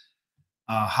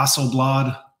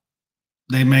Hasselblad.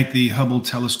 They make the Hubble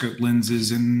telescope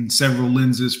lenses and several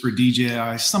lenses for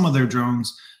DJI, some of their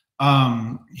drones.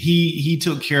 He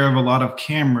took care of a lot of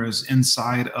cameras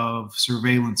inside of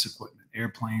surveillance equipment,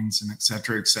 airplanes, and et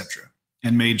cetera,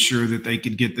 and made sure that they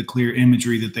could get the clear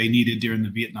imagery that they needed during the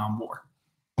Vietnam War.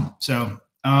 So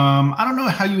I don't know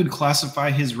how you would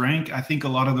classify his rank. I think a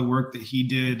lot of the work that he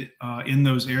did in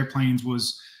those airplanes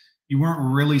was you weren't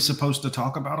really supposed to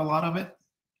talk about a lot of it,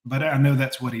 but I know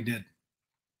that's what he did.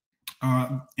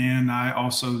 And I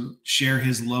also share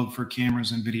his love for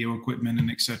cameras and video equipment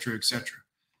and et cetera, et cetera.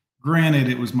 Granted,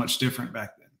 it was much different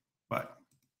back then, but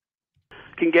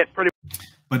can get pretty.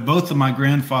 But both of my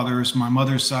grandfathers, my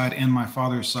mother's side and my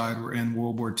father's side, were in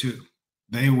World War II.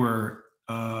 They were,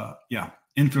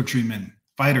 infantrymen,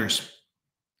 fighters.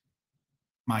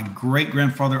 My great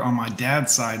grandfather on my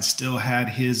dad's side still had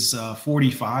his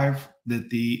 45 that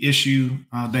they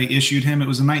issued him. It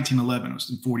was in 1911. It was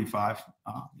in 45,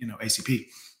 ACP.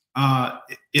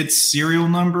 Its serial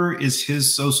number is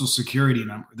his social security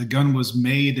number. The gun was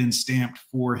made and stamped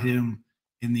for him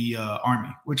in the Army,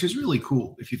 which is really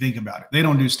cool if you think about it. They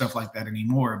don't do stuff like that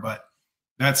anymore, but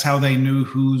that's how they knew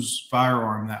whose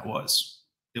firearm that was.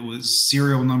 It was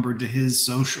serial numbered to his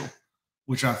social,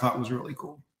 which I thought was really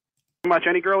cool. Much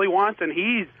any girl he wants, and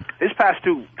his past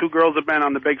two girls have been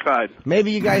on the big side.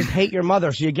 Maybe you guys hate your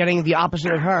mother, so you're getting the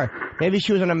opposite of her. Maybe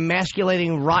she was an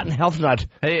emasculating, rotten health nut.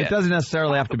 Hey, it doesn't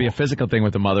necessarily have to be a physical thing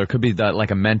with the mother. It could be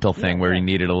like a mental thing where he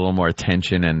needed a little more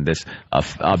attention and this a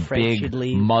Afraid she'd big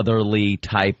leave. motherly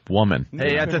type woman.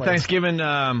 Hey, at the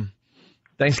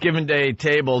Thanksgiving Day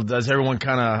table, does everyone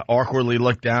kind of awkwardly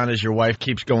look down as your wife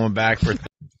keeps going back for?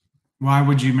 Why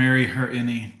would you marry her,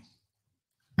 Annie?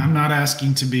 I'm not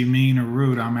asking to be mean or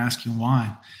rude. I'm asking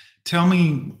why. Tell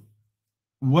me,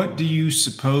 what do you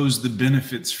suppose the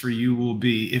benefits for you will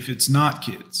be if it's not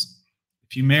kids?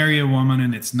 If you marry a woman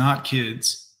and it's not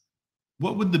kids,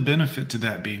 what would the benefit to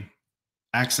that be?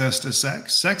 Access to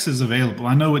sex? Sex is available.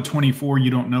 I know at 24 you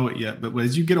don't know it yet, but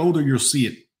as you get older, you'll see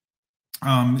it.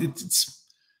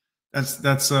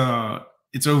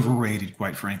 It's overrated,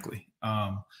 quite frankly.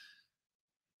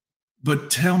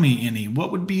 But tell me, Annie,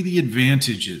 what would be the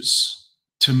advantages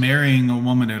to marrying a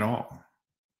woman at all?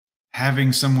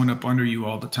 Having someone up under you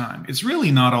all the time. It's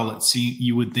really not all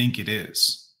you would think it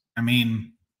is. I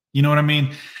mean, you know what I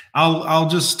mean? I'll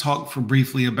just talk for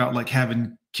briefly about like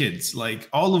having kids. Like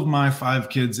all of my 5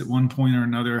 kids at one point or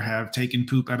another have taken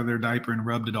poop out of their diaper and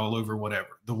rubbed it all over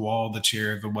whatever, the wall, the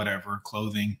chair, the whatever,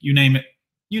 clothing, you name it.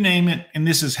 You name it. And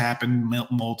this has happened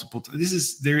multiple times.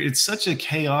 It's such a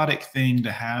chaotic thing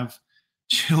to have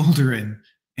children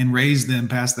and raise them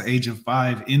past the age of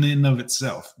 5 in and of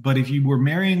itself. But if you were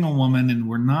marrying a woman and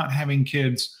were not having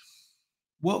kids,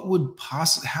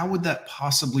 how would that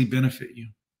possibly benefit you?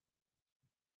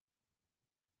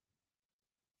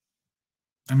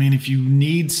 I mean, if you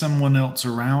need someone else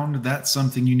around, that's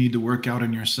something you need to work out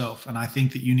in yourself. And I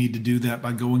think that you need to do that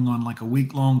by going on like a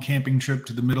week-long camping trip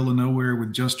to the middle of nowhere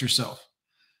with just yourself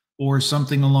or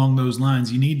something along those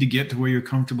lines. You need to get to where you're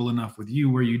comfortable enough with you,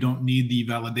 where you don't need the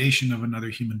validation of another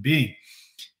human being.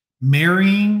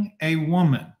 Marrying a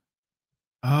woman.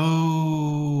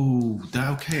 Oh,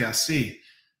 okay, I see.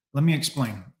 Let me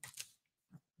explain.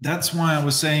 That's why I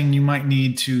was saying you might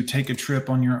need to take a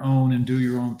trip on your own and do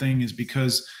your own thing, is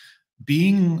because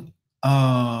being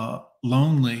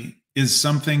lonely is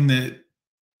something that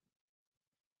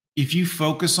if you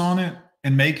focus on it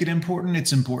and make it important,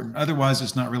 it's important. Otherwise,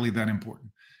 it's not really that important.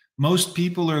 Most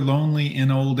people are lonely in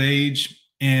old age.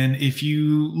 And if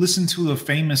you listen to a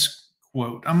famous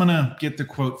quote, I'm going to get the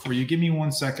quote for you. Give me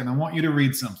 1 second. I want you to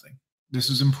read something. This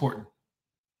is important.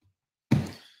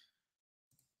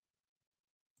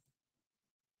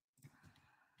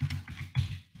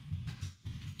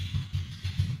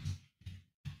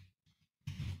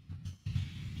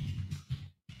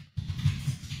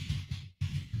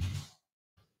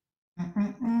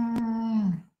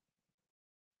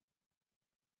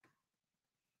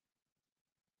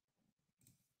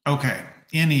 Okay,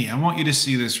 Annie, I want you to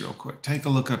see this real quick. Take a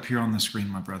look up here on the screen,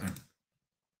 my brother.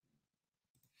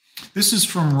 This is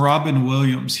from Robin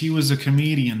Williams. He was a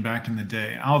comedian back in the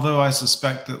day, although I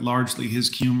suspect that largely his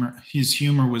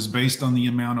humor was based on the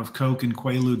amount of coke and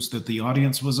quaaludes that the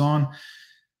audience was on.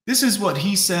 This is what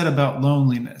he said about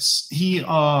loneliness. He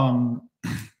unalived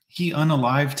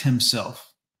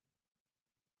himself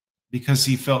because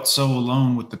he felt so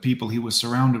alone with the people he was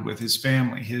surrounded with, his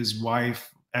family, his wife,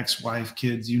 ex-wife,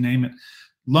 kids, you name it.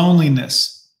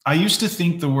 Loneliness. I used to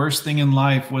think the worst thing in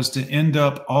life was to end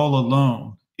up all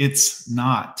alone. It's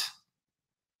not.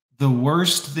 The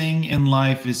worst thing in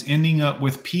life is ending up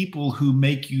with people who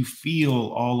make you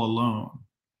feel all alone.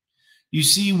 You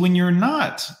see, when you're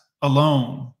not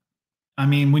alone,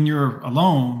 when you're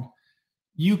alone,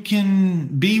 you can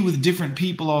be with different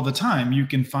people all the time. You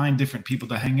can find different people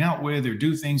to hang out with or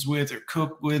do things with or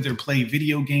cook with or play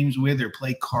video games with or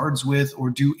play cards with or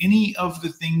do any of the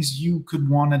things you could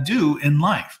want to do in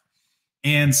life.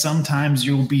 And sometimes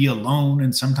you'll be alone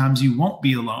and sometimes you won't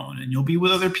be alone and you'll be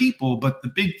with other people. But the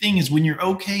big thing is when you're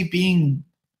okay being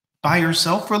by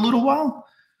yourself for a little while,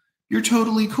 you're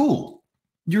totally cool.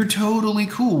 You're totally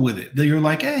cool with it. You're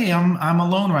like, hey, I'm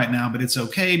alone right now, but it's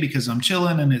okay because I'm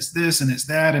chilling and it's this and it's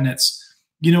that and it's,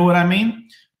 you know what I mean?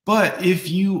 But if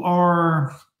you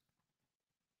are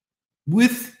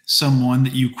with someone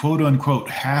that you quote unquote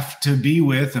have to be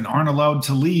with and aren't allowed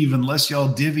to leave unless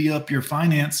y'all divvy up your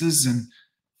finances and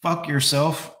fuck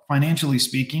yourself, financially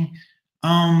speaking,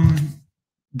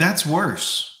 that's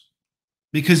worse.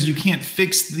 Because you can't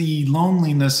fix the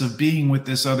loneliness of being with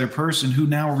this other person who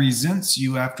now resents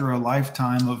you after a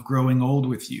lifetime of growing old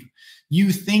with you.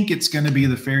 You think it's going to be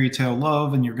the fairy tale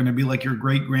love and you're going to be like your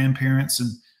great grandparents,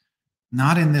 and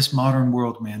not in this modern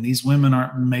world, man. These women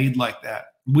aren't made like that.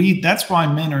 That's why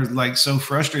men are like so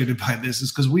frustrated by this,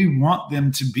 is because we want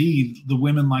them to be the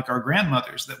women like our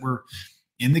grandmothers that were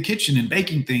in the kitchen and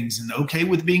baking things and okay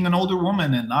with being an older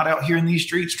woman and not out here in these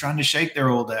streets trying to shake their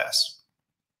old ass.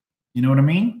 You know what I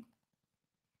mean?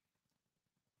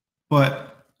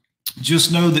 But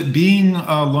just know that being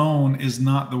alone is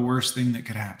not the worst thing that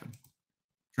could happen.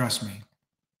 Trust me.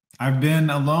 I've been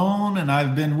alone and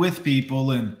I've been with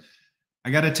people, and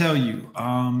I got to tell you,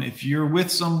 if you're with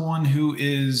someone who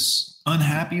is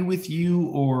unhappy with you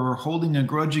or holding a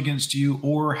grudge against you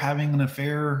or having an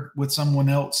affair with someone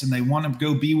else and they want to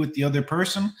go be with the other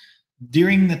person,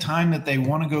 during the time that they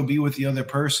want to go be with the other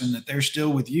person, that they're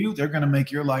still with you, they're going to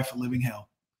make your life a living hell.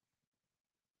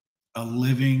 A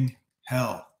living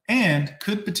hell. And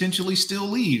could potentially still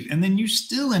leave. And then you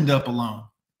still end up alone,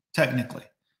 technically.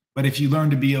 But if you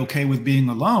learn to be okay with being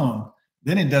alone,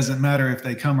 then it doesn't matter if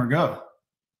they come or go.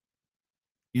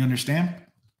 You understand?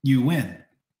 You win.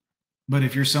 But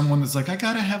if you're someone that's like, I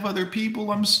got to have other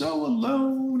people, I'm so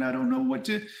alone, I don't know what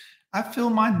to... I fill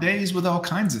my days with all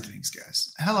kinds of things,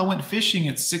 guys. Hell, I went fishing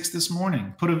at 6 this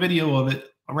morning. Put a video of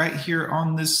it right here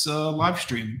on this live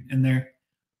stream in there.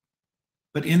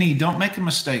 But don't make a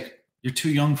mistake. You're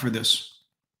too young for this.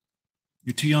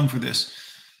 You're too young for this.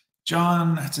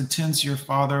 John, that's intense. Your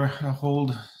father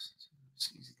hold.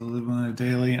 It's easy to live on a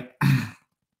daily.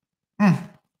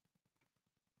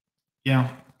 Yeah.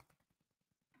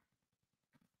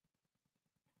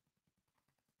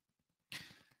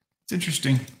 It's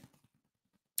interesting.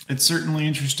 It's certainly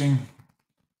interesting.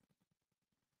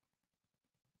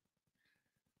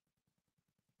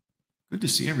 Good to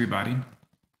see everybody.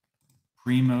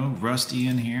 Primo, Rusty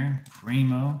in here.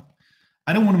 Primo.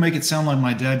 I don't want to make it sound like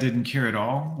my dad didn't care at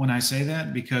all when I say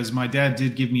that, because my dad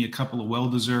did give me a couple of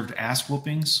well-deserved ass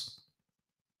whoopings.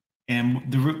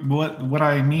 And what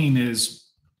I mean is,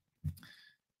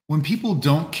 when people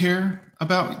don't care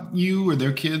about you or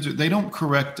their kids, or they don't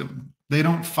correct them, they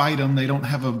don't fight them, they don't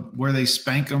have where they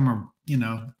spank them or,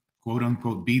 quote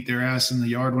unquote, beat their ass in the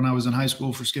yard when I was in high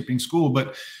school for skipping school.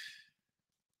 But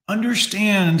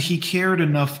understand, he cared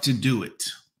enough to do it.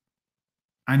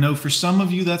 I know for some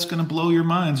of you that's going to blow your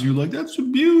minds. You're like, that's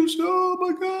abuse. Oh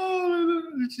my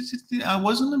God. I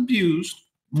wasn't abused.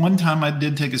 One time I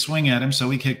did take a swing at him, so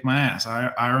he kicked my ass.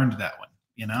 I earned that one,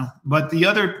 But the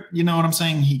other, you know what I'm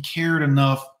saying? He cared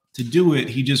enough to do it.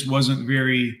 He just wasn't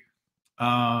very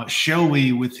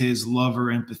showy with his love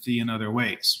or empathy in other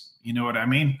ways. You know what I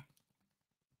mean?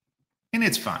 And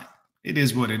it's fine. It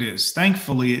is what it is.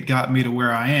 Thankfully, it got me to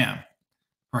where I am.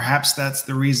 Perhaps that's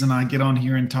the reason I get on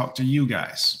here and talk to you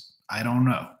guys. I don't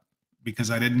know,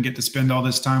 because I didn't get to spend all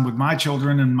this time with my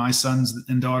children and my sons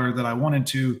and daughter that I wanted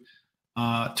to,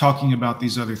 talking about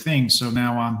these other things. So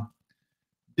now I'm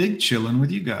big chilling with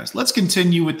you guys. Let's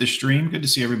continue with the stream. Good to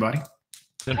see everybody.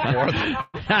 She's got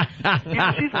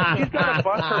to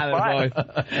bust her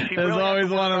butt. There's always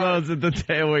one of those at the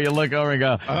table where you look over and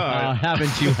go,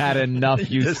 haven't you had enough,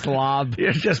 you slob?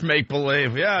 You just make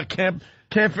believe. Yeah, can't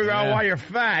figure out why you're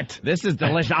fat. This is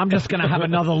delicious. I'm just going to have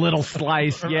another little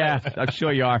slice. Yeah, I'm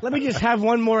sure you are. Let me just have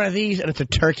one more of these, and it's a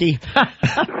turkey.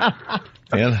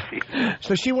 Yeah.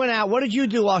 So she went out. What did you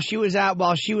do while she was out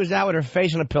with her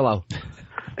face on a pillow?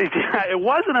 It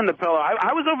wasn't in the pillow.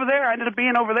 I was over there. I ended up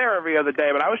being over there every other day,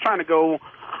 but I was trying to go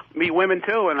meet women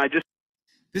too, and I just...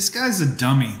 This guy's a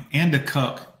dummy and a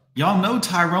cuck. Y'all know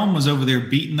Tyrone was over there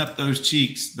beating up those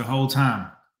cheeks the whole time.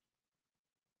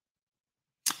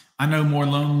 I know more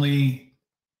lonely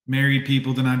married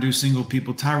people than I do single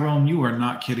people. Tyrone, you are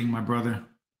not kidding, my brother.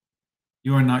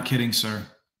 You are not kidding, sir.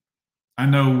 I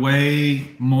know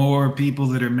way more people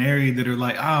that are married that are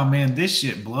like, oh man, this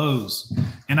shit blows.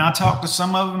 And I talk to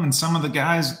some of them, and some of the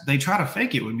guys, they try to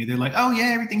fake it with me. They're like, oh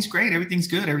yeah, everything's great. Everything's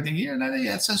good. Everything.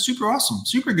 Yeah, it's super awesome.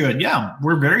 Super good. Yeah.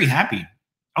 We're very happy.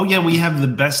 Oh yeah. We have the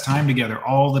best time together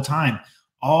all the time.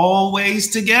 Always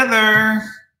together.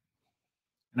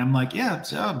 And I'm like, yeah,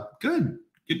 it's good.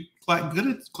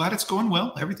 Glad it's going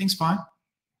well. Everything's fine.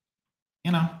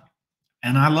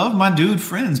 And I love my dude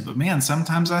friends, but man,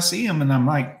 sometimes I see him and I'm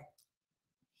like,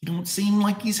 he don't seem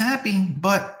like he's happy,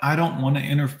 but I don't want to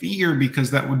interfere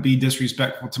because that would be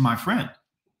disrespectful to my friend.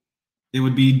 It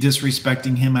would be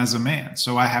disrespecting him as a man.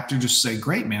 So I have to just say,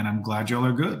 great, man, I'm glad y'all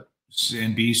are good,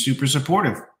 and be super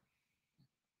supportive.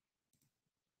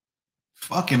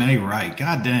 Fucking A right.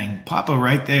 God dang. Papa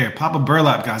right there. Papa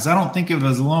Burlap, guys. I don't think of it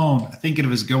as alone. I think of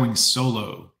it as going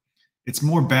solo. It's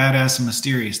more badass and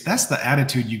mysterious. That's the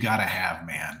attitude you got to have,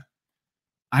 man.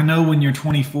 I know when you're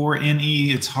 24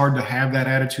 NE, it's hard to have that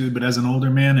attitude, but as an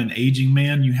older man, an aging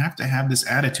man, you have to have this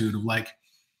attitude of like,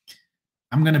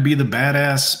 I'm going to be the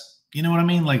badass. You know what I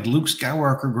mean? Like Luke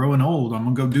Skywalker growing old. I'm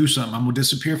going to go do something. I'm going to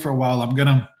disappear for a while.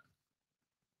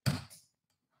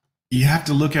 You have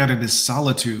to look at it as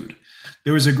solitude.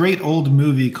 There was a great old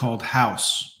movie called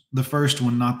House. The first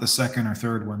one, not the second or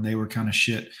third one. They were kind of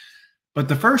shit. But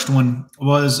the first one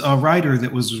was a writer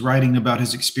that was writing about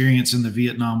his experience in the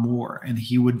Vietnam War, and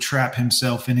he would trap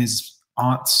himself in his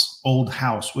aunt's old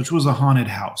house, which was a haunted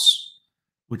house,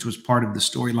 which was part of the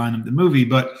storyline of the movie.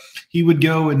 But he would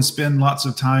go and spend lots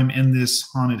of time in this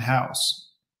haunted house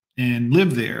and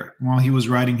live there while he was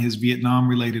writing his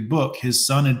Vietnam-related book. His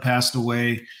son had passed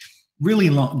away. Really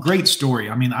long, great story.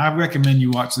 I mean, I recommend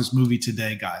you watch this movie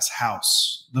today, guys.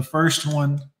 House. The first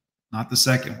one, not the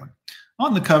second one.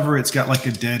 On the cover, it's got like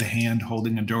a dead hand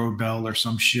holding a doorbell or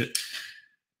some shit.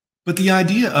 But the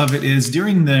idea of it is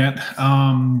during that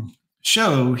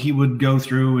show, he would go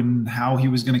through and how he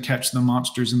was going to catch the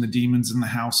monsters and the demons in the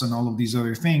house and all of these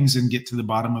other things and get to the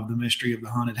bottom of the mystery of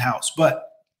the haunted house. But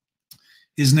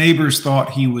his neighbors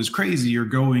thought he was crazy or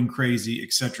going crazy,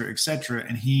 et cetera, et cetera.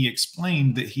 And he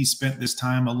explained that he spent this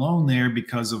time alone there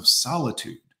because of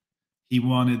solitude. He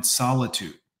wanted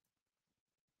solitude.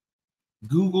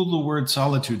 Google the word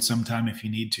solitude sometime if you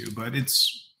need to, but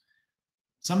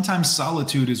sometimes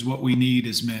solitude is what we need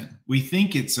as men. We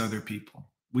think it's other people.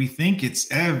 We think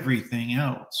it's everything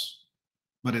else,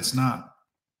 but it's not.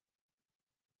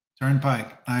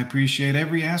 Turnpike, I appreciate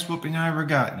every ass whooping I ever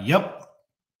got. Yep.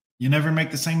 You never make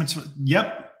the same.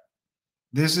 Yep.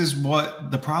 This is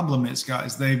what the problem is,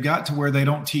 guys. They've got to where they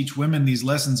don't teach women these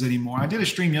lessons anymore. I did a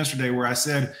stream yesterday where I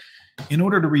said, in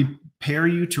order to repair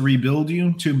you, to rebuild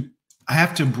you, I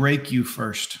have to break you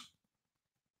first.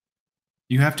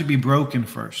 You have to be broken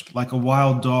first, like a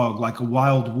wild dog, like a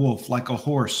wild wolf, like a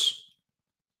horse.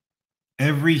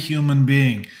 Every human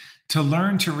being. To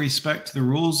learn to respect the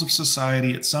rules of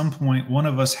society, at some point, one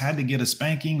of us had to get a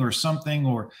spanking or something,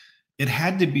 or it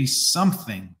had to be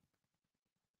something.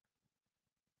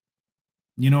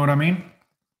 You know what I mean?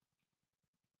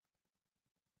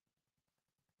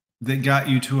 That got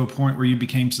you to a point where you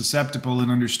became susceptible and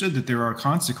understood that there are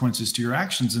consequences to your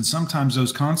actions. And sometimes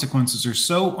those consequences are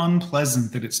so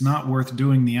unpleasant that it's not worth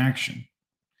doing the action.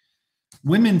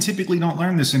 Women typically don't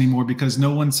learn this anymore because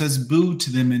no one says boo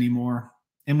to them anymore.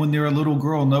 And when they're a little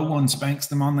girl, no one spanks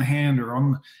them on the hand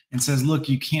and says, look,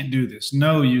 you can't do this.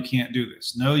 No, you can't do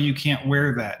this. No, you can't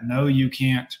wear that. No, you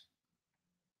can't.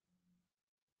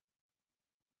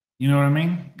 You know what I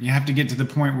mean? You have to get to the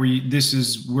point where this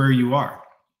is where you are.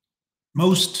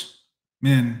 Most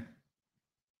men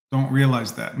don't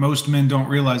realize that. Most men don't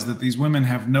realize that these women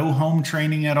have no home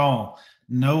training at all.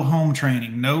 No home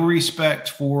training, no respect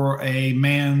for a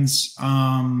man's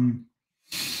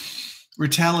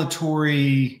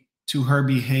retaliatory to her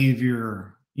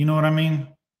behavior. You know what I mean?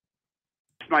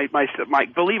 My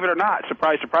believe it or not,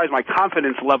 surprise, my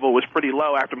confidence level was pretty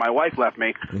low after my wife left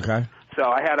me. Okay. So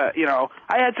I had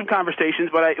I had some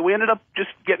conversations, but we ended up just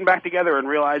getting back together and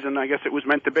realizing, I guess it was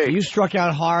meant to be. So you struck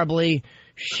out horribly.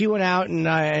 She went out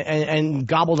and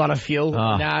gobbled on a few.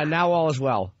 Now all is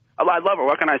well. I love her.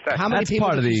 What can I say? How many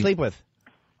people did you sleep with?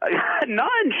 None.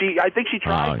 I think she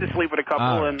tried to sleep with a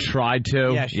couple. And tried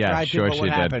to? Yeah, she tried to, but she what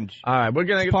did. happened? All right, we're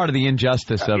going to get part of the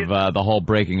injustice of the whole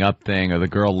breaking up thing or the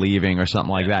girl leaving or something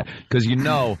like that. Because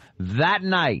that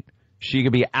night she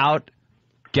could be out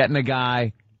getting a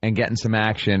guy and getting some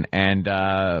action. And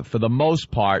for the most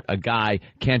part, a guy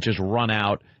can't just run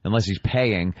out unless he's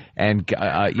paying and,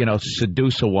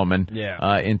 seduce a woman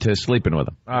into sleeping with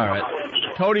him. All right.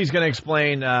 Cody's going to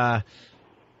explain the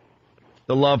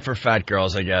love for fat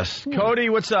girls, I guess. Cody,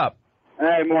 what's up?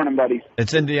 Hey, morning, buddy.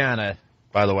 It's Indiana,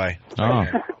 by the way. Oh.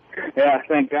 Yeah,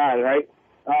 thank God, right?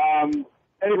 Anyway,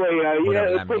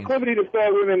 the proclivity to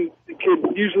fat women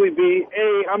could usually be,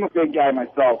 I'm a big guy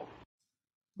myself.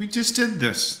 We just did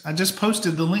this. I just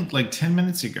posted the link like 10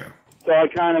 minutes ago. So I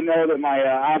kind of know that my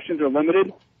options are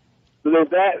limited. So there's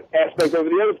that aspect of it.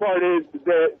 The other part is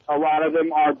that a lot of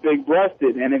them are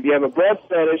big-breasted. And if you have a breast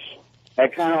fetish,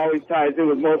 that kind of always ties in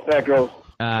with most fat girls.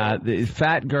 The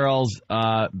fat girls'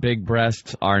 big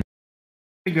breasts are...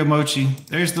 There you go, Mochi.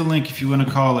 There's the link if you want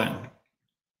to call in.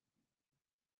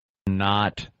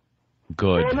 Not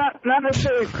good. Well, not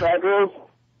necessarily fat girls.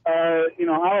 I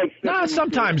like...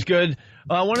 sometimes good.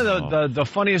 One of the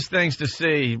funniest things to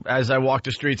see as I walk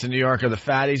the streets of New York are the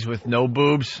fatties with no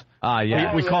boobs.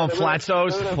 Yeah. We call them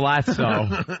flatsos. Flatso.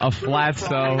 A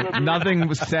flatso. Nothing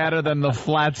was sadder than the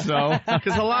flatso.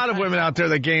 Because a lot of women out there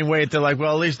that gain weight, they're like,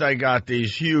 well, at least I got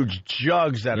these huge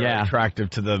jugs that are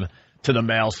attractive to the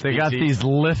male species. They got these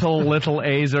little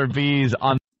A's or B's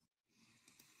on.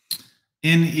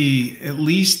 NE, at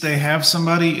least they have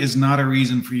somebody is not a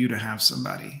reason for you to have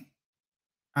somebody.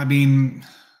 I mean,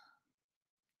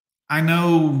 I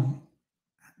know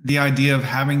the idea of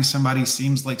having somebody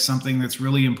seems like something that's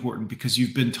really important because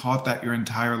you've been taught that your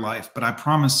entire life. But I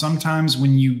promise sometimes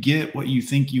when you get what you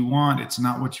think you want, it's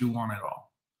not what you want at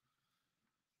all.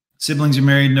 Siblings are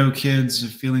married, no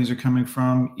kids, feelings are coming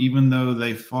from, even though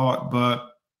they fought,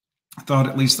 but I thought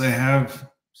at least they have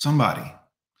somebody.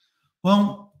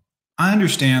 Well, I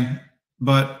understand,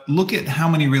 but look at how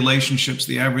many relationships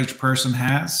the average person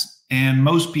has. And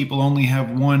most people only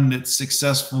have one that's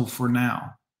successful for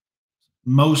now.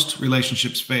 Most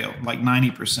relationships fail, like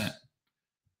 90%.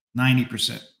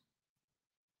 90%.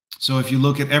 So if you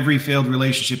look at every failed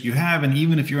relationship you have, and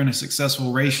even if you're in a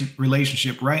successful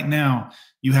relationship right now,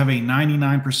 you have a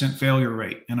 99% failure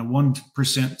rate and a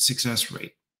 1% success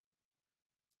rate.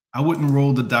 I wouldn't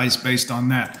roll the dice based on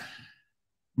that.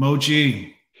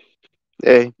 Mochi.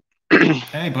 Hey.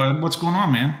 Hey, bud, what's going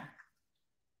on, man?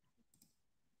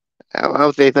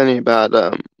 I'll say something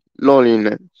about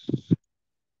loneliness.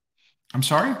 I'm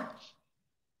sorry?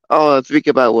 Oh, speak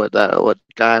about what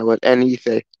Annie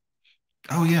said.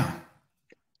 Oh yeah.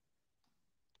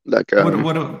 Like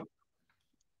what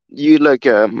you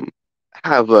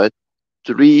have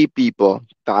 3 people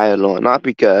die alone, not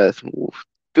because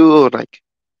two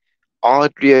all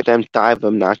three of them died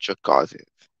from natural causes.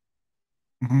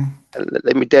 Mm-hmm. And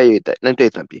let me tell you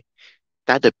something.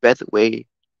 That's the best way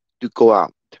to go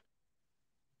out.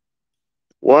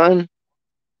 One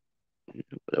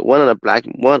old black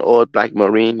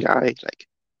Marine guy, like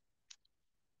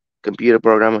computer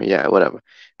programmer, yeah, whatever.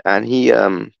 And he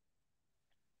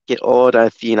get old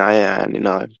and senile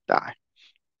and die.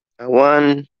 And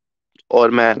one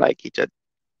old man, like he just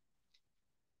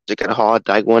got a heart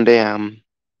attack one day,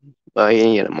 but he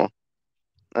ain't anymore.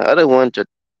 The other one just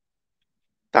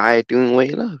died doing what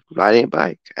he loved, riding a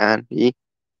bike, and he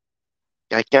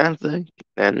got cancer.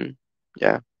 And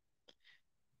yeah,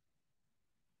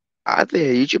 I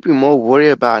think you should be more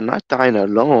worried about not dying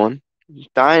alone,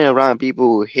 dying around people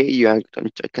who hate you and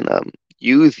can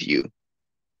use you.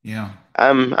 Yeah.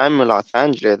 I'm in Los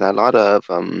Angeles. A lot of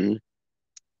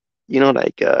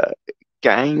like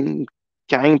gang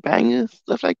bangers,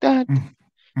 stuff like that.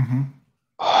 Mm-hmm.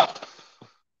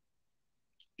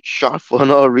 Shot for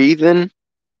no reason.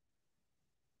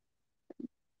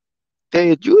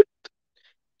 They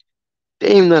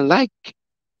even like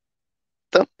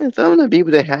some of the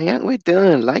people they hang out with. They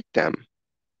don't like them.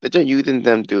 They're just using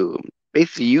them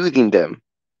basically using them,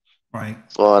 right,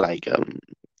 for like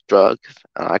drugs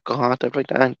and alcohol, stuff like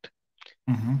that,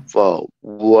 mm-hmm. for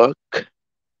work,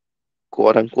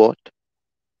 quote unquote.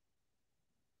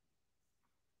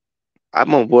 I'm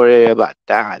not worried about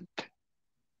that.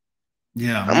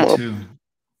 Yeah, me too.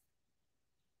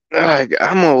 I'm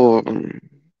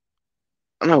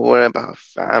not worried about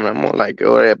family. I'm more like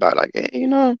worried about like, hey,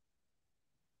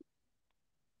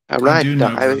 I'd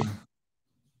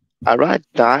rather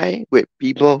die with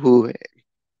people who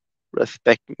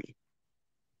respect me.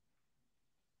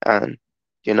 And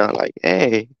like,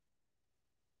 hey,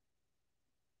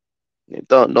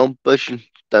 don't push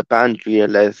the boundary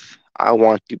unless I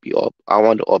want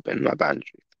to open my boundary.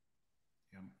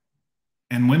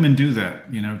 And women do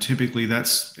that. Typically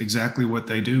that's exactly what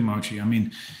they do, Mochi. I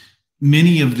mean,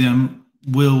 many of them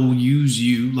will use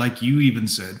you, like you even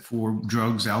said, for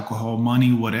drugs, alcohol,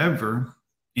 money, whatever.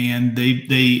 And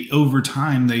they over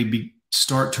time,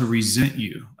 start to resent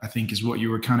you, I think is what you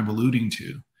were kind of alluding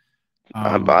to.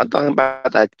 I'm talking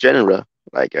about that general,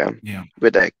 like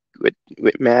with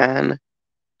man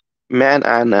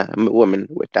and woman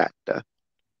with that.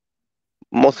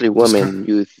 Mostly women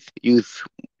use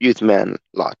men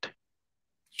a lot.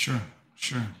 Sure.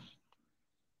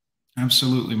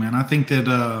 Absolutely, man. I think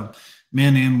that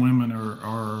men and women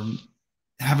are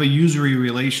have a usury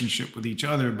relationship with each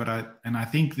other, but I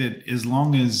think that as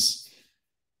long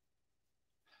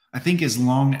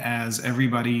as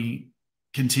everybody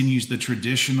continues the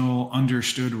traditional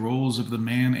understood roles of the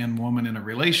man and woman in a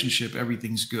relationship,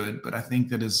 everything's good. But I think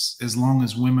that as long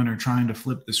as women are trying to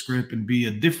flip the script and be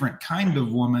a different kind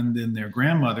of woman than their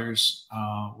grandmothers,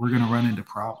 we're going to run into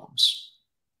problems,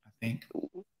 I think.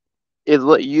 Is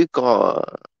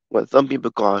what some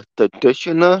people call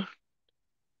traditional.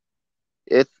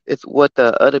 It's what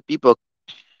the other people,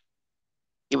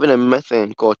 even in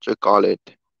Mexican culture, call it.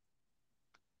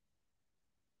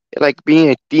 Like being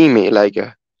a teammate, like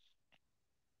I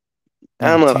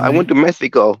don't know. I went to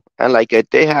Mexico and like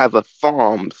they have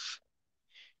farms.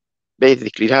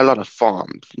 Basically, they have a lot of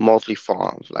farms, mostly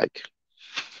farms. Like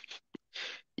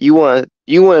you want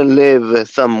to live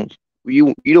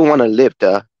you don't want to live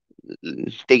there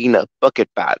taking a bucket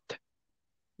bath,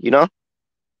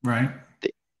 right?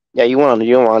 Yeah, you don't want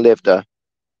to live there,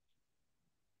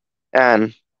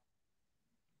 and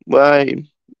well, you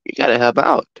gotta help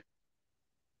out.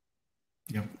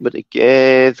 Yep. With the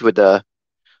kids, we got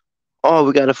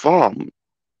a farm.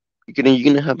 You're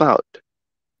gonna help out.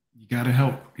 You gotta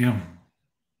help, yeah.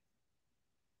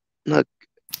 Look,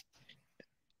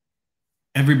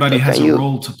 everybody has a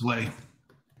role to play.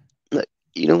 Look,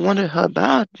 you don't want to help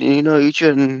out. You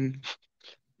shouldn't.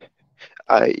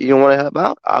 You don't want to help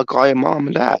out. I'll call your mom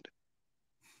and dad.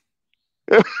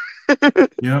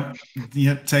 Yep.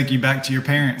 Take you back to your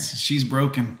parents. She's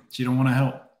broken. She don't want to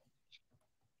help.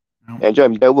 And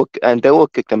they will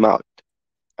kick them out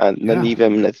and then leave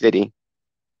them in the city.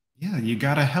 Yeah, you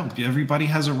gotta help. Everybody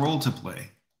has a role to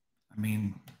play. I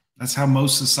mean, that's how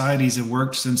most societies have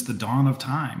worked since the dawn of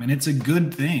time, and it's a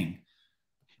good thing.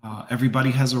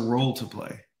 Everybody has a role to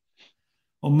play.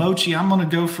 Well, Mochi, I'm going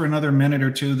to go for another minute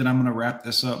or two, then I'm going to wrap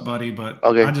this up, buddy. But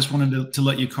okay. I just wanted to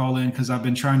let you call in because I've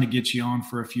been trying to get you on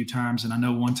for a few times. And I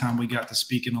know one time we got to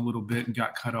speaking a little bit and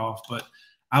got cut off. But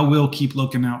I will keep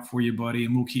looking out for you, buddy,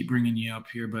 and we'll keep bringing you up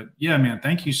here. But, yeah, man,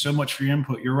 thank you so much for your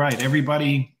input. You're right.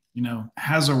 Everybody,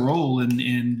 has a role in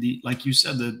the, like you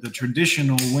said, the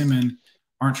traditional women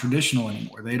aren't traditional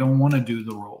anymore. They don't want to do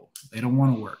the role. They don't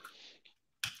want to work.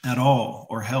 at all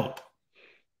or help.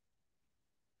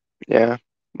 Yeah,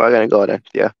 we're gonna go then.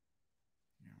 Yeah.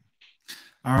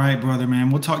 All right, brother, man.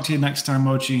 We'll talk to you next time,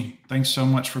 Mochi. Thanks so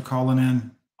much for calling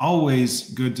in. Always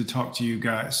good to talk to you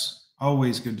guys.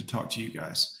 Always good to talk to you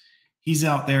guys. He's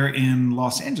out there in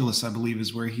Los Angeles, I believe,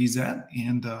 is where he's at.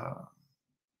 And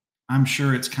I'm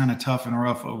sure it's kind of tough and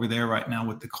rough over there right now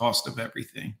with the cost of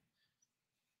everything.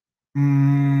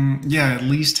 Yeah, at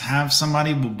least have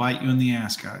somebody will bite you in the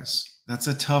ass, guys. That's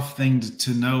a tough thing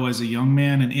to know as a young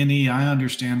man. And Innie, I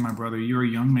understand, my brother. You're a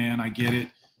young man. I get it.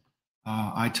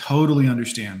 I totally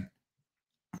understand.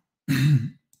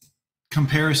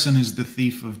 Comparison is the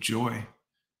thief of joy.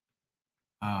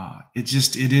 It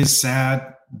is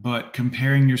sad, but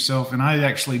comparing yourself, and I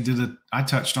actually I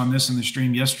touched on this in the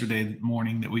stream yesterday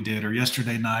morning that we did, or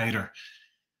yesterday night, or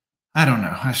I don't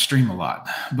know. I stream a lot,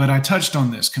 but I touched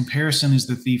on this. Comparison is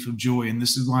the thief of joy. And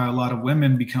this is why a lot of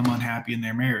women become unhappy in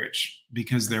their marriage,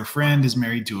 because their friend is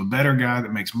married to a better guy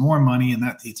that makes more money, and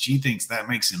that she thinks that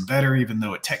makes him better, even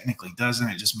though it technically doesn't.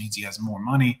 It just means he has more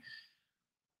money.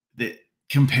 That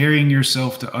comparing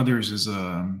yourself to others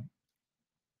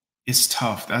it's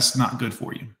tough. That's not good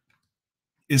for you.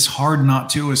 It's hard not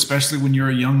to, especially when you're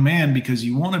a young man, because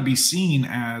you want to be seen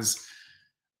as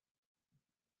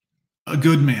a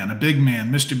good man, a big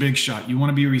man, Mr. Big Shot. You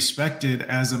want to be respected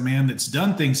as a man that's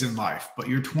done things in life, but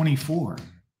you're 24.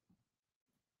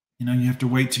 You know, you have to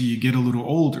wait till you get a little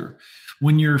older.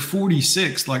 When you're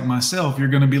 46, like myself, you're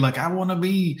going to be like, I want to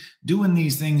be doing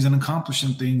these things and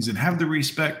accomplishing things and have the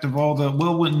respect of all the,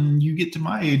 well, when you get to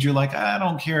my age, you're like, I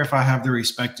don't care if I have the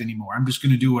respect anymore. I'm just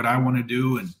going to do what I want to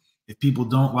do. And if people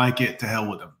don't like it, to hell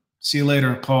with them. See you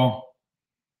later, Paul.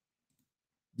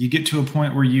 You get to a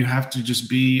point where you have to just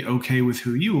be okay with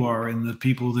who you are, and the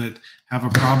people that have a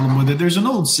problem with it. There's an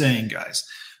old saying, guys,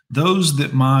 those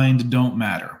that mind don't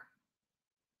matter.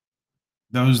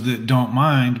 Those that don't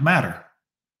mind matter.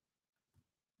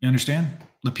 You understand?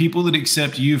 The people that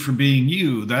accept you for being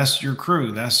you, that's your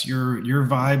crew. That's your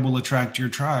vibe will attract your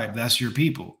tribe. That's your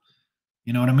people.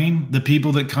 You know what I mean? The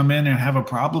people that come in and have a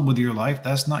problem with your life,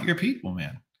 that's not your people,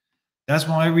 man. That's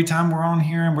why every time we're on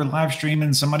here and we're live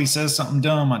streaming, somebody says something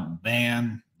dumb, I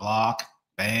ban, block.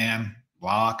 I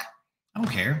don't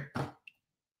care.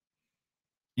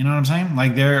 You know what I'm saying?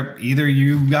 Like either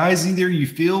you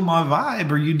feel my vibe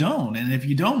or you don't. And if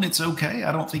you don't, it's okay.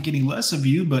 I don't think any less of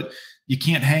you, but you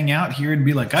can't hang out here and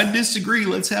be like, I disagree.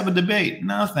 Let's have a debate.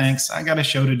 No, thanks. I got a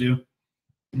show to do.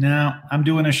 No, I'm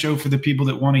doing a show for the people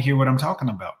that want to hear what I'm talking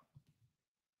about.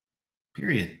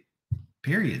 Period.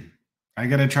 I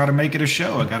got to try to make it a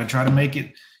show. I got to try to make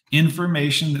it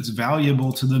information that's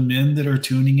valuable to the men that are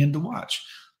tuning in to watch.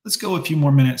 Let's go a few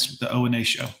more minutes with the O&A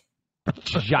show.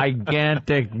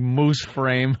 Gigantic moose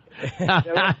frame. Those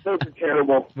are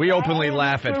terrible. We openly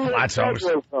laugh at Flatsos.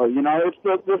 You know, it's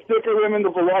the thicker women,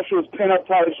 the voluptuous pinup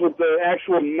types with the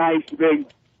actual nice big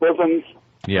bosoms.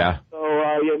 Yeah. So,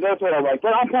 yeah, that's what I like.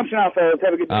 But I'm punching out, fellas.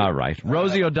 Have a good day. All right.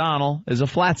 Rosie O'Donnell is a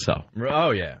Flatso.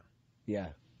 Oh, yeah. Yeah.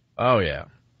 Oh, yeah.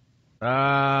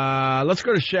 Let's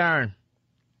go to Sharon.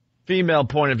 Female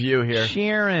point of view here.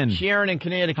 Sharon in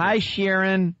Connecticut. Hi,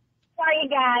 Sharon. How are you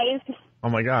guys? Oh,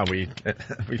 my God. We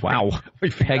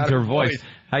pegged her voice.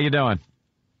 How you doing?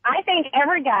 I think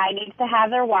every guy needs to have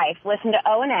their wife listen to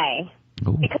O&A.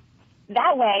 Because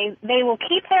that way they will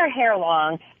keep their hair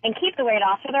long and keep the weight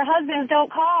off so their husbands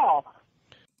don't call.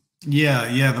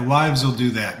 Yeah, the wives will do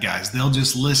that, guys. They'll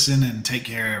just listen and take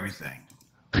care of everything.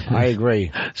 I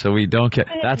agree. So we don't get,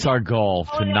 that's our goal,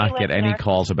 to not get any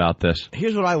calls about this.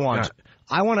 Here's what I want.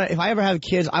 I want to, if I ever have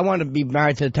kids, I want to be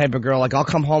married to the type of girl, like I'll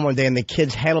come home one day and the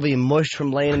kid's head will be mushed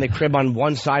from laying in the crib on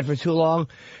one side for too long.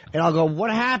 And I'll go,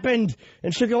 what happened?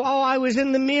 And she'll go, oh, I was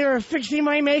in the mirror fixing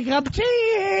my makeup.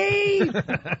 Gee!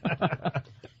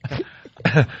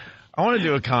 I want to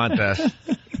do a contest.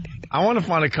 I want to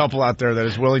find a couple out there that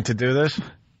is willing to do this.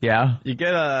 Yeah. You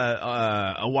get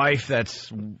a wife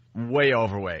that's way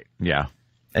overweight. Yeah.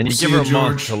 And you We'll give see her a you,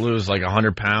 month George. to lose like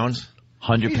 100 pounds.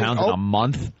 100 pounds in a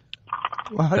month?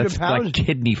 100 That's pounds? like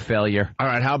kidney failure. All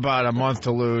right, how about a month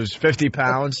to lose 50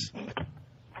 pounds?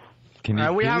 Can you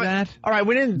do that? All right,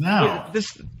 we didn't. No.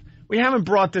 We haven't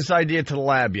brought this idea to the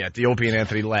lab yet, the Opie and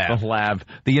Anthony lab. The lab.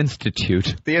 The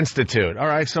Institute. The Institute. All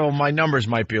right, so my numbers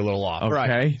might be a little off. Okay.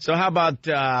 Right. So how about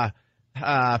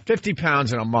 50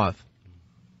 pounds in a month?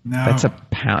 No. That's a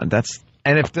pound. That's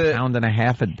And if the pound and a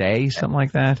half a day, something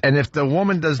like that. And if the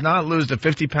woman does not lose the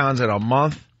 50 pounds in a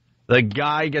month, the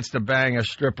guy gets to bang a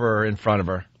stripper in front of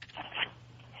her.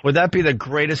 Would that be the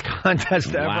greatest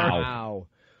contest ever? Wow.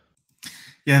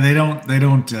 Yeah,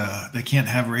 they can't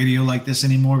have radio like this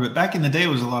anymore. But back in the day, it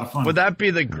was a lot of fun. Would that be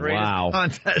the greatest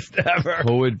contest ever?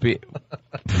 Who would be?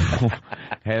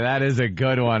 Hey, that is a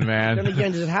good one, man. Then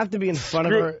again, does it have to be in front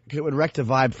of her? 'Cause it would wreck the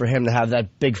vibe for him to have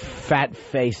that big fat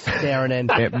face staring in.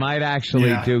 It might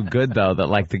actually do good though. That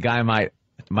like the guy might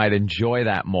enjoy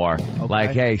that more. Okay.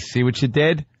 Like, hey, see what you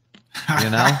did? You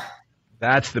know,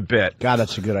 that's the bit. God,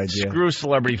 that's a good idea. Screw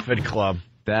Celebrity Fit Club.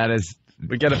 That is.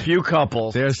 We get a few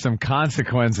couples. There's some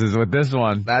consequences with this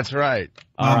one. That's right.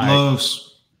 All right.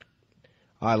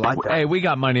 I like that. Hey, we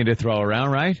got money to throw around,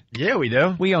 right? Yeah, we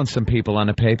do. We own some people on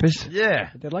the papers.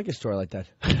 Yeah. They'd like a story like that.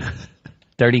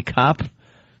 Dirty cop.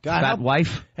 God, fat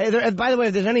wife. Hey, and by the way,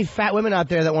 if there's any fat women out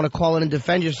there that want to call in and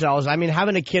defend yourselves, I mean,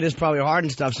 having a kid is probably hard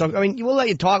and stuff. So, I mean, we'll let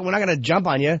you talk. We're not going to jump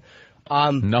on you.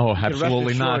 No,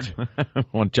 absolutely not.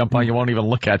 Won't jump on you. Won't even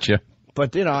look at you.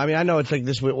 But, you know, I mean, I know it's like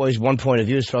this always one point of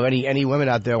view, so if any women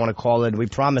out there want to call in, we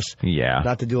promise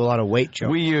not to do a lot of weight jokes.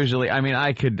 We usually, I mean,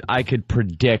 I could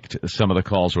predict some of the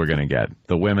calls we're going to get.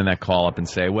 The women that call up and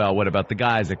say, well, what about the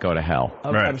guys that go to hell?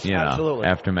 Right. You know, absolutely.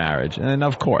 after marriage. And,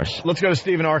 of course. Let's go to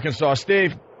Steve in Arkansas.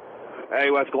 Steve.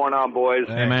 Hey, what's going on, boys?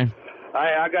 Hey, man.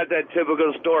 I got that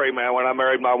typical story, man. When I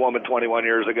married my woman 21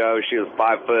 years ago, she was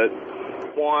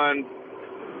 5'1",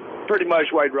 pretty much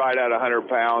weighed right at 100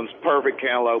 pounds, perfect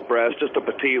cantaloupe breast, just a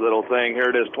petite little thing. Here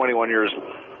it is 21 years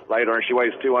later, and she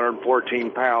weighs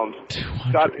 214 pounds.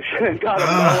 Got a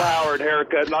Mo Howard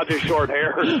haircut, not just short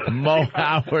hair. Mo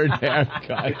Howard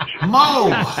haircut. Mo!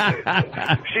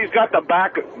 She's got the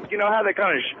back, you know how they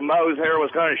kind of, Mo's hair was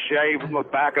kind of shaved from the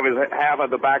back of his, half of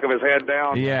the back of his head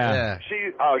down? Yeah.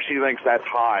 She thinks that's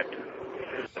hot.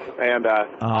 And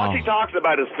all she talks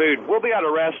about is food. We'll be at a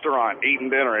restaurant eating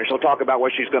dinner, and she'll talk about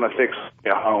what she's going to fix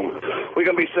at home. We're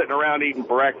going to be sitting around eating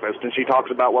breakfast, and she talks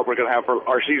about what we're going to have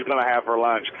or she's going to have for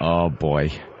lunch. Oh,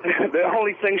 boy. The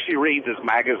only thing she reads is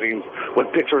magazines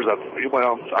with pictures of,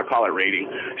 well, I call it reading.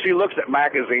 She looks at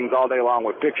magazines all day long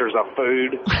with pictures of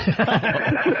food. She's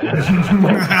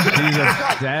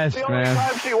obsessed, the only man.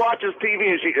 time she watches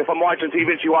TV, if I'm watching TV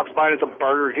and she walks by and it's a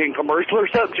Burger King commercial or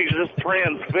something, she's just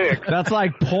transfixed. That's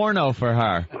like porno for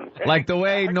her. Like the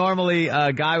way normally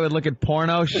a guy would look at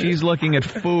porno, she's looking at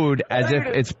food as if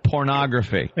it's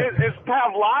pornography. It's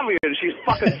Pavlovian. She's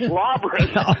fucking slobbering.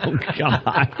 Oh, God.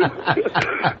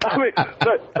 I mean,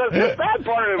 the bad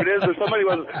part of it is that somebody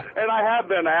was, and I have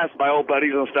been asked by old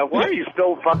buddies and stuff, why are you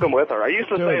still fucking with her? I used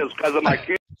to say it's because of my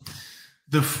kids.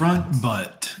 The front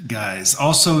butt, guys,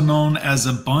 also known as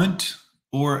a bunt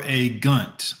or a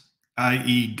gunt,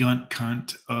 i.e. gut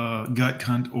cunt,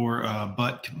 or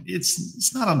butt.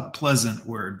 It's not a pleasant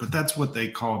word, but that's what they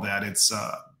call that. It's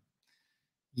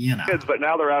you know. But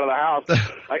now they're out of the house.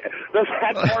 The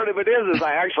sad part of it is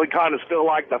I actually kind of still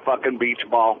like the fucking beach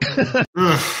ball.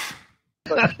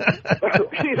 You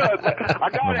know, I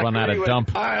gotta run out of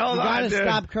dump. All right, hold You on, gotta dude.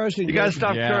 stop cursing. You gotta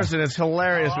stop cursing. It's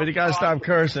hilarious, but you gotta stop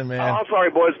cursing, man. I'm sorry,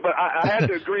 boys, but I had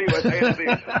to agree with Anthony.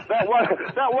 That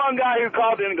one guy who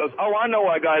called in and goes, "Oh, I know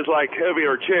why guys like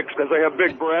heavier chicks because they have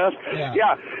big breasts."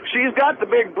 Yeah, she's got the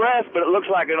big breast, but it looks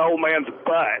like an old man's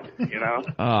butt. You know.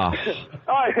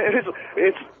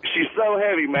 She's so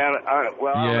heavy, man. I don't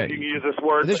know if you can use this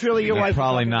word. Is this really your wife?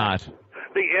 Probably not.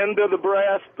 The end of the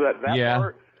breast, that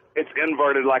part. It's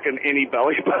inverted like any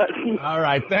belly button. All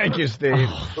right. Thank you, Steve.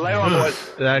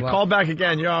 Call back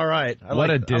again. You're all right. What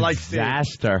a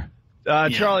disaster.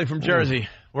 Charlie from Jersey.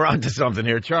 We're on to something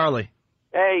here. Charlie.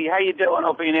 Hey, how you doing,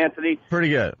 Opie and Anthony? Pretty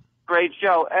good. Great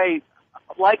show. Hey,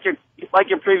 like your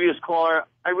previous caller,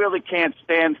 I really can't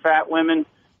stand fat women,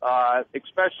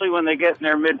 especially when they get in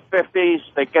their mid-50s.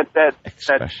 They get that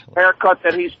haircut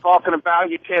that he's talking about.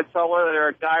 You can't tell whether they're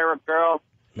a guy or a girl.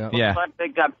 No. Looks like they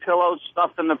got pillows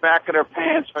stuffed in the back of their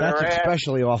pants for That's their ass.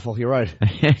 especially awful. You're right.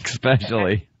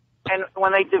 Especially. And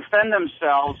when they defend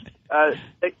themselves,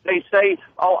 they say,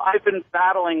 "Oh, I've been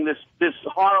battling this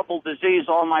horrible disease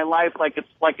all my life, like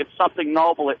it's something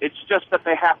noble." It's just that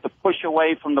they have to push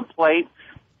away from the plate.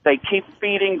 They keep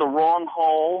feeding the wrong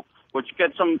hole, which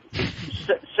gets them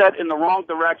set in the wrong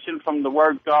direction from the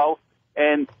word go,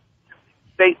 and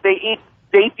they eat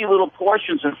dainty little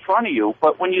portions in front of you,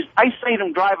 but I see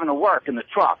them driving to work in the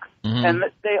truck, and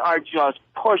they are just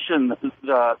pushing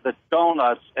the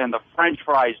donuts and the French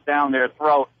fries down their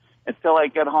throat until they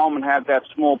get home and have that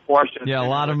small portion. Yeah, a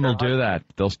lot of them will do that.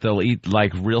 They'll still eat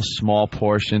like real small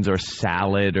portions or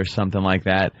salad or something like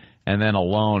that, and then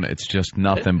alone it's just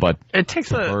nothing but it takes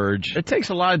purge. It takes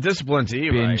a lot of discipline to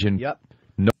eat binge right. And Yep.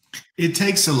 It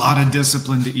takes a lot of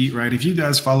discipline to eat right. If you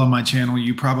guys follow my channel,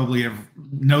 you probably have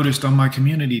noticed on my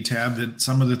community tab that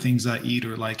some of the things I eat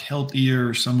are like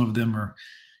healthier. Some of them are,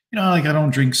 like I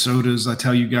don't drink sodas. I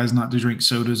tell you guys not to drink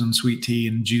sodas and sweet tea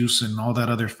and juice and all that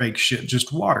other fake shit.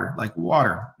 Just water, like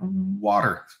water.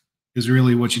 Water is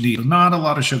really what you need. Not a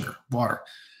lot of sugar, water.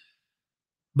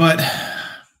 But,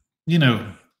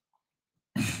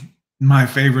 my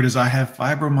favorite is I have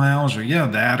fibromyalgia. Yeah,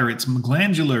 that, or it's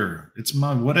glandular. It's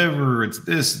my whatever. It's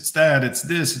this, it's that, it's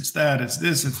this, it's that, it's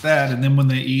this, it's that. And then when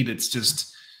they eat, it's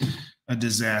just a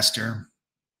disaster.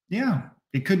 Yeah.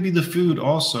 It could be the food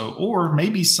also, or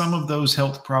maybe some of those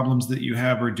health problems that you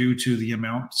have are due to the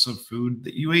amounts of food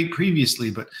that you ate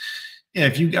previously. But yeah,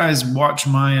 if you guys watch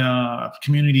my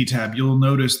community tab, you'll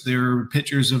notice there are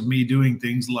pictures of me doing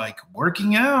things like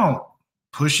working out,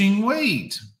 pushing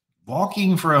weight,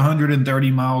 walking for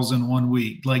 130 miles in 1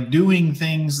 week, like doing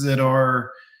things that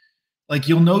are like,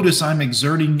 you'll notice I'm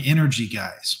exerting energy,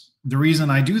 guys. The reason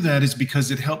I do that is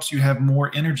because it helps you have more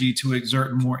energy to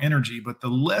exert more energy. But the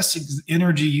less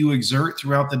energy you exert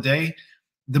throughout the day,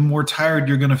 the more tired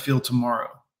you're going to feel tomorrow.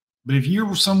 But if you're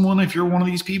one of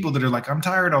these people that are like, I'm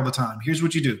tired all the time, here's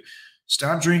what you do.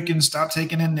 Stop drinking, stop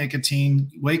taking in nicotine,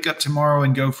 wake up tomorrow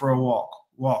and go for a walk.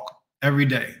 Walk every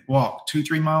day. Walk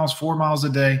 2-3 miles, 4 miles a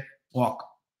day, walk.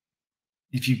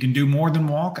 If you can do more than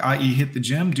walk, i.e. hit the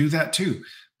gym, do that too.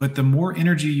 But the more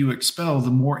energy you expel, the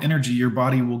more energy your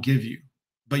body will give you.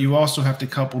 But you also have to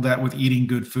couple that with eating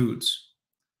good foods.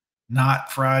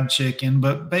 Not fried chicken,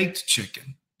 but baked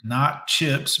chicken. Not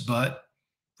chips, but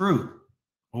fruit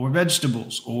or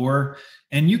vegetables.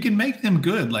 And you can make them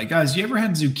good. Like, guys, you ever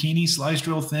had zucchini sliced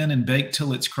real thin and baked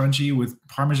till it's crunchy with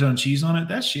Parmesan cheese on it?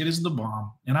 That shit is the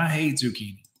bomb. And I hate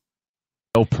zucchini.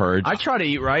 No purge. I try to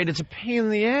eat right. It's a pain in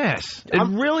the ass. It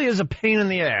really is a pain in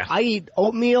the ass. I eat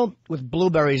oatmeal with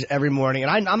blueberries every morning.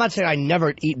 And I'm not saying I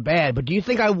never eat bad, but do you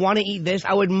think I want to eat this?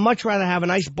 I would much rather have a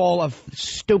nice bowl of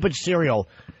stupid cereal.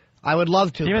 I would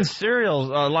love to. Even cereals,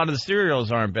 a lot of the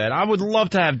cereals aren't bad. I would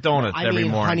love to have donuts every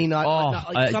morning. Honey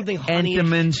nut, something honey.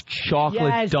 Entenmann's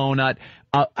chocolate donut.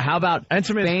 How about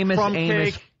famous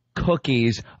Amos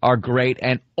cookies are great,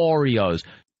 and Oreos.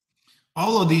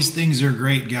 All of these things are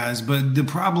great, guys, but the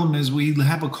problem is we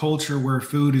have a culture where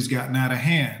food has gotten out of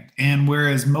hand. And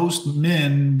whereas most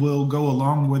men will go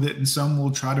along with it and some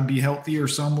will try to be healthy or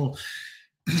some will,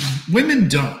 women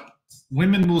don't.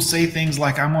 Women will say things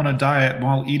like, I'm on a diet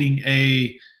while eating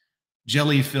a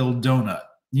jelly-filled donut.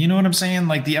 You know what I'm saying?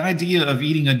 Like the idea of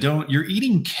eating a donut, you're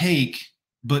eating cake,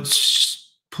 but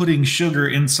putting sugar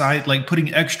inside, like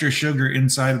putting extra sugar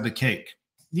inside of the cake.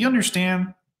 Do you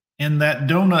understand? And that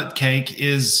donut cake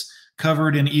is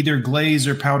covered in either glaze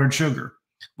or powdered sugar,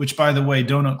 which, by the way,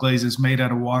 donut glaze is made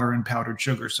out of water and powdered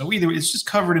sugar. So either it's just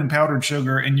covered in powdered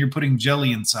sugar and you're putting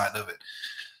jelly inside of it.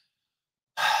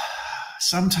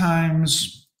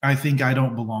 Sometimes I think I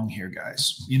don't belong here,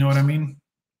 guys. You know what I mean?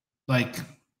 Like,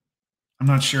 I'm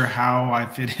not sure how I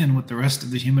fit in with the rest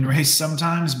of the human race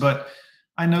sometimes, but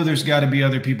I know there's got to be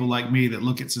other people like me that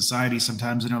look at society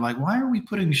sometimes and are like, why are we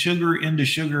putting sugar into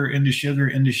sugar into sugar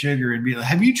into sugar? And be like,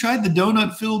 have you tried the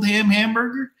donut-filled ham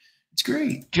hamburger? It's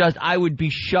great. I would be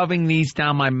shoving these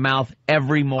down my mouth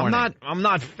every morning. I'm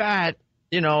not fat,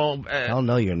 Hell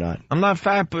no, you're not. I'm not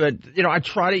fat, but, I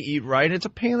try to eat right. It's a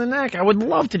pain in the neck. I would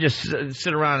love to just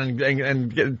sit around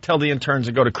and tell the interns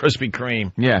to go to Krispy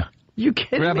Kreme. Yeah. You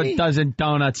kidding Grab me? a dozen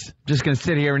donuts. Just going to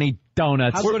sit here and eat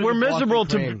donuts. We're miserable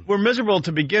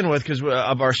to begin with because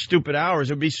of our stupid hours.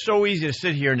 It would be so easy to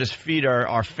sit here and just feed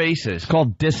our faces. It's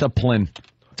called discipline.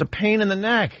 It's a pain in the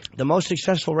neck. The most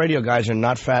successful radio guys are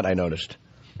not fat, I noticed.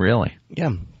 Really? Yeah.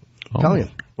 I'm telling you.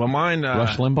 Well, mine...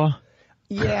 Rush Limbaugh?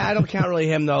 Yeah, I don't count really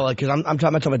him, though, because I'm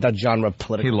talking about that genre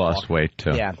political. He lost weight,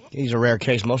 too. Yeah, he's a rare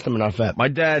case. Most of them are not fat. My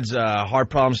dad's heart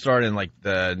problem started in,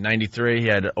 the 93. He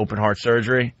had open heart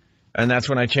surgery. And that's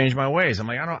when I changed my ways. I'm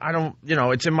like, I don't,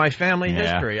 it's in my family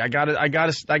history. I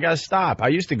gotta stop. I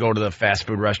used to go to the fast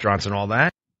food restaurants and all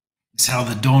that. It's how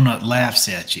the donut laughs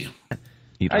at you.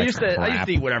 I used to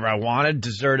eat whatever I wanted,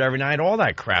 dessert every night, all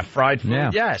that crap, fried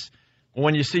food. Yes.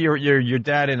 When you see your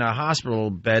dad in a hospital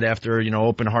bed after,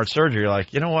 open heart surgery, you're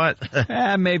like, you know what?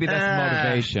 Maybe that's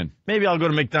motivation. Maybe I'll go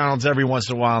to McDonald's every once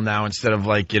in a while now instead of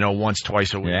once,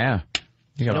 twice a week. Yeah.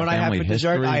 You know what I have for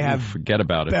dessert? I have forget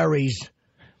about it. Berries.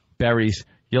 Berries.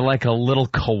 You're like a little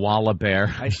koala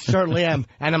bear. I certainly am.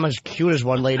 And I'm as cute as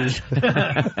one, ladies.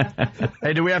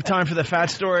 Hey, do we have time for the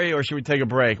fat story, or should we take a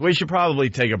break? We should probably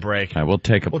take a break. All right, we'll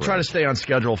take a break. We'll try to stay on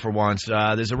schedule for once.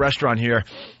 There's a restaurant here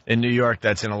in New York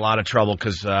that's in a lot of trouble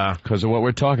because of what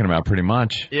we're talking about, pretty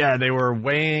much. Yeah, they were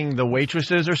weighing the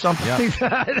waitresses or something like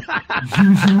that.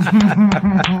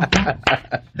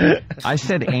 I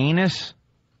said anus.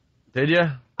 Did you?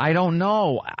 I don't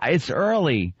know. It's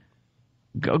early.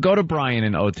 Go to Brian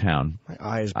in O-Town. My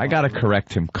eyes. I got to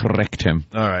correct him.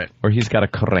 All right. Or he's got to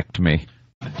correct me.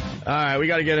 All right, we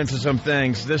got to get into some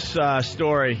things. This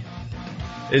story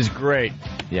is great.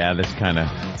 Yeah, this kind of...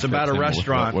 It's about a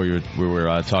restaurant. What we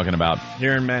were talking about.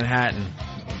 Here in Manhattan.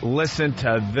 Listen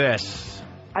to this.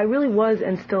 I really was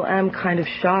and still am kind of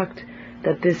shocked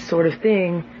that this sort of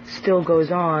thing still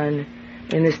goes on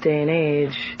in this day and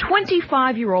age.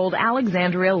 25-year-old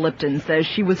Alexandria Lipton says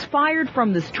she was fired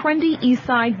from this trendy East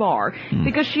Side bar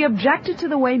because she objected to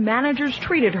the way managers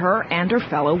treated her and her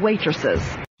fellow waitresses.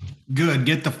 Good.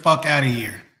 Get the fuck out of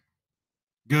here.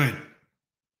 Good.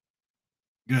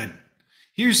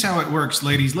 Here's how it works,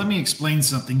 ladies. Let me explain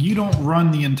something. You don't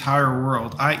run the entire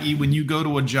world, i.e. when you go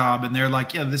to a job and they're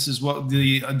like, yeah, this is what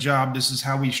the job, this is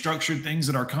how we structure things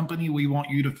at our company. We want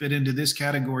you to fit into this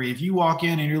category. If you walk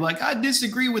in and you're like, I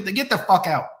disagree with it, get the fuck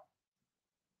out.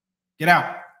 Get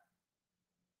out.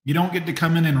 You don't get to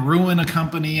come in and ruin a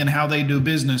company and how they do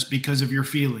business because of your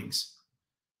feelings.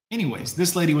 Anyways,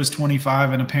 this lady was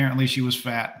 25 and apparently she was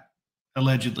fat,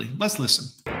 allegedly. Let's listen.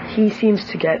 He seems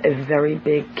to get a very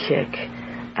big kick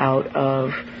out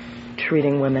of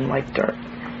treating women like dirt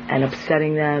and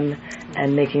upsetting them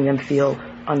and making them feel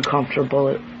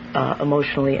uncomfortable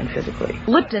emotionally and physically.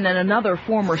 Lipton and another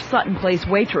former Sutton Place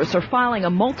waitress are filing a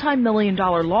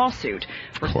multi-million-dollar lawsuit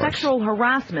for sexual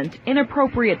harassment,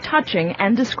 inappropriate touching,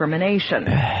 and discrimination.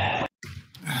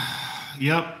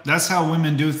 Yep, that's how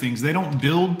women do things. They don't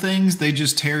build things, they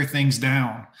just tear things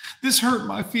down. This hurt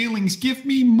my feelings. Give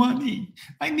me money.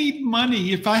 I need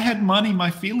money. If I had money, my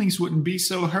feelings wouldn't be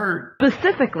so hurt.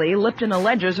 Specifically, Lipton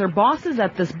alleges her bosses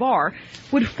at this bar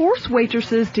would force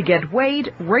waitresses to get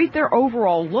weighed, rate their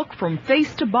overall look from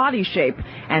face to body shape,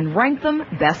 and rank them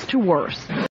best to worst.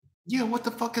 Yeah, what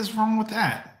the fuck is wrong with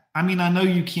that? I mean, I know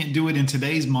you can't do it in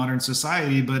today's modern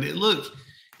society, but look,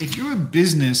 if you're a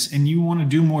business and you want to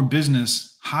do more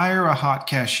business, hire a hot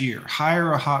cashier,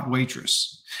 hire a hot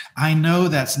waitress. I know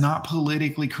that's not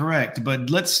politically correct, but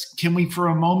can we for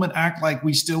a moment act like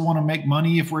we still want to make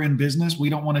money if we're in business? We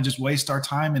don't want to just waste our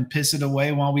time and piss it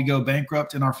away while we go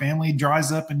bankrupt and our family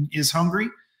dries up and is hungry.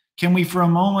 Can we for a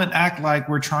moment act like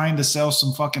we're trying to sell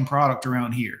some fucking product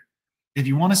around here? If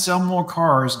you want to sell more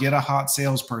cars, get a hot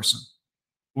salesperson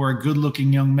or a good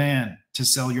looking young man to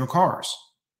sell your cars.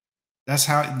 That's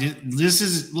how this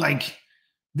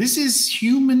is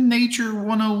human nature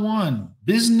 101,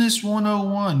 business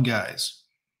 101, guys.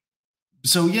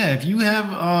 So yeah, if you have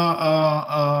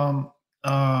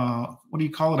what do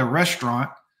you call it, a restaurant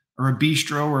or a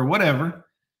bistro or whatever,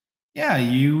 yeah,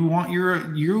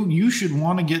 you should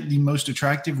want to get the most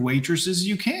attractive waitresses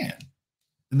you can.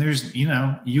 And there's,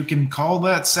 you can call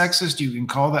that sexist, you can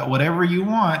call that whatever you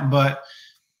want, but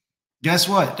guess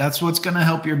what? That's what's going to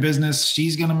help your business.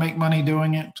 She's going to make money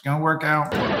doing it. It's going to work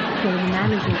out. So the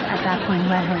managers at that point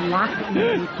let her locked in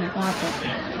the basement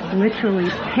office, literally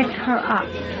picked her up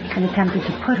and attempted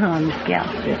to put her on the scale.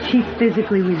 She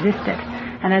physically resisted,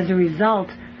 and as a result,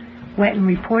 went and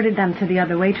reported them to the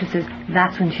other waitresses.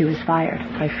 That's when she was fired.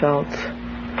 I felt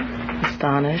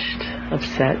astonished,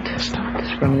 upset,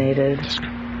 discriminated,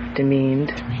 demeaned,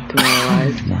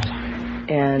 demoralized.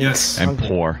 And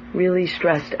poor. Really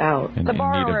stressed out. The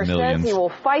bar owner says he will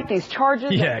fight these charges,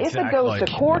 and if it goes to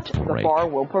court, the bar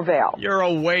will prevail. You're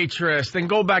a waitress. Then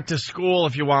go back to school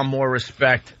if you want more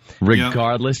respect.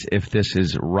 Regardless if this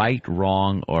is right,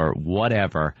 wrong, or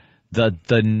whatever,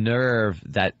 the nerve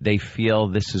that they feel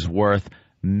this is worth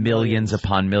millions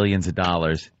upon millions of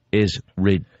dollars is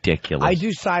ridiculous. I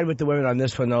do side with the women on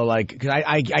this one, though, because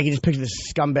I can just picture this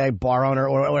scumbag bar owner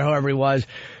or whoever he was.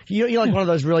 You're like one of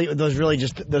those really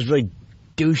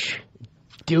douche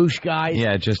guys.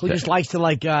 Yeah, who just likes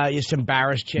to just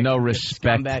embarrass chicks. No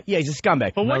respect. Yeah, he's a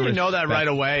scumbag. But when you know that right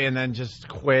away and then just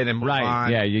quit and move on.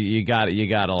 Yeah, you got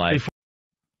to like.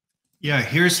 Yeah,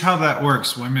 here's how that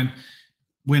works, women.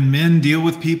 When men deal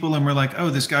with people and we're like, oh,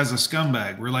 this guy's a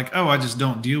scumbag, we're like, oh, I just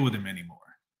don't deal with him anymore.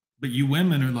 But you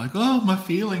women are like, oh, my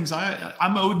feelings,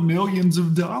 I'm owed millions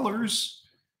of dollars.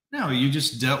 No, you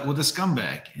just dealt with a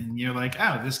scumbag. And you're like,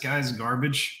 oh, this guy's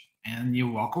garbage. And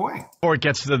you walk away. Or it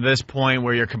gets to this point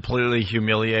where you're completely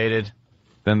humiliated.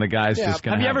 Then the guy's just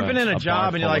going to have you ever been in a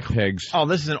job and you're like, oh,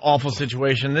 this is an awful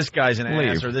situation. This guy's an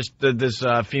ass, or this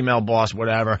female boss,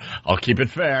 whatever. I'll keep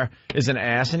it fair, is an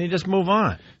ass, and you just move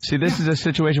on. See, this is a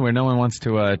situation where no one wants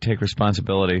to take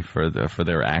responsibility for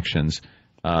their actions.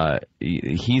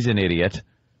 He's an idiot,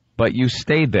 but you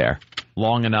stayed there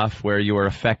long enough where you were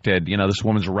affected. This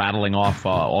woman's rattling off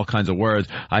all kinds of words.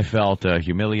 I felt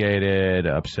humiliated,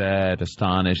 upset,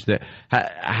 astonished.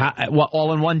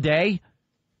 All in one day?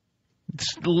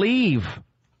 Leave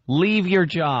your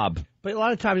job. But a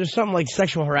lot of times there's something like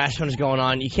sexual harassment is going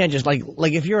on. You can't just like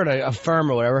if you're at a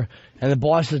firm or whatever, and the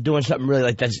boss is doing something really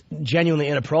like that's genuinely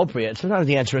inappropriate. Sometimes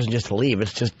the answer isn't just to leave.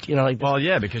 It's just Well,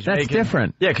 yeah, because that's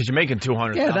different. Yeah, because you're making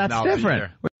 $200,000. Yeah, that's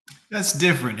different. That's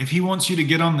different. If he wants you to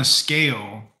get on the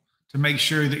scale to make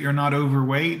sure that you're not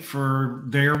overweight for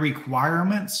their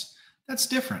requirements, that's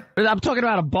different. I'm talking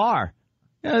about a bar.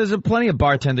 Yeah, there's plenty of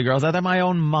bartender girls out there. My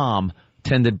own mom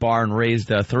tended bar and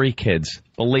raised 3 kids.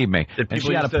 Believe me. And she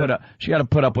got to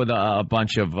put up with a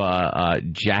bunch of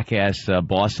jackass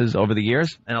bosses over the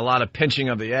years, and a lot of pinching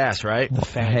of the ass, right?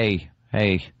 Hey,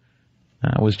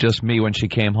 that was just me when she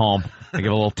came home. I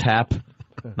give a little tap.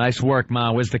 Nice work,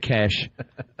 Ma. Where's the cash?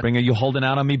 You holding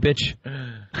out on me, bitch?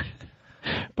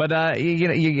 But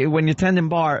when you're tending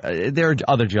bar, there are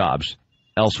other jobs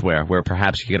elsewhere where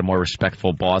perhaps you get a more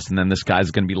respectful boss, and then this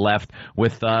guy's going to be left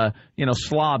with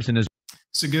slobs in his.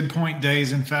 It's a good point,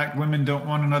 Days. In fact, women don't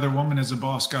want another woman as a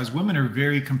boss, guys. Women are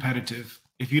very competitive.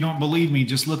 If you don't believe me,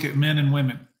 just look at men and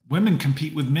women. Women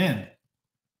compete with men.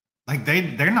 Like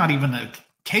they're not even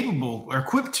capable or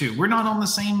equipped to. We're not on the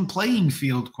same playing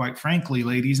field, quite frankly,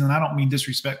 ladies. And I don't mean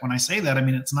disrespect when I say that. I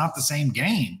mean, it's not the same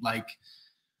game. Like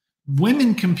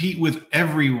women compete with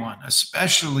everyone,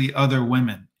 especially other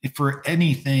women, for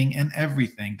anything and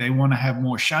everything. They want to have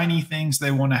more shiny things.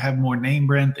 They want to have more name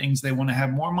brand things. They want to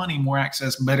have more money, more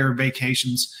access, better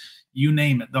vacations, you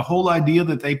name it. The whole idea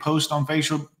that they post on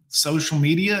social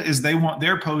media is they want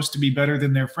their post to be better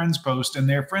than their friend's post and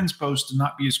their friend's post to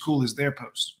not be as cool as their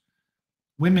post.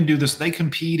 Women do this. They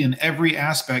compete in every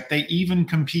aspect. They even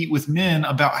compete with men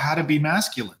about how to be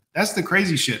masculine. That's the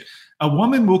crazy shit. A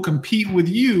woman will compete with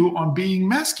you on being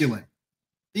masculine.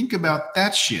 Think about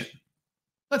that shit.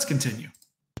 Let's continue.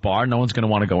 Bar, no one's going to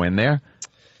want to go in there.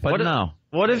 But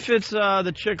what if it's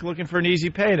the chick looking for an easy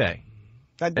payday?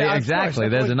 Exactly.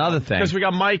 There's another thing. Because we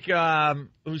got Mike,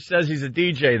 who says he's a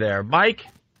DJ there. Mike?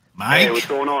 Hey, what's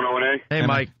going on, O&A? Hey,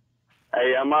 Mike.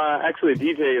 Hey, I'm actually a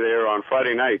DJ there on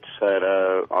Friday nights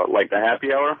at like the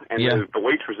happy hour, and the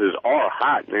waitresses are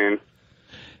hot, man.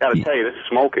 Got to tell you, this is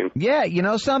smoking. Yeah, you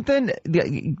know something?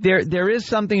 There is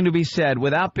something to be said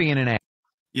without being an ass.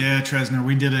 Yeah, Tresner,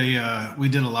 we did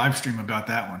a live stream about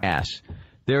that one. Ass.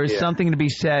 There is something to be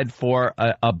said for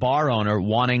a bar owner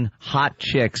wanting hot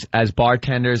chicks as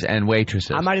bartenders and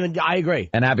waitresses. I agree.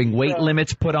 And having weight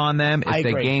limits put on them. If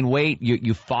they gain weight,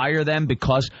 you fire them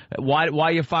because why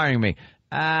are you firing me?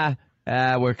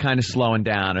 We're kind of slowing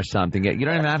down or something. You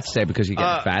don't even have to say because you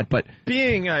get fat, but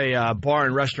being a bar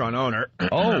and restaurant owner.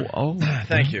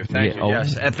 Thank you. Yeah,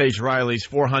 Yes, F.H. Riley's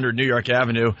 400 New York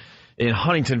Avenue in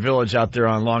Huntington Village out there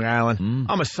on Long Island.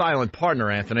 I'm a silent partner,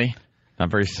 Anthony. Not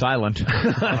very silent.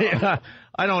 I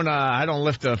don't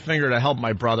lift a finger to help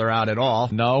my brother out at all.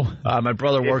 No. My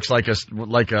brother works like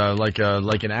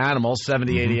an animal,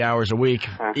 70, 80 hours a week,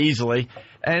 easily.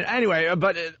 And anyway,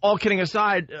 but all kidding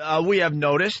aside, we have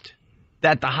noticed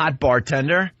that the hot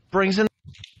bartender brings in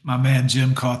my man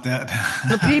Jim caught that.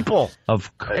 the people.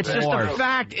 Of course. It's just a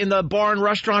fact in the bar and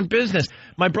restaurant business.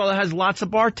 My brother has lots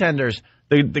of bartenders.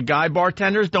 The guy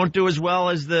bartenders don't do as well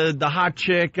as the hot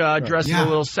chick dressed a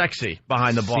little sexy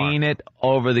behind the bar. Seen it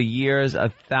over the years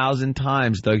 1,000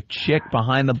 times. The chick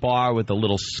behind the bar with the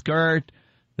little skirt,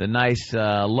 the nice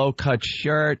low-cut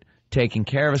shirt, taking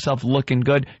care of herself, looking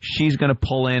good. She's going to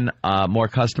pull in more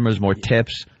customers, more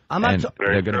tips, and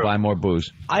they're going to buy more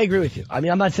booze. I agree with you. I mean,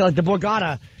 I'm not saying like the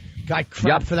Borgata got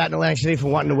crap for that in Atlantic City for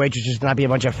wanting the waitresses to not be a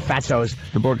bunch of fatzos.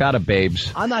 The Borgata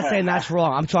babes. I'm not saying that's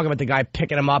wrong. I'm talking about the guy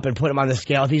picking him up and putting him on the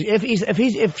scale.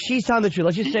 If she's telling the truth,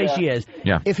 let's just say she is.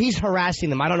 Yeah. If he's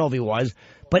harassing them, I don't know if he was,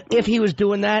 but if he was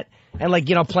doing that and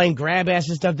playing grab ass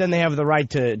and stuff, then they have the right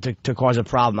to cause a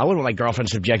problem. I wouldn't want my girlfriend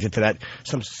subjected to that.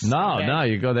 No,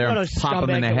 you go there and pop them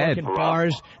in the head.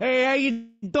 Bars. Hey, how you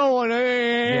doing?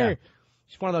 Hey. Yeah.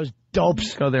 It's one of those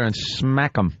dopes. Go there and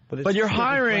smack them. But you're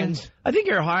hiring. I think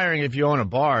you're hiring if you own a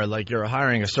bar, like you're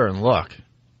hiring a certain look.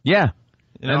 Yeah.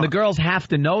 And the girls have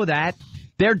to know that.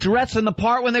 They're dressing the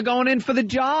part when they're going in for the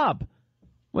job.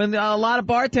 When a lot of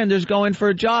bartenders go in for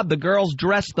a job, the girls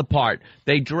dress the part.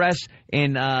 They dress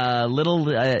in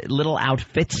little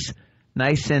outfits,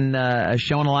 nice and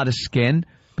showing a lot of skin,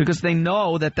 because they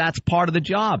know that that's part of the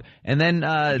job. And then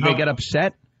they get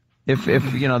upset if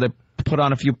they put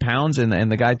on a few pounds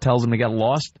and the guy tells them to get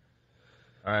lost.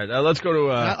 All right, let's go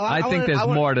to... I think there's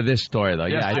more to this story, though.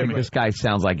 Yes, I think this guy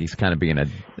sounds like he's kind of being a...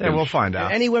 Yeah, we'll find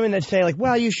out. Any women that say,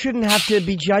 well, you shouldn't have to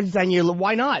be judged on your...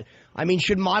 Why not? I mean,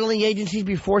 should modeling agencies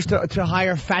be forced to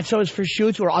hire fatzos for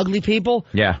shoots or ugly people?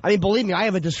 Yeah. I mean, believe me, I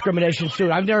have a discrimination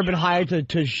suit. I've never been hired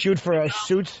to shoot for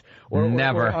suits or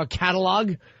a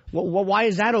catalog Well, why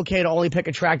is that okay to only pick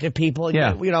attractive people?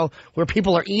 Yeah. You know, where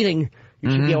people are eating, you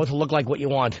should be able to look like what you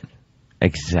want.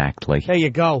 Exactly. There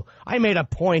you go. I made a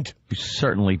point. You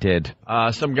certainly did.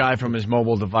 Some guy from his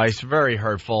mobile device, very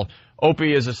hurtful.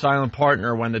 Opie is a silent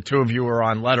partner when the two of you are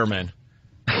on Letterman.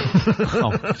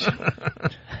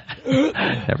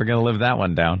 Never going to live that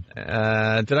one down.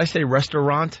 Did I say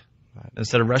restaurant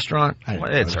instead of restaurant?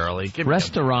 It's early.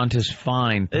 Restaurant is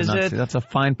fine. Is it? That's a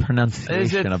fine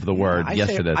pronunciation of the word. It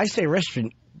is. I say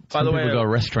restaurant. By the way, go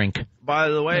restaurant. By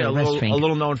the way, a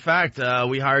little known fact: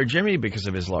 we hired Jimmy because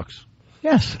of his looks.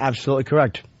 Yes, absolutely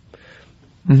correct.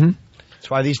 Mm-hmm. That's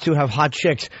why these two have hot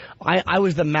chicks. I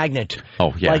was the magnet.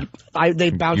 Oh yeah.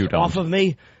 They bounced off of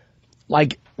me.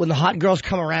 Like when the hot girls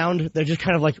come around, they're just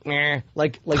kind of like, meh,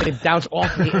 like they bounce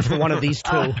off me into one of these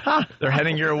two. They're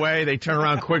heading your way. They turn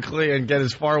around quickly and get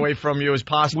as far away from you as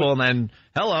possible, and then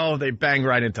hello, they bang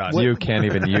right into us. You can't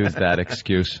even use that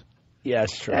excuse. Yeah,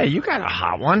 it's true. Hey, you got a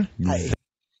hot one.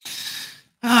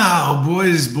 Oh,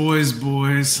 boys.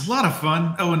 A lot of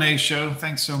fun. O&A show.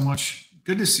 Thanks so much.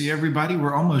 Good to see everybody.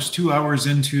 We're almost 2 hours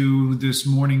into this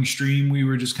morning stream. We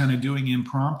were just kind of doing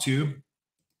impromptu.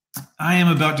 I am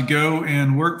about to go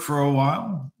and work for a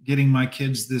while, getting my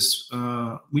kids this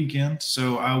weekend.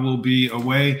 So I will be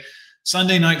away.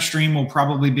 Sunday night stream will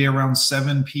probably be around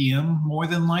 7 p.m. more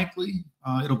than likely.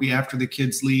 It'll be after the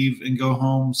kids leave and go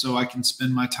home so I can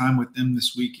spend my time with them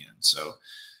this weekend. So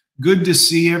good to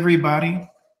see everybody.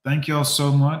 Thank you all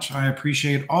so much. I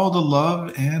appreciate all the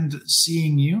love and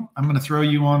seeing you. I'm going to throw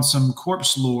you on some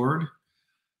Corpse Lord,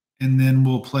 and then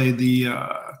we'll play the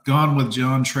Gone with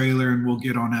John trailer, and we'll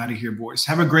get on out of here, boys.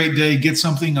 Have a great day. Get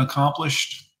something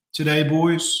accomplished today,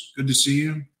 boys. Good to see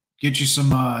you. Get you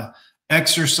some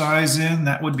exercise in.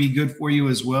 That would be good for you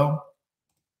as well.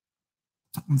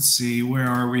 Let's see. Where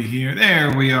are we here?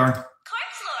 There we are.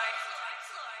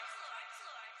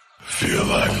 Feel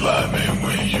like lying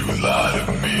when you lie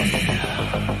to me.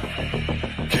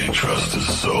 Can't trust a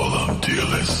soul, I'm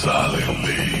dealing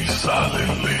silently.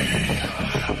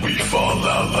 We fall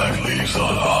out like leaves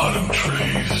on autumn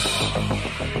trees.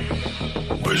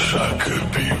 Wish I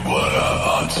could be what I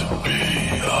ought to be.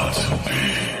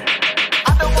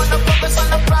 I don't wanna focus on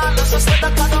the problems, instead I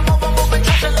gotta moving,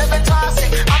 try to live and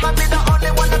toxic. I'ma be the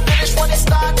only one to finish what it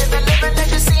started. The living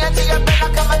legacy until your brain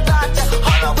like I'm a doctor.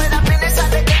 Hold on, when I finish, I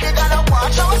think you gotta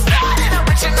watch how it's started. I'm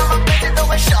reaching on my face,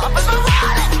 though it's sharp as my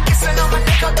wallet. Kissing on my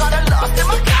neck, I got a lost in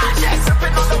my conscience.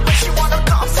 Sipping on the way she wanna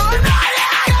come for a night.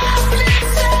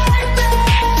 Please take me.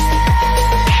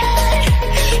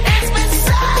 It's been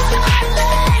so hard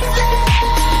lately.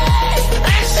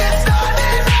 This shit's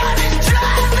started running,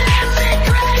 driving me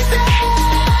crazy.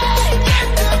 Get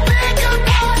the bigger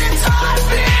one, it's hard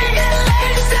being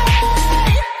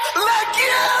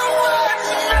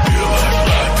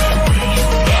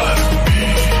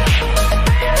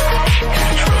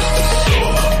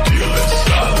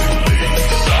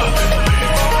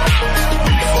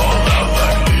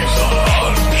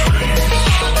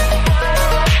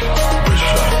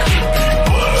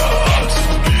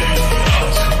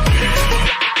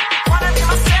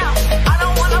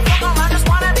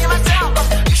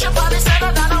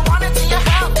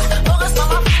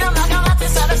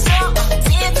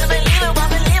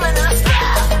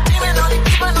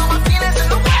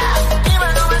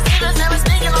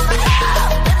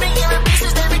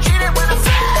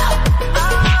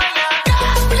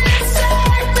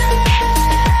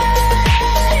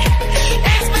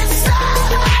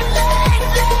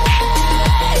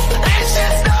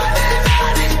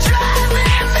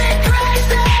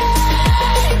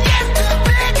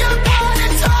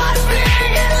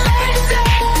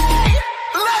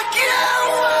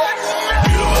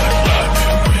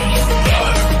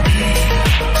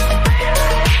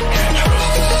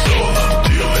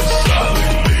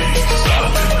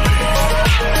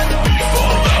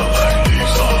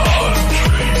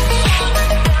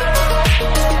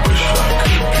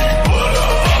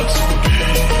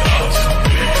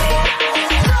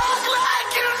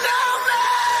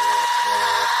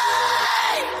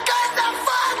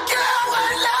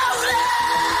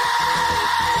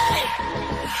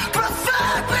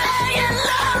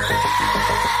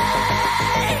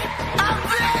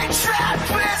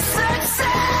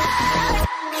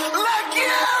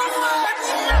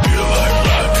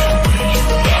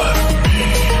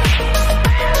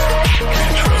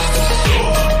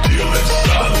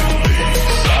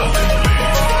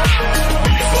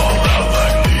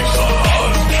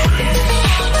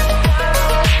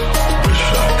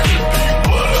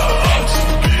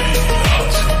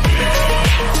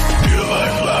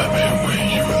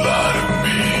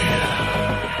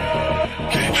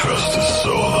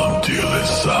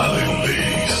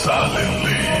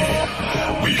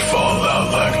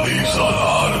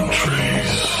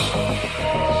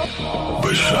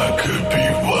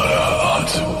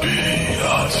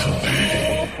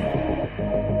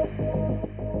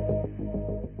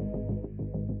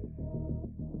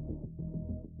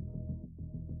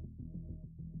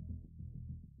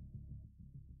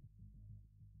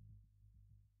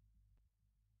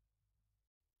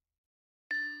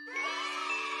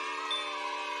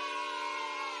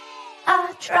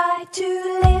I try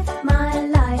to live my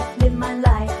life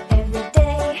every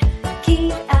day.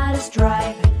 Keep out of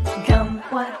strife, come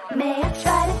what may. I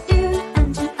try to do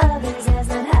unto others as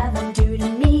I'd have them do to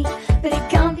me. But it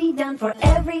can't be done for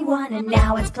everyone, and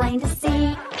now it's plain to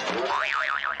see.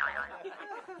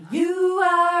 You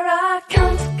are a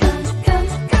cunt, cunt, cunt,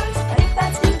 cunt. If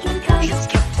that's stinking cunt,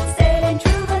 say it ain't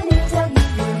true, but he'll tell you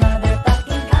you're a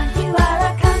motherfucking cunt. You are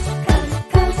a cunt, cunt,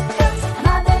 cunt, cunt, a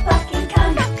motherfucking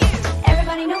cunt.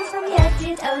 Everybody knows from your head to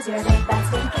your toes you're a big bad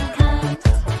stinking cunt.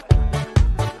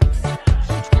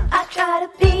 I try to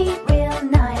be real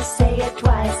nice, say it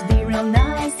twice, be real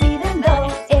nice, even though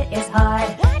it is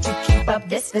hard to keep up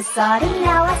this facade. And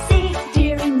now I see,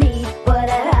 dearie me, what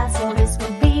a hassle this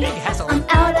would be. I'm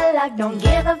out of luck, don't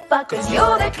give a fuck, cause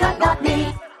you're the cunt, not me.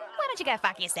 Why don't you go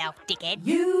fuck yourself, dickhead?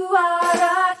 You are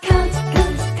a cunt,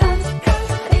 cunt, cunt, cunt,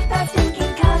 a big bad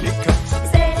stinking cunt. You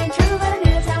say it ain't true, but it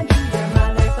is how you're a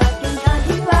motherfucking cunt.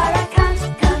 You are a cunt,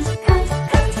 cunt, cunt,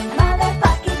 cunt, a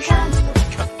motherfucking cunt.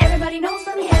 Everybody knows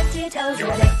from your head to your toes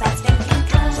you're a big bad stinking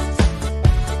cunt.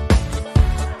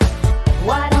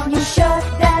 Why don't you shut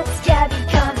that scabby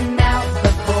cunt mouth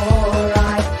before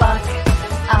I fuck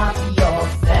up your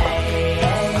face?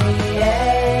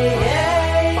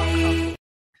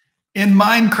 In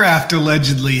Minecraft,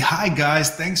 allegedly. Hi,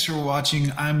 guys. Thanks for watching.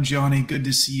 I'm Johnny. Good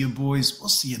to see you, boys. We'll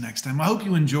see you next time. I hope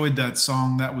you enjoyed that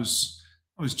song. That was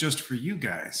just for you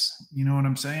guys. You know what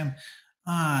I'm saying?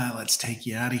 Let's take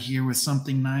you out of here with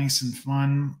something nice and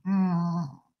fun.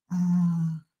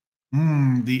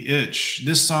 The Itch.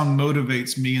 This song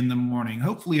motivates me in the morning.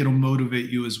 Hopefully it'll motivate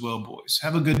you as well, boys.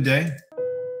 Have a good day.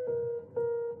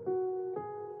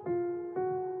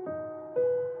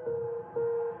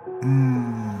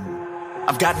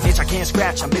 I've got an itch I can't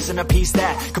scratch, I'm missing a piece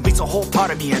that completes a whole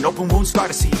part of me, an open wound scar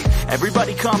to see.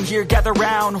 Everybody come here, gather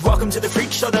round, welcome to the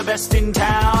freak show, the best in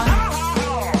town.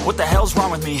 What the hell's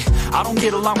wrong with me? I don't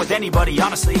get along with anybody,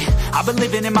 honestly. I've been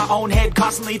living in my own head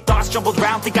constantly, thoughts jumbled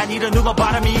round, think I need a new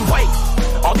lobotomy. Wait,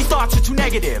 all these thoughts are too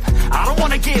negative. I don't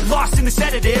wanna get lost in the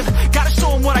sedative. Gotta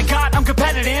show them what I got, I'm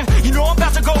competitive. You know I'm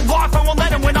about to go off, I won't let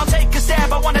them win, I'll take a stab.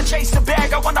 I wanna chase the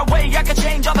bag, I want a way I can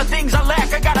change all the things I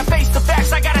lack. I gotta face the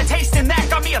facts, I got a taste in that.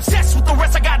 Got me obsessed with the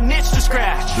rest, I got an itch to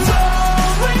scratch. No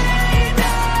way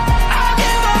now, I'll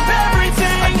give up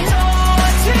everything.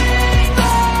 Daunting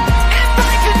though, if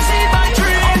I could see my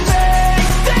dreams,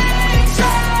 make things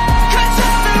right, 'cause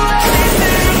I'll do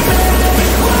anything.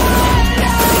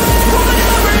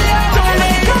 Whatever you don't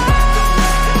let go.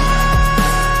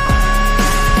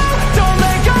 Don't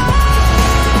let go.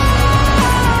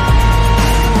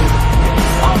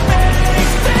 I'll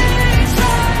make things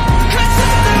right, 'cause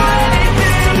I'll do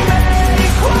anything.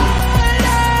 Make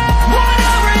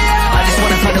whatever you I just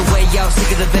wanna find a way out,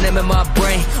 sick of the venom in my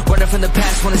brain. Running from the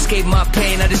past, wanna escape my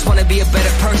pain. I just wanna be a better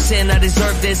person, I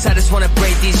deserve this. I just wanna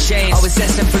break these chains. Always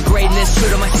asking for greatness, true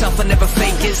to myself, I never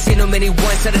fake it. Seen too many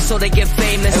once, I just so they get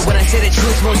famous. And when I say the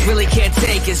truth, most really can't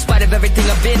take it. In spite of everything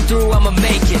I've been through, I'ma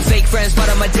make it. Fake friends, but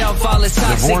on my downfall is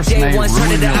toxic. Divorce Day may one, turning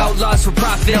ruin to your life. outlaws for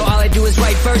profit. Now all I do is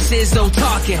write verses, no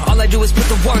talking. All I do is put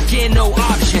the work in, no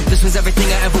option. This was everything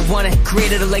I ever wanted.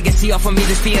 Created a legacy off of me,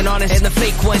 just being honest. And the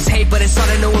fake ones hate, but it's all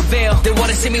to no avail. They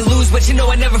wanna see me lose, but you know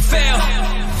I never fail.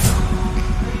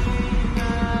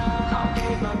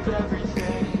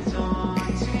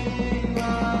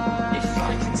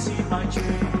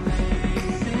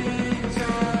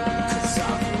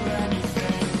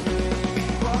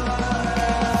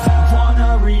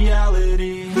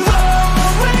 reality. No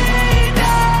way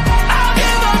now, I'll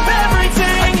give up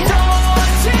everything.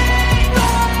 Daunting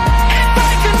though, if I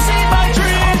can see my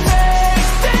dreams, make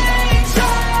things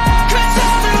right, 'cause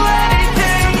I'll do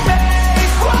anything.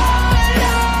 Make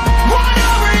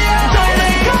whatever you don't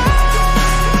let go.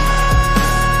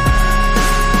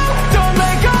 Don't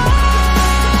let go.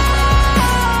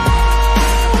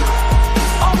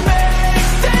 I'll make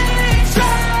things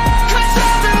right, 'cause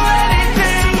I'll do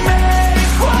anything.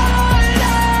 Make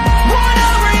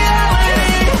whatever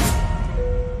reality.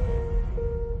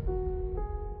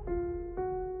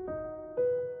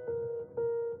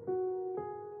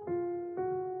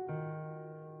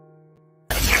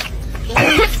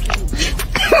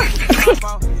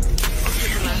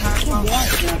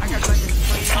 I got